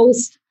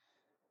 Post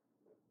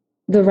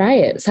the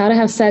riots, how to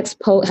have sex,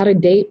 how to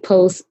date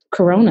post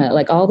Corona,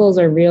 like all those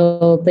are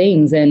real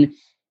things. And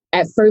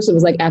at first it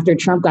was like after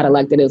Trump got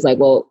elected, it was like,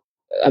 well,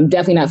 I'm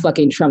definitely not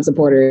fucking Trump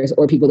supporters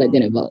or people that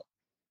didn't vote.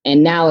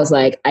 And now it's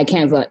like, I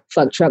can't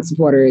fuck Trump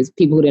supporters,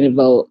 people who didn't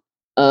vote,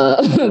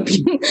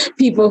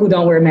 people who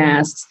don't wear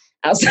masks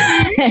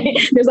outside.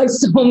 There's like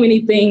so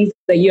many things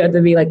that you have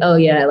to be like, oh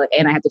yeah, like,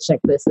 and I have to check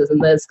this and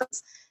this,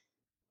 because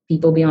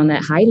people be on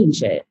that hiding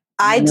shit.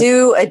 I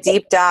do a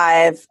deep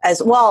dive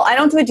as well. I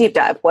don't do a deep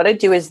dive. What I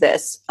do is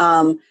this.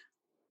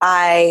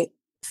 I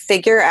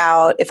figure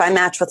out if I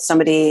match with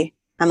somebody,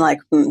 I'm like,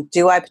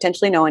 do I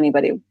potentially know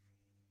anybody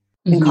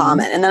in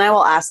common? And then I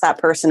will ask that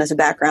person as a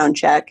background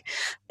check.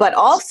 But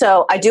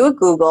also I do a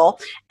Google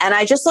and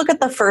I just look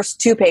at the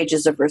first 2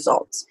 pages of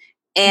results.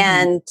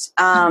 And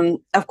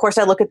of course,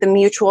 I look at the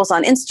mutuals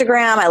on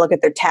Instagram. I look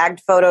at their tagged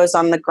photos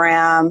on the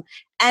gram.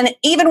 And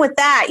even with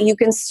that, you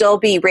can still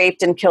be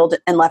raped and killed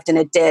and left in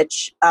a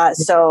ditch.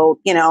 So,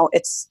 you know,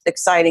 it's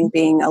exciting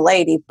being a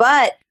lady.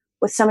 But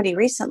with somebody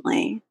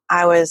recently,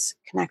 I was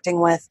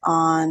connecting with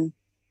it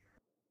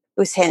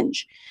was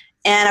Hinge.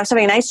 And I was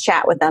having a nice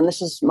chat with them.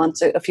 This was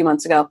a few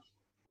months ago.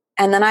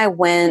 And then I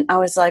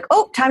was like,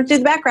 oh, time to do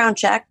the background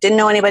check. Didn't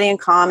know anybody in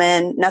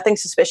common, nothing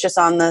suspicious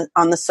on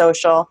the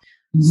social.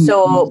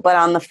 So, but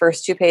on the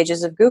first 2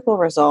 pages of Google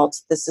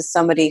results, this is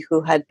somebody who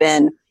had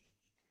been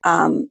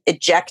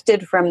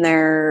ejected from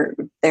their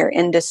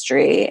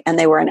industry, and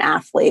they were an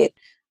athlete,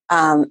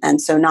 and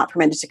so not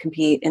permitted to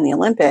compete in the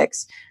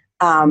Olympics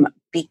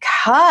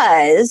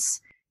because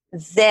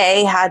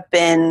they had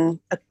been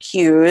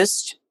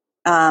accused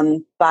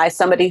by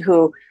somebody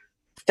who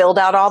filled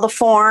out all the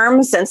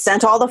forms and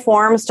sent all the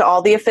forms to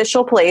all the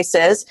official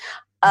places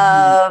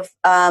of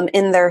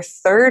in their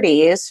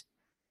 30s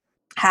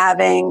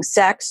having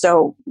sex,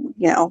 so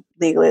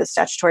legally the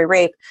statutory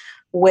rape,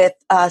 with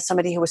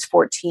somebody who was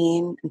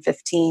 14 and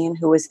 15,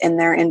 who was in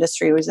their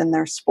industry, who was in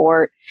their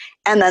sport,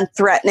 and then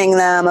threatening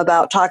them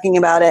about talking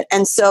about it.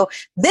 And so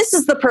this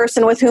is the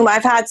person with whom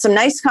I've had some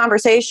nice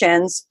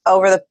conversations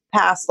over the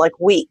past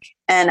week.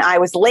 And I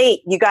was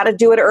late. You got to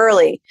do it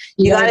early.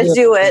 You got to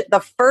do it the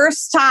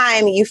first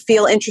time you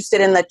feel interested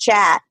in the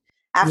chat.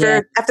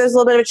 After there's a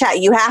little bit of a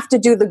chat, you have to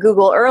do the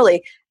Google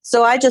early.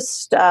 So I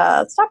just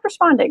stopped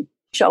responding,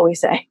 shall we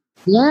say.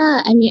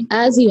 Yeah, I mean,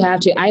 as you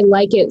have to. I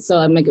like it. So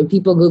I'm like, if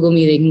people Google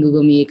me, they can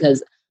Google me,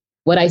 because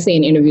what I say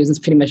in interviews is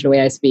pretty much the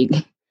way I speak.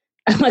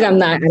 Like I'm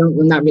not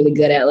really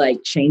good at like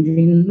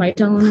changing my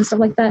tone and stuff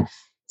like that.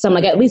 So I'm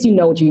like, at least you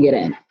know what you're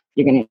getting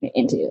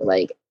into.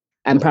 Like,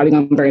 I'm probably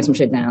gonna burn some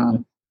shit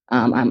down.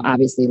 I'm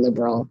obviously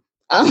liberal.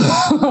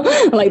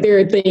 Like there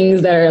are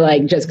things that are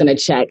like just gonna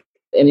check.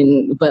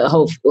 But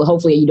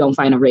hopefully you don't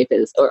find a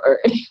rapist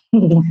or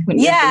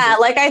yeah,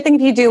 like I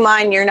think if you do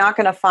mine, you're not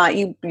gonna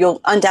find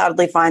you'll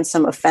undoubtedly find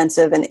some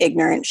offensive and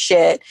ignorant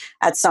shit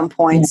at some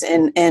points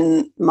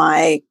in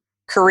my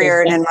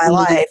career and in my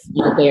life.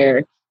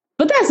 There.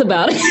 But that's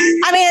about it.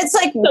 I mean, it's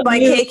like my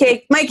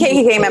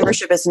KKK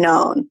membership is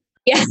known.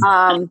 Yeah.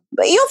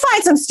 But you'll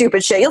find some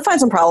stupid shit. You'll find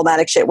some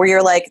problematic shit where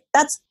you're like,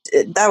 that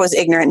was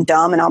ignorant and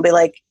dumb. And I'll be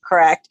like,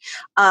 correct.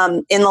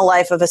 In the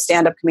life of a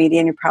stand-up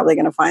comedian, you're probably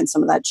going to find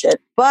some of that shit.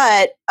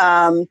 But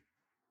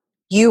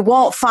you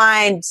won't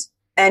find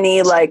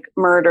any like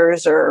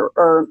murders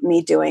or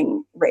me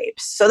doing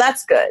rapes. So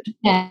that's good.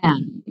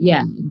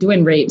 Yeah.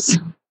 Doing rapes.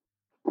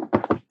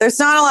 There's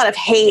not a lot of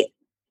hate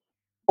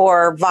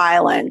or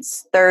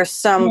violence. There's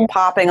some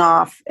popping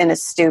off in a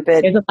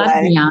stupid There's a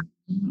lot way. of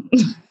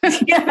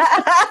Rihanna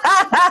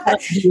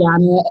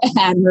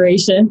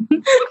admiration.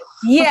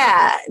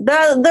 Yeah,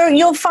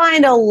 you'll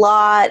find a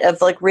lot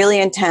of like really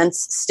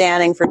intense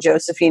standing for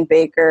Josephine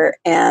Baker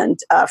and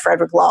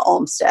Frederick Law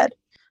Olmsted.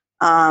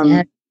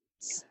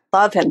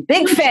 Love him,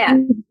 big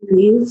fan.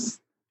 Louise.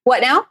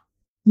 What now?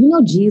 You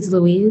know Jeez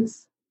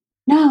Louise?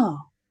 No.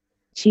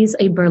 She's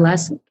a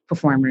burlesque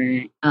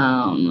performer.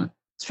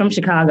 From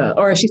Chicago,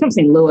 or she's from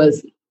St. Louis,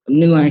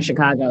 newer in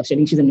Chicago. I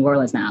think she's in New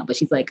Orleans now, but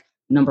she's like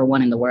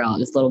 #1 in the world.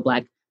 This little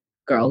black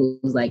girl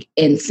who's like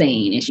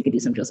insane, and she could do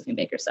some Josephine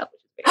Baker stuff.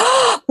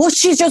 Well,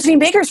 Josephine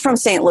Baker's from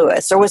St.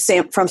 Louis, or was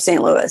from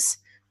St. Louis.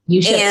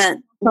 You should.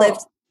 And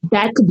lived.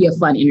 That could be a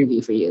fun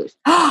interview for you.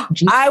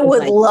 I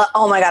would love.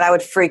 Oh my God, I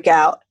would freak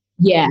out.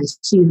 Yeah,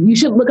 you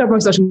should look up her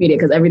social media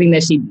because everything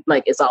that she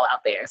like is all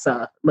out there.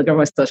 So look up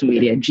her social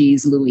media.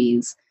 Jeez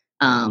Louise.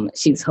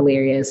 She's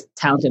hilarious,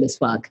 talented as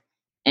fuck.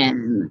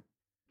 And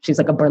she's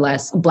like a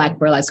black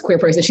burlesque queer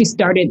person. She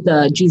started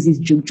the Jeezy's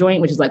Juke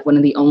Joint, which is like one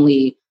of the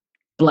only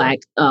black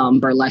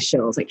burlesque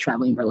shows, like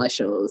traveling burlesque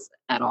shows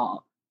at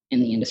all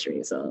in the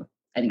industry. So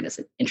I think that's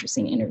an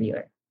interesting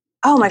interviewer.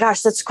 Oh my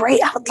gosh, that's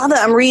great. I would love it.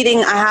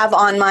 I have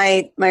on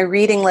my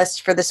reading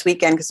list for this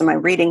weekend because of my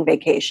reading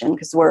vacation,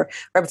 because we're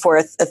right before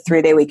a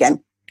 3-day weekend.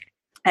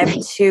 I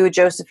have 2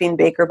 Josephine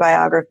Baker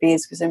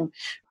biographies because I'm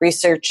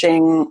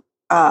researching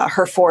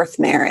her 4th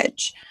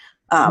marriage.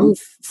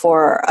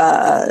 For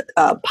a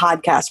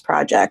podcast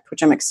project,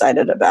 which I'm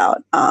excited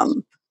about.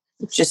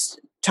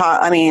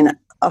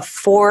 A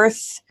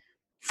fourth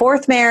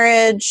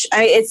marriage.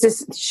 It's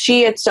just,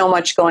 she had so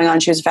much going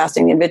on. She was a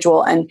fascinating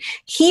individual, and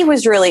he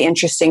was really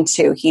interesting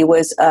too. He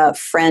was a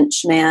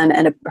French man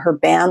and her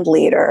band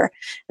leader,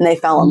 and they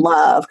fell in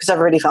love because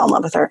everybody fell in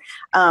love with her.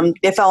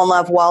 They fell in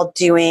love while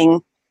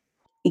doing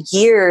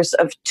years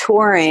of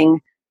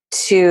touring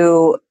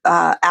to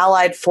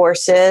Allied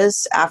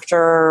forces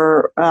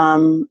after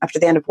the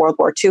end of World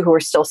War II, who were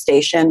still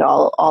stationed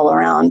all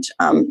around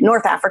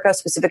North Africa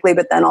specifically,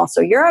 but then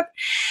also Europe.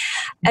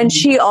 And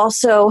she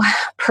also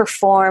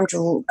performed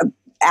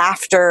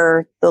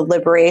after the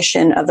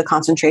liberation of the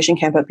concentration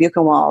camp at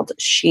Buchenwald.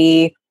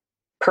 She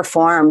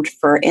performed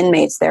for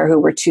inmates there who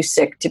were too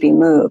sick to be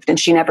moved, and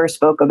she never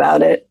spoke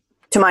about it.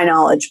 To my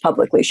knowledge,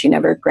 publicly, she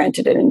never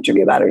granted an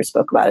interview about it or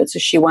spoke about it. So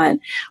she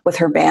went with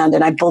her band,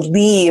 and I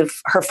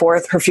believe her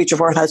future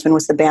fourth husband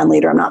was the band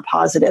leader. I'm not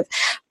positive,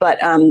 but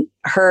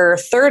her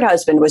 3rd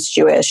husband was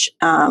Jewish.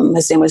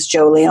 His name was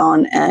Joe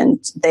Leon,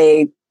 and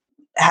they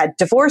had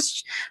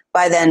divorced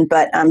by then.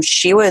 But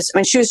she was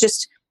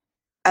just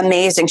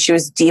amazing. She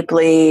was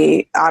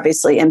deeply,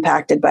 obviously,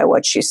 impacted by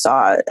what she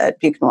saw at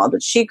Buchenwald.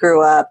 But she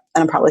grew up,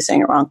 and I'm probably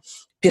saying it wrong,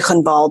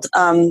 Buchenwald.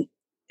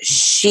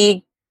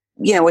 She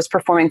was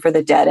performing for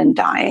the dead and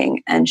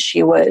dying. And she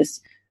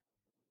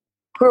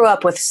grew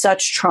up with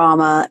such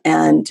trauma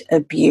and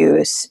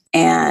abuse.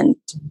 And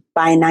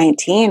by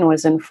 19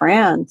 was in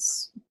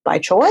France by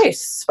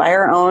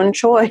her own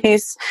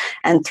choice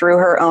and through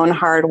her own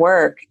hard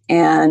work.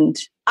 And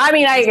she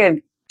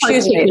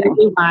was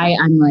amazing. Why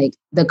I'm like,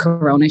 the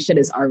Corona shit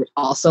is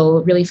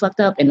also really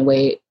fucked up in the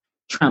way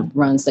Trump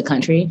runs the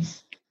country,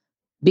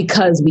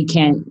 because we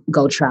can't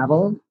go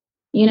travel.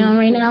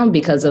 Right now,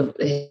 because of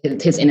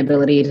his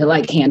inability to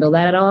like handle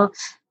that at all.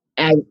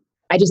 I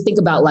just think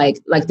about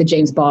like the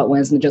James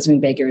Baldwins and the Josephine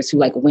Bakers who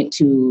like went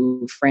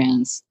to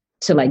France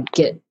to like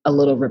get a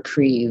little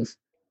reprieve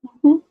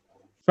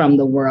from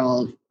the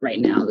world right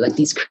now. Like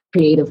these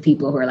creative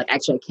people who are like,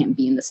 actually, I can't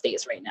be in the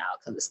States right now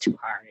because it's too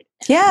hard.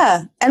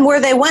 Yeah, and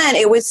where they went,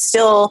 it was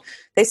still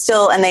talked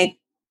about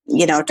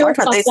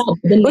this.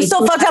 It was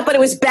still fucked up, but it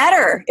was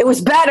better. It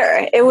was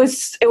better. It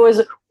was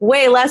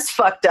way less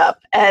fucked up,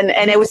 and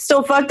it was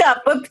still fucked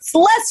up, but it's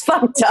less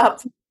fucked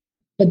up.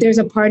 But there's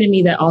a part of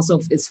me that also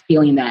is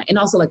feeling that, and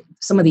also like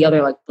some of the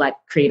other like black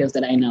creatives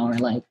that I know are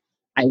like,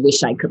 I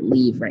wish I could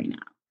leave right now.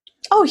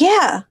 Oh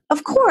yeah,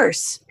 of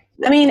course.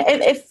 I mean,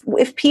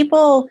 if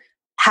people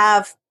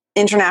have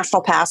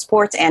international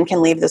passports and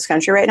can leave this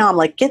country right now. I'm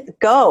like,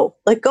 go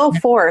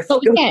forth. So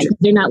we can't.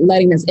 They're not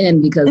letting us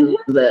in because of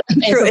the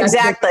True, so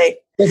exactly.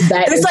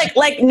 There's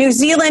like New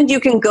Zealand you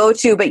can go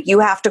to, but you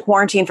have to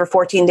quarantine for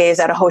 14 days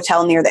at a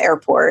hotel near the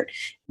airport.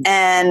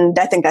 And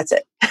I think that's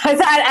it.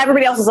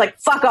 Everybody else is like,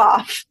 fuck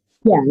off.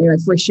 Yeah, they're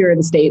like, for sure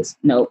the States,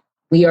 nope,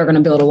 we are going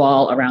to build a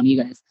wall around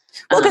you guys.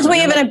 Well, because we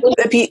have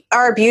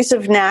our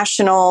abusive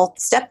national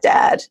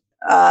stepdad,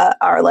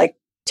 our like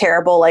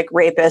terrible, like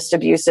rapist,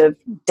 abusive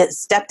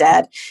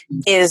stepdad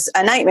is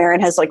a nightmare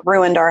and has like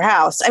ruined our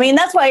house. I mean,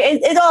 that's why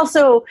it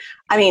also,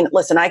 I mean,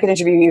 listen, I could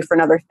interview you for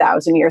another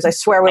 1,000 years. I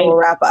swear we will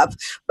wrap up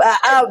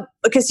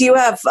because you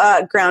have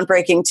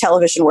groundbreaking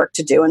television work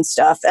to do and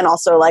stuff. And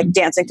also like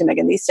Dancing to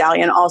Megan Thee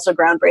Stallion, also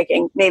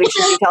groundbreaking, maybe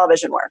TV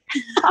television work.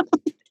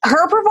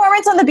 Her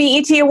performance on the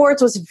BET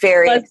Awards was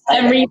very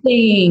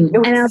everything.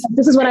 And I was like,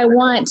 this is what I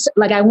want.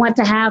 Like, I want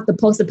to have the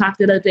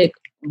post-apocalyptic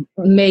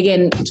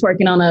Megan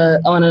twerking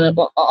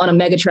on a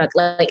mega truck,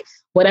 like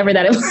whatever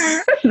that is.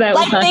 That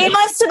like was. They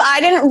must have. I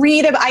didn't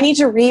read. I need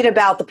to read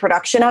about the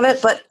production of it,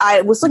 but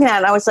I was looking at it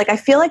and I was like, I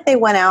feel like they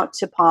went out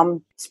to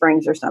Palm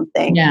Springs or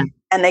something. Yeah.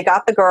 And they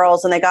got the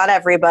girls and they got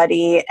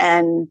everybody,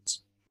 and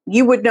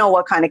you would know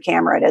what kind of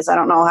camera it is. I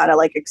don't know how to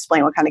like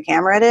explain what kind of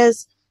camera it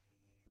is.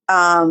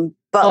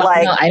 But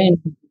like, no, I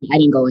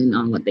didn't go in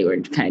on what they were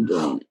kind of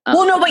doing.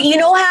 Well, no, but you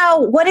know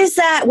how, what is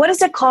that? What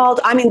is it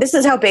called? I mean, this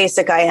is how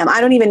basic I am. I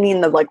don't even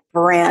mean the like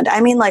brand. I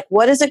mean, like,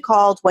 what is it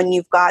called when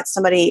you've got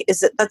somebody,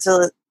 it's a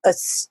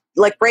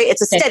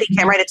steady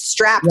cam, right? It's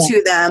strapped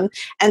to them.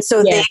 And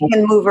so they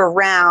can move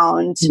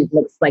around. It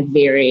looks like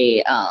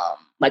very,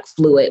 like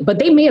fluid, but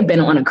they may have been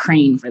on a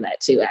crane for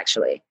that too,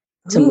 actually.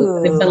 There's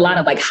been a lot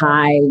of like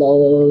high,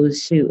 low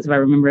shoots, if I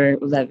remember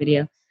that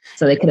video.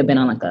 So they could have been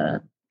on like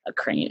a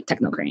crane,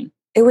 techno crane.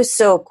 It was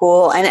so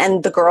cool.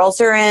 And the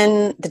girls are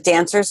the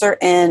dancers are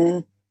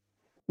in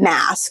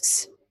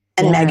masks.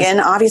 And Megan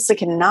obviously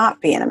cannot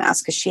be in a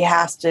mask because she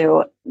has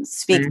to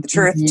speak the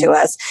truth to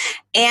us.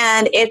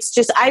 And it's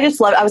just, I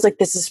was like,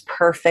 this is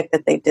perfect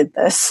that they did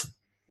this.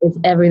 It's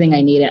everything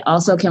I needed.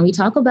 Also, can we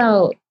talk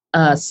about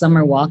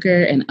Summer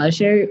Walker and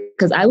Usher?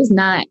 Because I was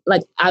not,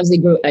 like, obviously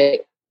grew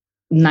like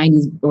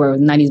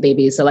 90s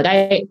baby. So like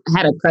I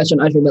had a crush on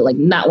Usher, but like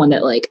not one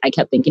that like I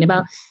kept thinking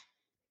about.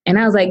 And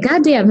I was like,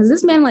 God damn, has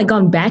this man like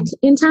gone back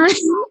in time?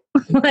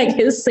 Like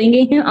his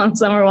singing on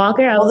Summer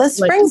Walker. Well, this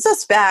brings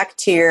us back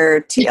to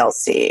your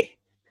TLC.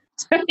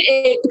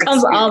 It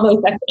comes all the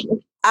way back.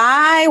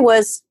 I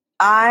was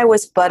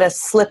but a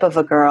slip of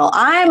a girl.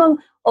 I'm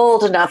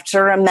old enough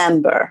to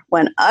remember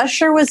when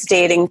Usher was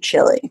dating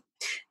Chili.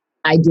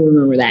 I do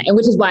remember that. And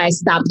which is why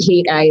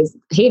I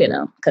hated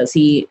him, because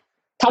he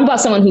talk about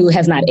someone who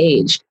has not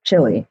aged,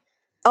 Chili.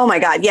 Oh my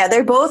God. Yeah.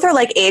 They both are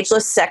like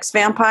ageless sex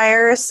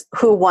vampires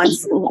who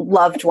once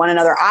loved one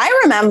another. I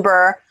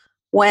remember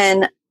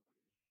when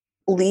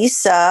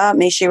Lisa,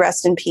 may she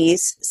rest in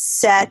peace,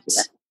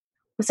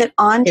 was it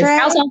Andre? His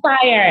house on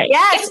fire.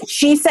 Yes.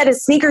 She set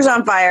his sneakers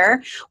on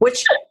fire,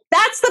 which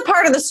that's the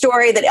part of the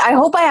story that I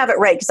hope I have it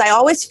right. Because I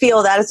always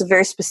feel that is a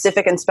very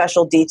specific and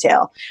special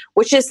detail,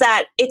 which is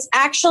that it's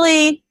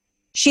actually,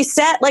 she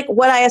set like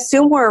what I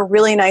assume were a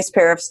really nice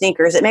pair of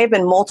sneakers. It may have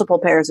been multiple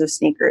pairs of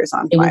sneakers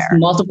on fire. It was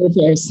multiple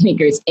pairs of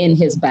sneakers in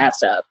his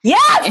bathtub.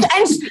 Yes, and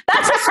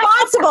that's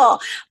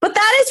responsible. But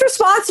that is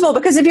responsible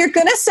because if you're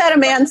going to set a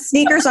man's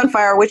sneakers on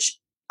fire, which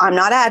I'm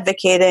not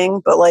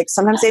advocating, but like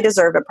sometimes they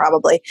deserve it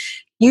probably,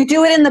 you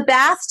do it in the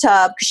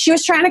bathtub because she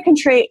was trying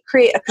to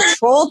create a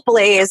controlled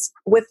blaze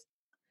with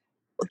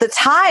the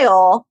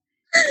tile.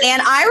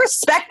 And I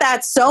respect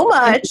that so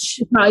much.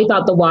 She probably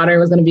thought the water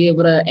was going to be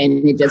able to,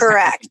 and it just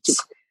correct.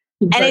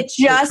 And it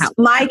just,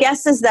 my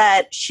guess is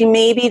that she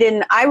maybe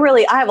didn't. I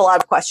have a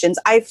lot of questions.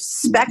 I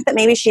suspect that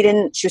maybe she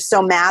was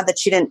so mad that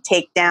she didn't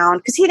take down,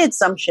 because he did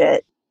some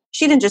shit.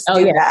 She didn't just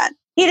do that.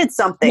 He did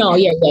something. No,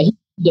 he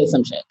did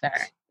some shit. All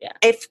right. Yeah.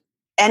 If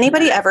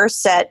anybody ever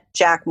set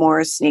Jack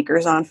Moore's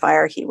sneakers on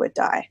fire, he would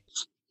die.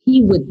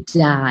 He would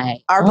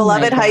die. Our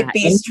beloved hype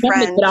beast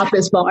friend. Get off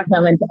this phone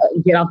and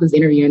get off this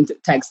interview and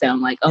text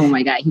him like, oh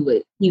my God, he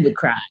would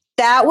cry.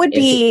 That would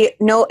be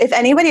if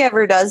anybody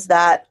ever does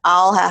that,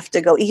 I'll have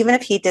to go. Even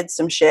if he did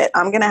some shit,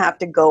 I'm going to have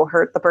to go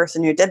hurt the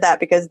person who did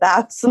that, because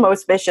that's the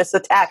most vicious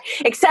attack.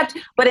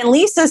 But in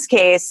Lisa's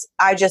case,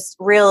 I just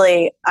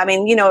really, I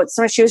mean,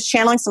 she was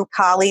channeling some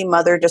Kali,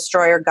 mother,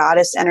 destroyer,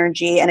 goddess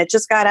energy, and it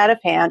just got out of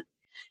hand.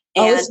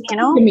 And,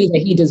 to me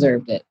that he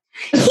deserved it.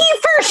 He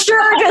for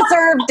sure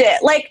deserved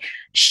it. Like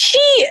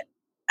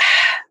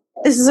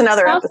this is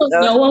another episode.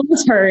 No one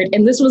was hurt.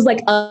 And this was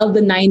like of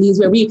the 90s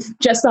where we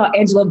just saw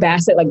Angela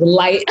Bassett like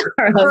light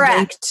her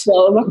correct.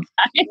 Husband.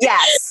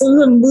 Yes. It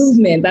was a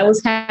movement that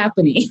was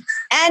happening.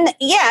 And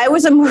it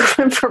was a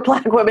movement for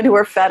Black women who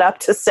were fed up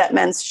to set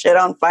men's shit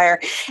on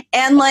fire.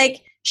 And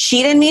like,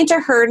 she didn't mean to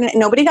hurt.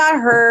 Nobody got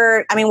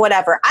hurt. I mean,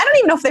 whatever. I don't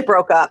even know if they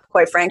broke up,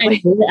 quite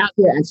frankly. We're out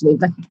here actually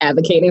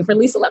advocating for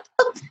Lisa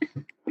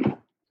Lipton.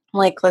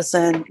 Like,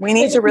 listen, we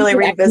need to really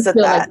revisit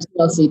that. Like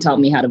Chelsea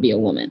taught me how to be a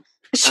woman.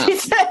 She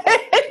said,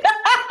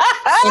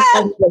 in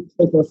every way,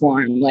 shape, or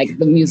form. Like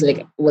the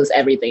music was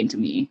everything to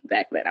me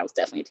back then. I was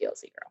definitely a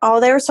TLC girl. Oh,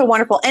 they were so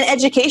wonderful and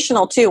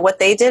educational too. What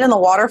they did in the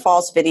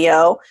Waterfalls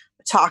video,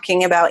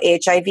 talking about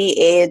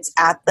HIV/AIDS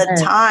at the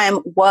time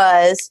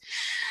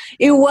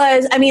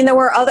I mean, there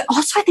were other.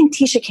 Also, I think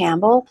Tisha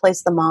Campbell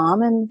plays the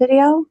mom in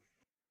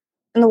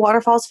the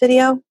Waterfalls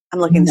video. I'm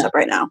looking this up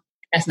right now.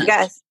 That's not you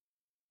guys.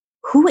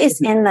 Who is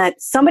in that?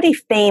 Somebody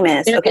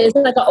famous. There's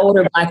like an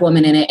older Black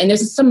woman in it, and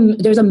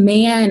there's a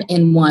man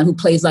in one who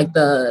plays like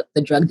the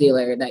drug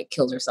dealer that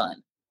kills her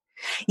son.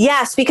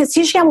 Yes, because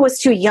Tisha Campbell was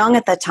too young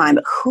at that time.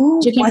 But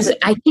who was it?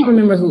 I can't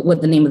remember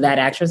what the name of that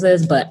actress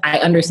is, but I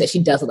understand she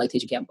does look like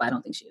Tisha Campbell. But I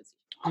don't think she is.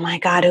 Oh my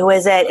God, who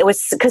is it? It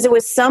was because it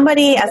was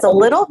somebody as a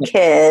little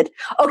kid.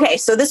 Okay,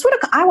 so this would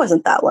have. I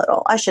wasn't that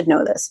little. I should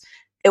know this.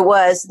 It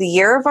was the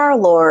year of our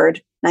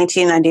Lord,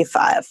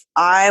 1995.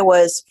 I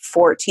was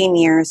 14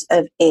 years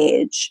of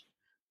age.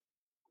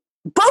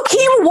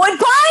 Bokeem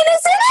Woodbine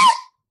is in it?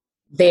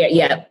 There,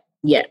 yeah.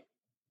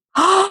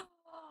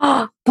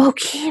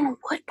 Bokeem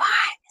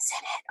Woodbine is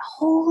in it.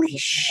 Holy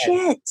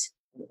shit.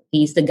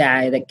 He's the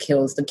guy that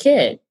kills the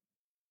kid.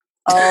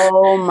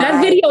 Oh my.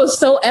 That video is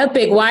so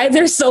epic. Why are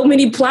there so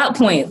many plot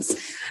points?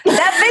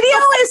 That video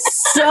is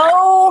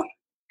so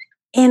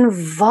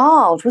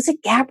involved. Was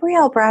it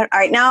Gabrielle Brown? All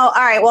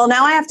right, well,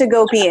 now I have to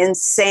go be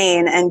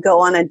insane and go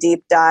on a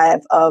deep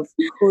dive of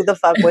who the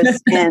fuck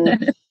was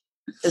in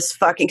this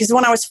fucking, because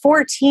when I was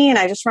 14,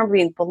 I just remember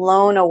being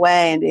blown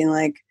away and being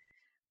like,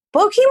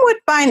 Bokeem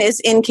Woodbine is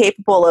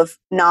incapable of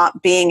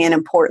not being in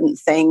important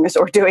things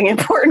or doing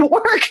important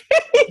work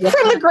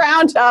from the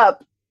ground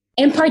up.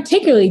 And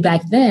particularly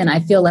back then, I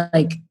feel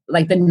like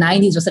the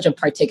 90s was such a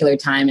particular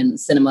time in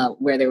cinema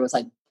where there was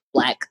like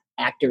Black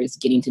actors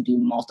getting to do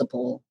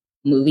multiple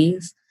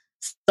movies.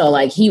 So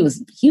like he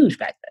was huge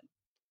back then.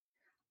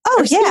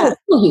 Oh yeah,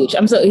 still huge.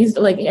 He's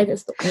like, I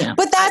guess, you know.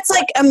 But that's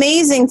like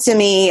amazing to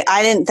me.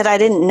 I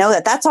didn't know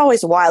that. That's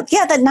always wild.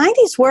 Yeah, the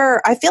 90s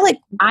were. I feel like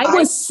I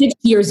was 6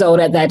 years old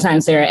at that time,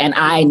 Sarah, and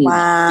I knew.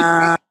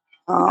 Wow.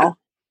 Oh.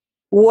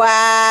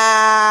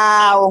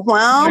 Wow.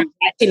 Well, I'm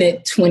watching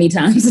it 20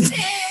 times a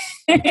day.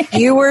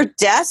 You were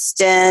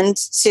destined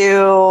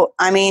to.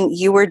 I mean,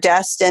 you were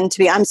destined to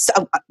be.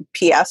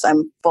 P.S.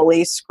 I'm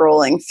fully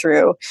scrolling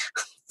through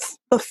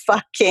the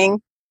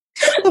fucking.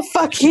 The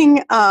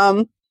fucking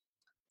I'm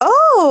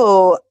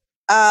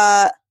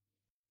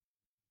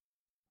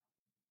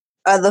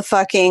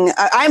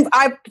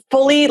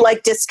fully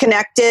like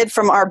disconnected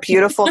from our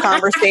beautiful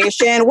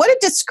conversation. What a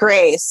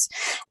disgrace.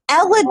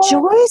 Ella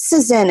Joyce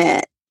is in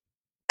it.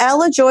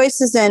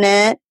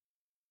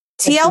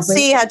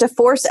 TLC had to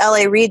force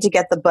L.A. Reid to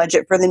get the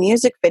budget for the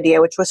music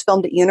video, which was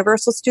filmed at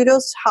Universal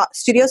Studios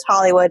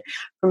Hollywood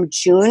from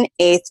June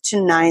 8th to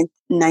 9th,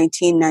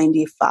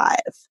 1995.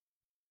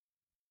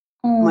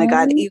 Oh my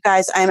God, you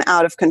guys, I'm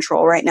out of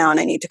control right now and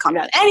I need to calm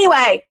down.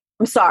 Anyway,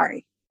 I'm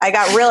sorry. I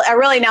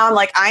really now I'm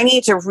like, I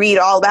need to read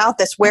all about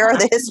this. Where are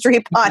the history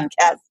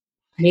podcasts?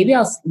 Maybe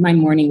my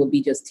morning will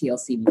be just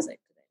TLC music.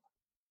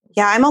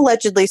 Yeah, I'm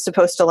allegedly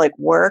supposed to like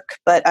work,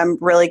 but I'm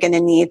really going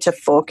to need to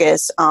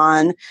focus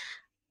on,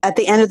 at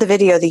the end of the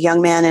video, the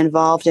young man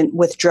involved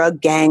with drug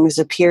gangs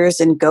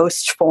appears in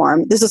ghost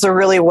form. This is a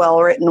really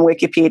well-written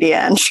Wikipedia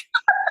entry.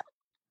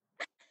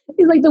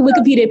 It's like the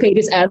Wikipedia page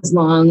is as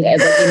long as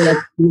like in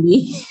the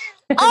movie.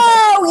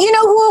 Oh, you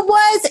know who it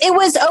was? It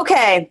was,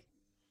 okay.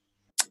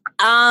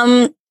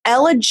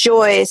 Ella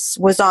Joyce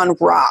was on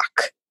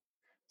Rock,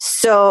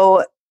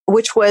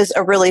 which was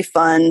a really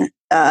fun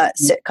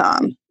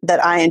sitcom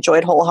that I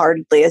enjoyed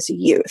wholeheartedly as a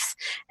youth.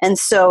 And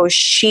so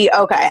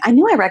I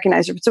knew I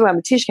recognized her, but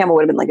Tisha Campbell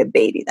would have been like a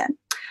baby then.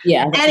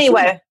 Yeah.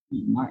 Anyway,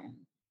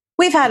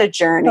 we've had a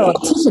journey. Oh,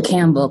 Tisha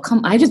Campbell,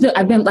 I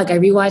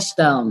rewatched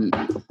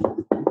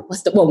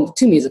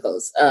two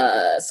musicals,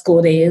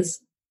 School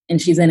Days,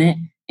 and she's in it,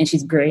 and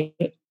she's great.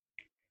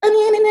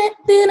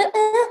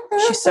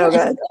 She's so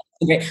good.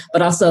 Great.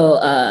 But also,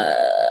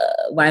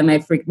 why am I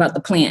freaked about the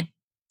plant?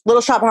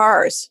 Little Shop of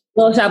Horrors.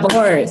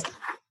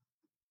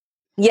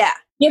 Yeah.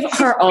 Give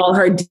her all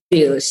her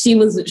due. She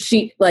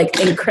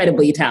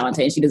incredibly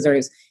talented, and she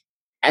deserves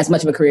as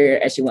much of a career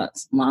as she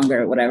wants,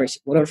 longer, whatever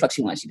the fuck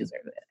she wants, she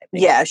deserves it.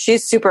 Yeah,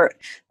 she's super.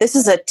 This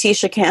is a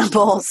Tisha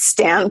Campbell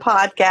Stan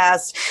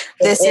podcast.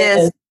 This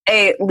is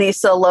a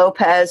Lisa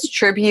Lopez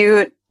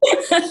tribute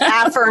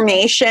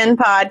affirmation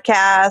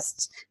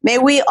podcast. May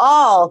we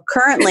all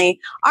currently,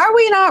 are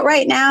we not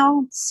right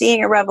now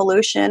seeing a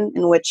revolution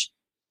in which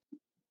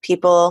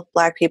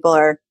Black people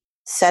are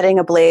setting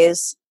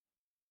ablaze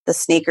the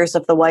sneakers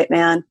of the white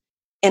man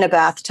in a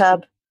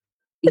bathtub?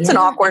 It's an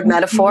awkward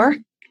metaphor.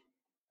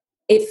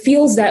 It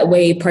feels that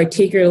way,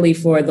 particularly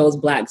for those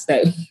Blacks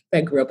that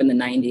grew up in the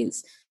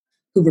 90s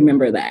who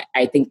remember that.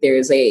 I think it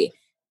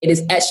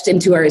is etched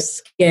into our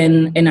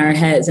skin, in our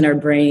heads, in our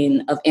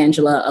brain of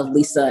Angela, of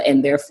Lisa,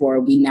 and therefore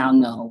we now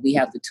know we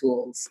have the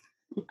tools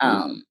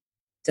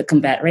to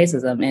combat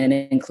racism, and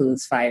it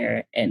includes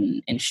fire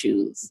and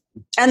shoes.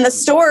 And the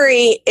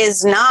story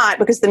is not,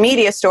 because the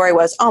media story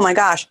was, oh my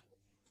gosh,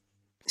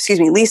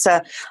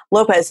 Lisa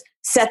Lopez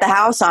set the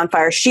house on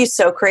fire. She's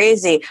so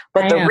crazy.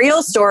 But the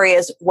real story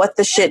is, what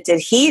the shit did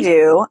he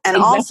do? And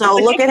also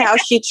look at how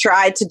she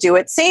tried to do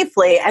it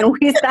safely. And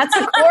that's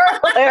a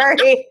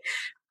corollary.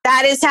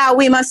 That is how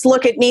we must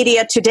look at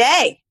media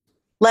today.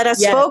 Let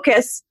us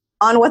focus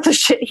on what the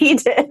shit he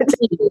did.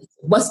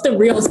 What's the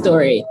real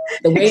story?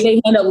 The way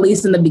they handled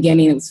Lisa in the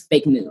beginning is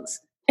fake news.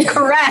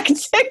 Correct.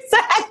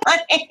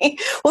 Exactly.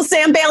 Well,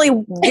 Sam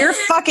Bailey, you're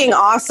fucking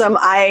awesome.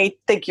 I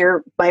think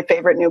you're my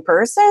favorite new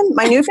person.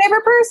 My new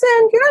favorite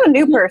person? You're not a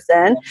new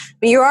person,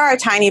 but you are a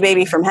tiny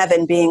baby from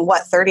heaven, being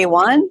what,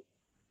 31?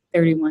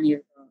 31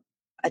 years old.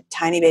 A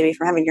tiny baby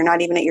from heaven. You're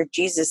not even at your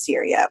Jesus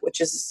year yet,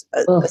 which is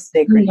a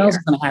sacred Who knows year. what's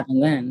going to happen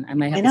then? I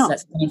might have to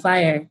set something on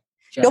fire.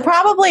 You'll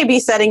probably be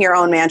setting your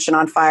own mansion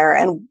on fire,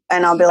 and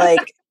I'll be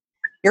like,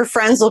 your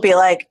friends will be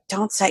like,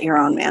 don't set your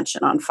own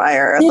mansion on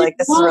fire. Like,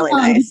 this is really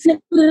nice.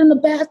 Put it in the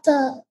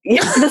bathtub.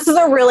 Yeah, this is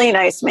a really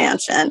nice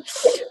mansion.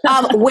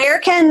 Where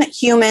can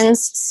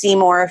humans see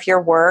more of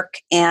your work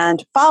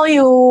and follow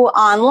you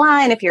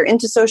online if you're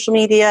into social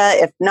media?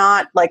 If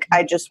not, like,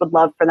 I just would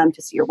love for them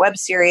to see your web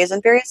series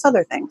and various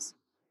other things.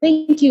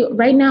 Thank you.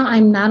 Right now,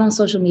 I'm not on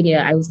social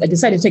media. I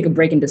decided to take a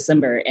break in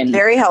December. And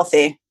very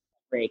healthy.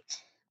 Break.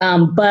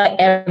 But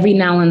every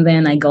now and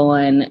then I go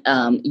on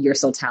You're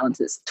So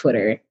Talented's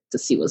Twitter to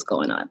see what's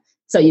going on.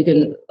 So you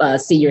can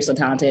see You're So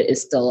Talented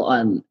is still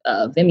on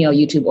Vimeo,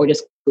 YouTube, or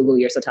just Google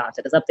You're So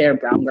Talented. It's up there.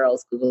 Brown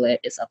Girls, Google it.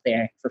 It's up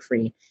there for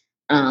free.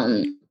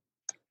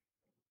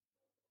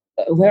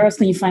 Where else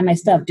can you find my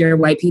stuff? Dear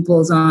White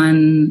People's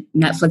on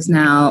Netflix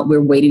now.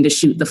 We're waiting to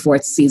shoot the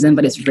 4th season,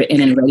 but it's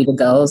written and ready to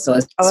go. So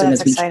as soon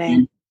as we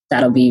can,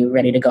 that'll be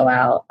ready to go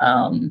out.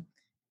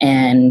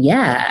 And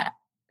yeah,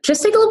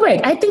 just take a little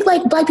break. I think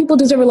like Black people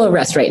deserve a little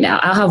rest right now.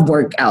 I'll have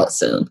work out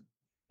soon.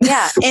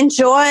 Yeah,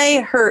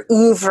 enjoy her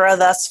oeuvre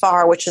thus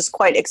far, which is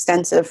quite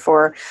extensive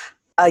for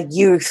a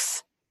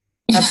youth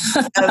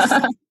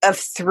of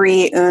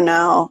 3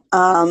 Uno.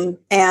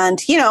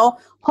 And, you know,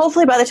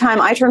 hopefully by the time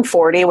I turn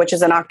 40, which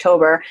is in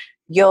October,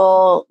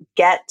 you'll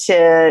get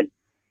to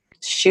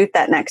shoot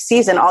that next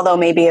season, although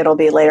maybe it'll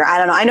be later. I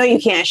don't know. I know you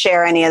can't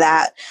share any of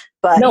that.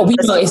 But no, we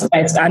know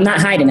I'm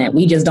not hiding it.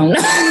 We just don't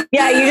know.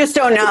 Yeah, you just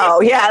don't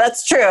know. Yeah,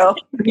 that's true.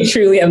 We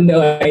truly have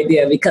no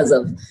idea because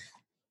of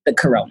the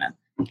corona.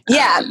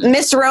 Yeah,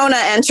 Miss Rona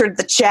entered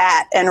the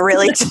chat and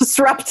really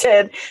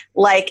disrupted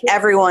like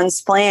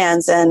everyone's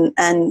plans. And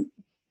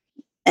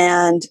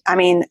I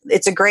mean,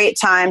 it's a great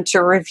time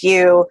to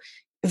review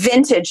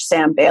vintage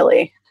Sam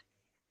Bailey.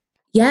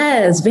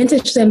 Yes,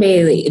 vintage Sam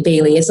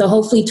Bailey. So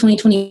hopefully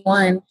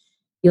 2021,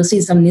 you'll see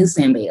some new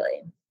Sam Bailey.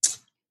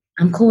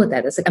 I'm cool with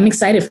that. I'm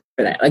excited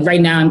for that. Like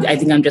right now, I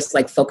think I'm just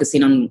like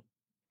focusing on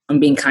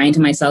being kind to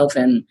myself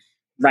and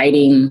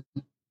writing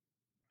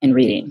and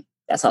reading.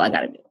 That's all I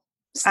got to do.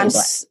 I'm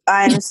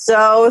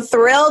so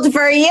thrilled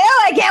for you.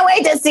 I can't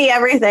wait to see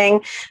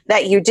everything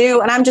that you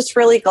do. And I'm just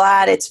really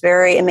glad.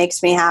 It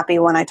makes me happy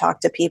when I talk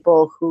to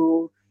people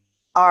who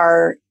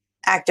are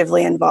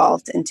actively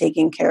involved in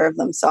taking care of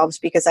themselves,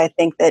 because I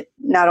think that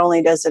not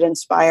only does it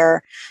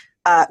inspire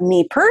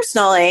me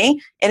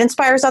personally, it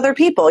inspires other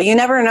people. You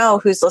never know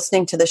who's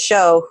listening to the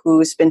show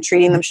who's been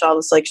treating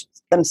themselves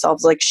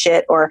like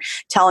shit or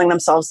telling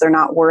themselves they're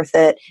not worth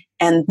it.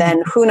 And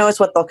then who knows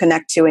what they'll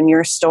connect to in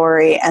your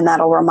story, and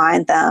that'll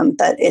remind them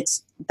that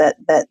it's that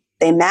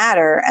they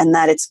matter and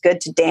that it's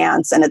good to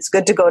dance and it's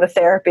good to go to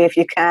therapy if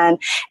you can.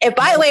 And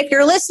by the way, if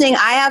you're listening,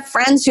 I have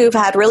friends who've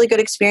had really good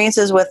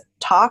experiences with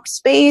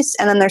Talkspace,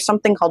 and then there's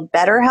something called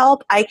BetterHelp.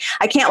 I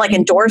can't like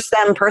endorse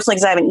them personally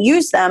because I haven't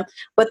used them,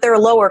 but they're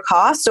lower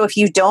cost. So if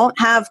you don't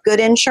have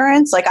good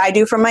insurance, like I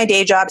do from my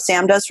day job,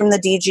 Sam does from the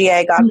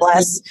DGA, God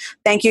bless.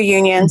 Thank you,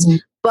 unions.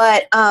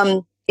 But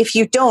if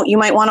you don't, you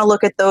might want to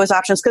look at those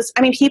options. Because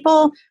I mean,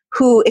 people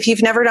who, if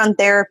you've never done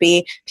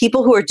therapy,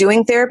 people who are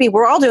doing therapy,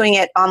 we're all doing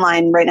it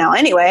online right now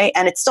anyway,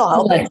 and it's still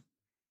helping.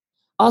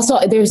 Also,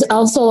 there's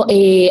also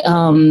a,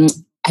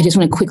 I just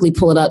want to quickly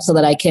pull it up so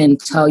that I can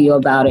tell you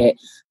about it.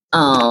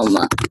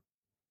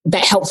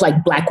 That helps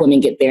like Black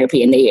women get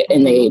therapy, and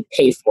they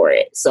pay for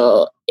it.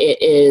 So it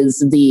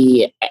is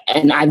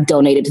and I've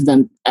donated to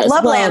them as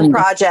Loveland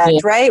well.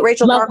 Project, right?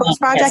 Rachel Cargill's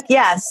project?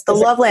 Yes, the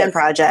Loveland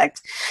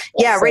Project.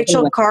 Yeah, Yes,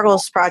 Rachel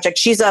Cargill's project.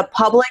 She's a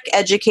public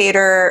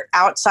educator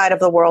outside of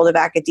the world of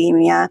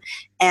academia.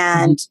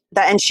 And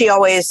and she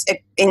always,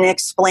 in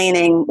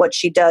explaining what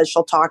she does,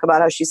 she'll talk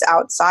about how she's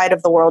outside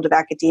of the world of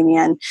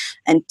academia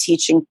and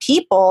teaching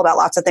people about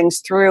lots of things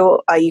through,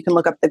 you can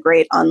look up The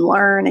Great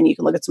Unlearn, and you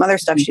can look at some other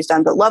stuff she's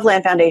done. But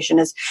Loveland Foundation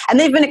and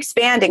they've been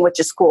expanding, which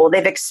is cool.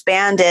 They've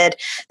expanded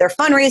their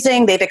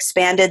fundraising. They've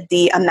expanded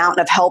the amount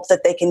of help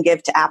that they can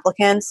give to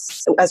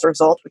applicants as a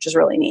result, which is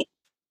really neat.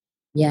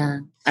 Yeah,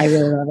 I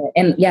really love it.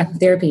 And yeah,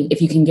 therapy,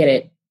 if you can get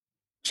it,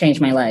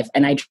 changed my life.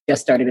 And I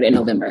just started it in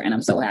November, and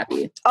I'm so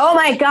happy. Oh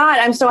my God,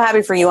 I'm so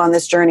happy for you on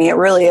this journey. It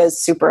really is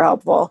super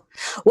helpful.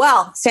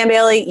 Well, Sam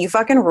Bailey, you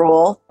fucking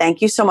rule.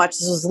 Thank you so much.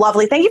 This was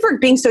lovely. Thank you for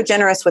being so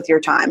generous with your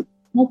time.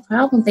 No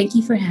problem. Thank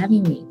you for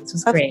having me. This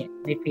was great.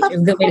 It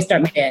was a good way to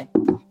start my day.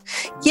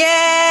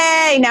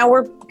 Yay! Now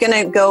we're going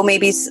to go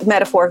maybe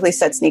metaphorically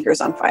set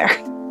sneakers on fire.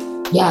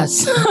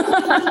 Yes.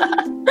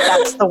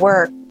 That's the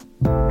work.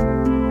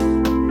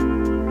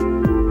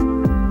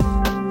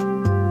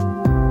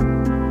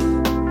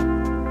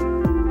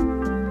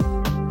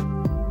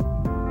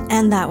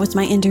 And that was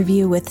my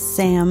interview with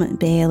Sam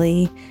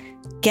Bailey.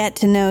 Get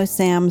to know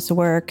Sam's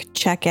work.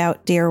 Check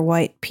out Dear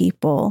White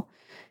People.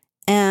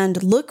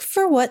 And look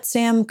for what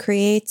Sam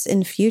creates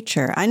in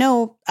future. I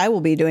know I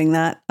will be doing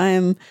that.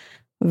 I'm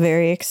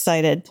very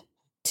excited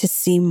to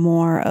see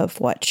more of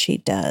what she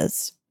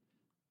does.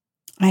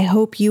 I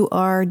hope you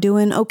are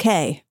doing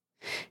okay.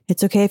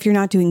 It's okay if you're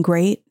not doing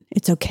great.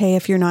 It's okay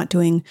if you're not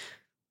doing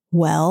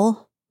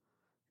well.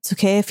 It's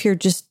okay if you're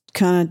just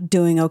kind of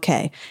doing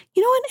okay.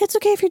 You know what? It's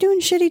okay if you're doing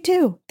shitty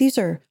too. These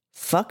are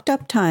fucked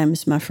up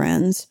times, my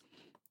friends.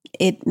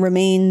 It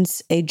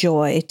remains a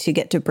joy to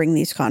get to bring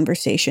these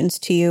conversations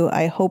to you.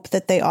 I hope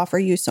that they offer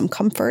you some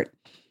comfort.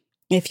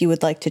 If you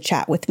would like to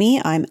chat with me,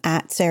 I'm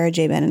at Sarah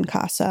J.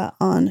 Benincasa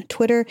on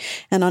Twitter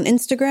and on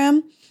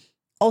Instagram.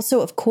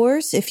 Also, of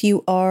course, if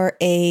you are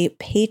a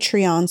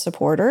Patreon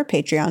supporter,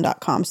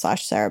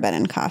 patreon.com/Sarah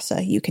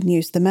Benincasa, you can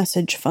use the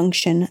message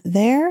function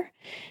there.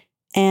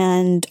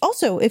 And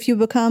also, if you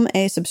become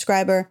a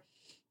subscriber,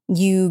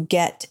 you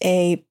get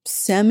a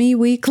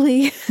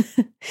semi-weekly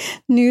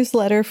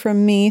newsletter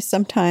from me.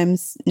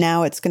 Sometimes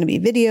now it's going to be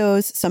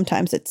videos.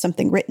 Sometimes it's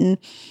something written.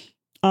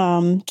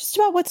 Just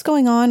about what's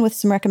going on with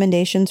some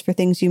recommendations for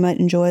things you might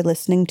enjoy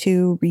listening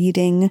to,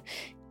 reading,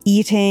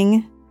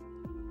 eating,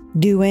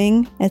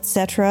 doing,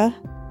 etc.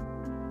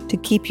 to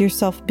keep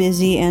yourself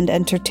busy and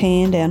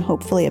entertained and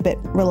hopefully a bit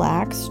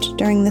relaxed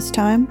during this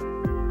time.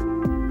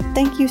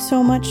 Thank you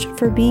so much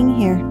for being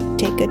here.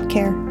 Take good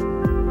care.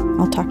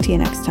 I'll talk to you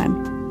next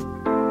time.